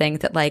and all these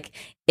things that, like,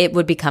 it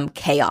would become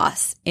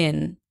chaos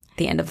in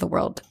the end of the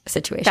world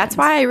situation. That's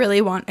why I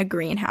really want a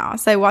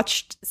greenhouse. I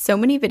watched so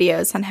many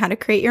videos on how to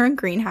create your own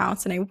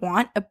greenhouse, and I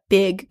want a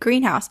big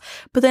greenhouse.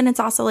 But then it's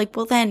also like,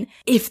 well, then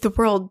if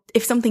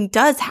something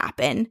does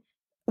happen,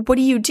 what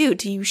do?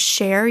 Do you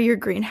share your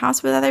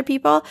greenhouse with other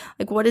people?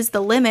 Like, what is the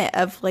limit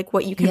of like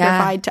what you can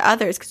provide to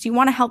others? Because you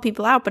want to help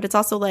people out, but it's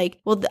also like,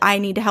 well, I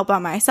need to help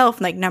out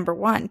myself, like number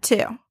one,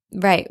 too.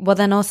 Right. Well,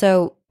 then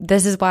also,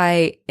 this is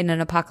why in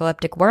an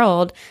apocalyptic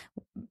world,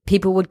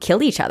 people would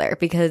kill each other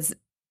because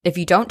if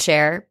you don't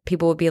share,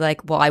 people would be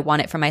like, well, I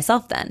want it for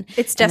myself then.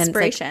 It's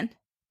desperation.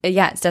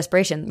 It's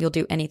desperation. You'll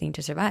do anything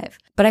to survive.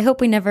 But I hope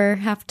we never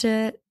have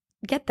to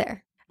get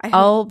there.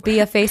 I'll be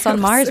a face on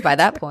Mars by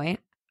that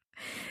point.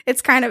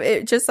 It's kind of,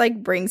 it just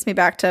like brings me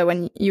back to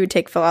when you would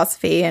take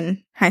philosophy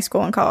in high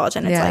school and college.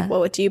 And it's like,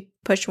 well, do you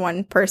push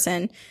one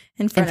person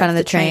in front of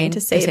the train to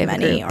save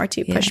many, or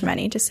do you push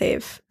many to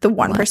save the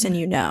one person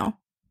you know?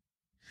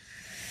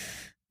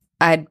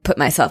 I'd put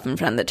myself in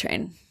front of the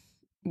train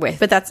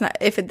but that's not,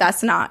 if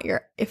that's not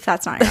your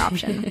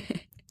option,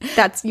 you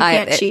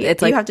can't cheat.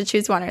 It's like, you have to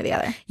choose one or the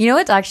other. You know,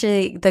 it's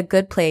actually The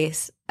Good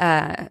Place,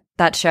 that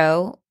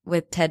show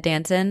with Ted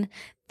Danson.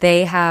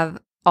 They have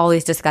all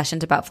these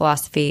discussions about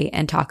philosophy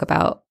and talk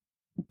about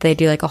they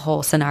do like a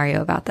whole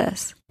scenario about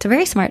this. It's a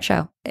very smart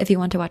show if you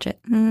want to watch it.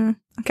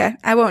 Okay.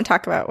 I won't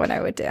talk about what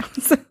I would do.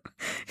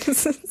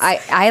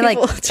 I like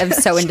am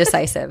so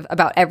indecisive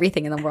about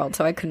everything in the world,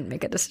 so I couldn't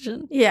make a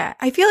decision. Yeah.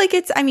 I feel like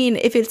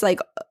if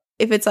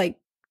it's like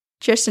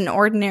just an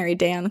ordinary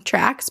day on the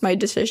tracks, my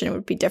decision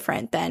would be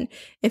different than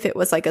if it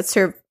was like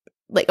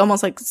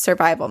almost like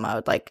survival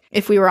mode. Like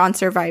if we were on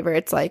Survivor,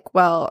 it's like,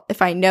 well,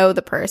 if I know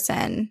the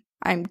person,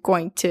 I'm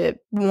going to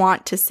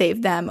want to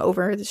save them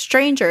over the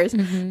strangers.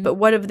 Mm-hmm. But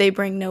what if they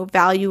bring no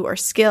value or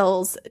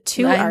skills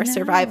to our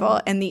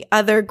survival, and the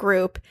other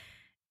group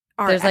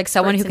there's like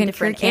someone who can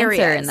cure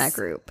cancer in that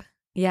group.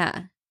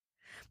 Yeah.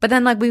 But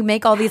then like we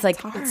make all these like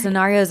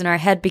scenarios in our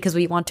head because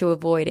we want to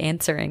avoid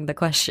answering the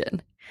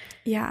question.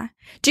 Yeah.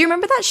 Do you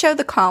remember that show,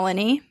 The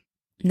Colony?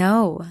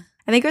 No.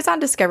 I think it was on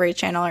Discovery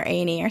Channel or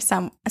A&E or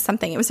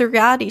something. It was a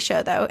reality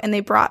show though, and they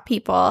brought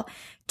people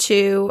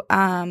to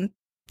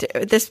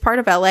this part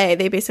of LA.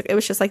 It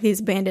was just like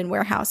these abandoned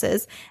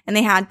warehouses, and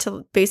they had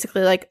to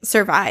basically like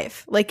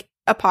survive, like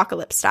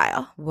apocalypse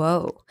style.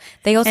 Whoa.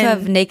 They also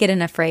have Naked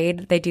and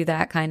Afraid. They do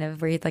that kind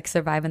of where you like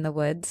survive in the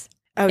woods.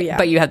 Oh yeah.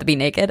 But you have to be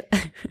naked.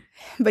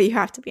 But you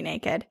have to be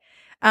naked.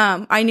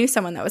 I knew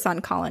someone that was on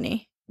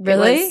Colony.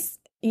 Really?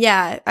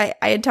 Yeah. I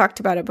had talked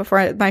about it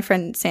before. My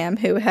friend Sam,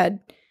 who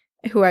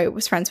I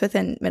was friends with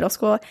in middle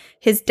school,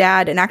 his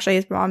dad, and actually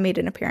his mom made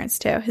an appearance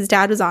too. His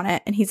dad was on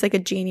it, and he's like a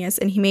genius,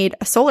 and he made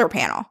a solar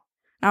panel.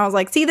 And I was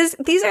like, see,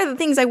 these are the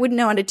things I wouldn't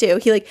know how to do.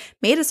 He like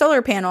made a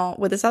solar panel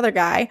with this other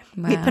guy.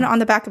 Wow. He put it on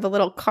the back of a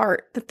little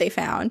cart that they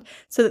found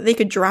so that they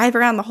could drive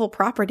around the whole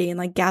property and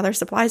like gather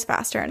supplies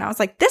faster. And I was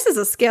like, this is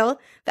a skill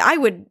that I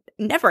would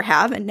never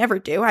have and never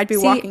do. I'd be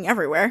walking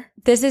everywhere.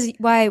 This is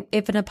why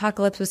if an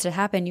apocalypse was to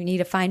happen, you need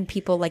to find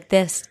people like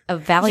this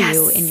of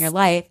value in your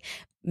life,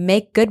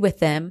 make good with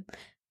them,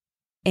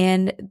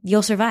 and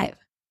you'll survive.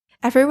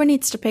 Everyone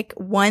needs to pick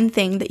one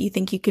thing that you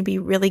think you could be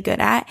really good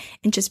at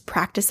and just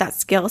practice that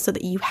skill so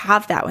that you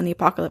have that when the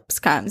apocalypse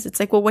comes. It's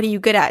like, well, what are you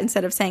good at?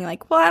 Instead of saying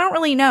like, well, I don't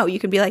really know. You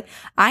could be like,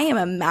 I am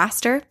a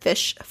master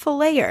fish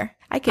filleter.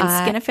 I can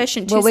skin a fish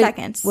in 2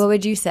 seconds. What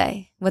would you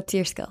say? What's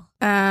your skill?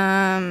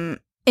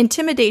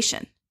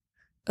 Intimidation.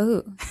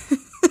 Ooh.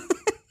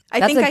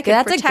 That's a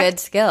good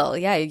skill.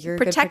 Yeah, you're a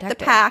good protector. Protect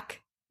the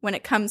pack when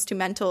it comes to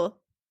mental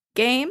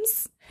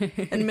games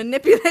and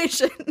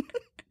manipulation.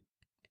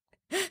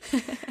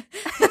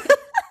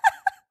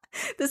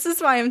 This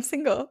is why I'm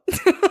single.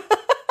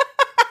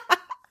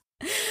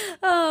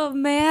 Oh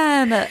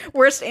man.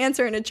 Worst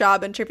answer in a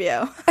job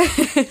interview.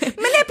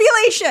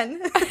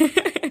 Manipulation.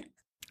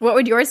 What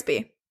would yours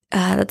be?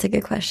 That's a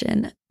good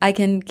question. I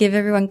can give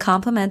everyone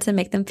compliments and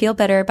make them feel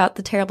better about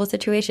the terrible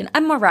situation.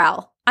 I'm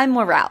morale.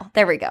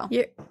 There we go.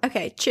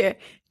 Okay,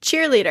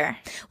 cheerleader.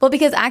 Well,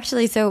 because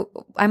actually, so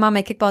I'm on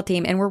my kickball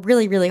team and we're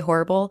really, really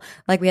horrible.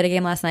 Like we had a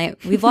game last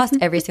night. We've lost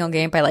every single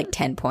game by like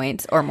 10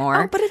 points or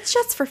more. Oh, but it's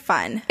just for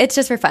fun. It's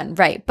just for fun,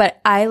 right?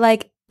 But I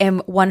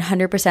am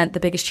 100% the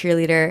biggest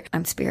cheerleader.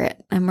 I'm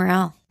spirit. I'm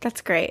morale.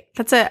 That's great.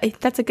 That's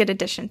a good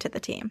addition to the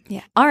team.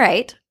 Yeah. All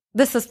right.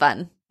 This was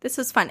fun. This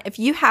was fun. If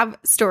you have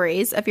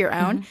stories of your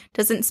own,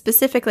 doesn't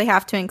specifically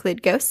have to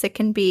include ghosts. It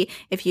can be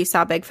if you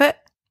saw Bigfoot.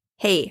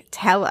 Hey,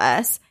 tell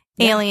us.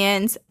 Yeah.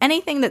 Aliens,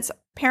 anything that's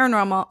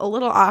paranormal, a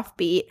little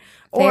offbeat.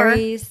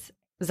 Fairies,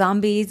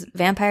 zombies,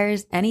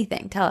 vampires,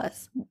 anything. Tell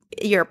us.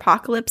 Your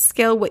apocalypse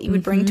skill, what you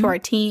would bring to our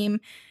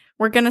team.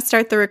 We're going to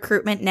start the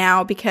recruitment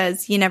now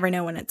because you never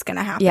know when it's going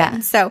to happen.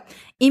 Yeah. So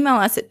email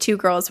us at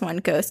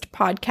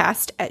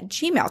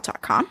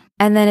 2girls1ghostpodcast@gmail.com.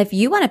 And then if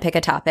you want to pick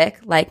a topic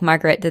like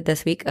Margaret did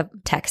this week of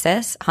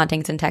Texas,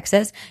 hauntings in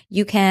Texas,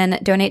 you can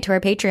donate to our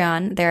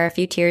Patreon. There are a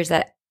few tiers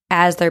that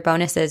as their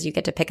bonuses, you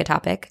get to pick a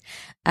topic.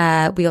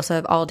 We also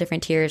have all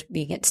different tiers.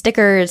 You get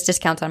stickers,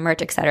 discounts on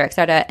merch, et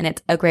cetera, and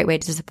it's a great way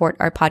to support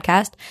our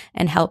podcast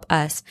and help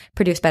us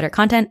produce better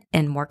content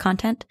and more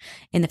content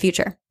in the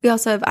future. We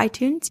also have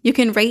iTunes. You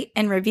can rate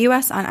and review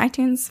us on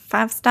iTunes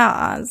 5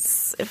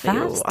 stars if you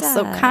are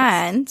so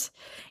kind.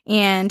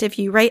 And if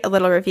you write a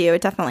little review,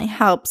 it definitely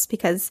helps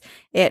because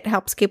it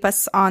helps keep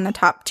us on the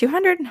top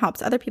 200 and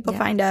helps other people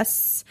find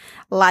us.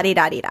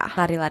 La-di-da-di-da.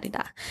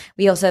 La-di-la-di-da.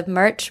 We also have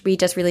merch. We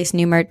just released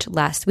new merch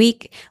last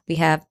week. We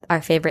have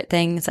our favorite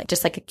things,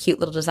 just like a cute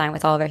little design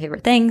with all of our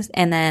favorite things.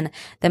 And then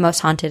the most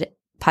haunted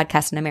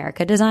podcast in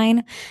America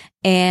design.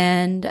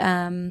 And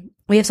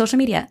we have social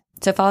media.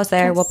 So follow us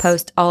there. Yes. We'll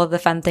post all of the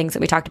fun things that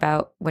we talked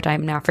about, which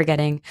I'm now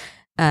forgetting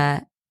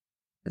that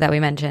we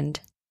mentioned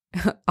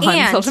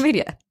on social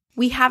media.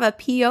 We have a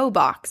P.O.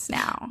 box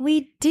now.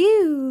 We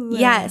do.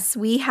 Yes.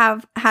 We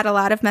have had a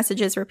lot of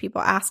messages where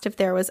people asked if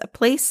there was a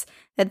place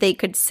that they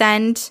could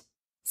send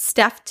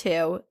stuff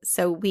to.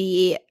 So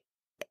we,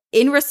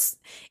 in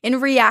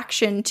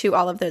reaction to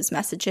all of those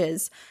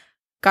messages,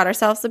 got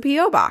ourselves a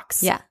P.O.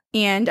 box. Yeah.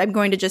 And I'm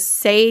going to just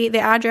say the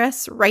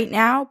address right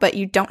now, but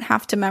you don't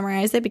have to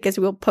memorize it because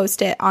we'll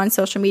post it on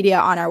social media,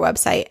 on our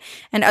website,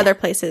 and other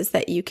places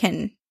that you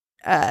can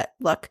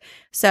look.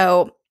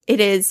 So it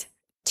is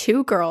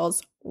 2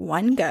 Girls,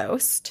 1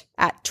 Ghost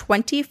at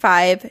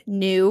 25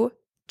 New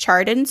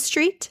Chardon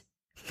Street,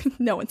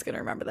 No one's going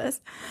to remember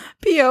this.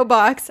 P.O.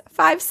 Box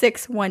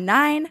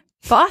 5619,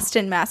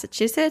 Boston,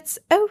 Massachusetts,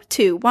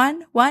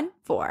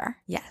 02114.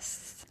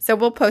 Yes. So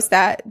we'll post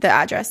the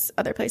address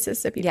other places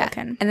so people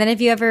can. And then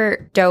if you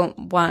ever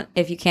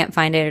if you can't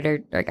find it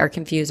or are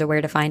confused or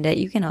where to find it,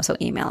 you can also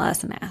email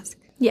us and ask.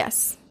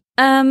 Yes.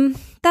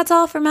 That's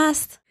all from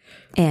us.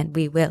 And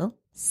we will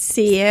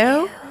see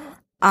you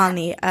on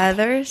the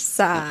other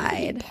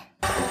side.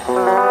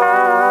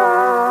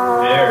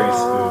 Very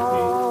spooky.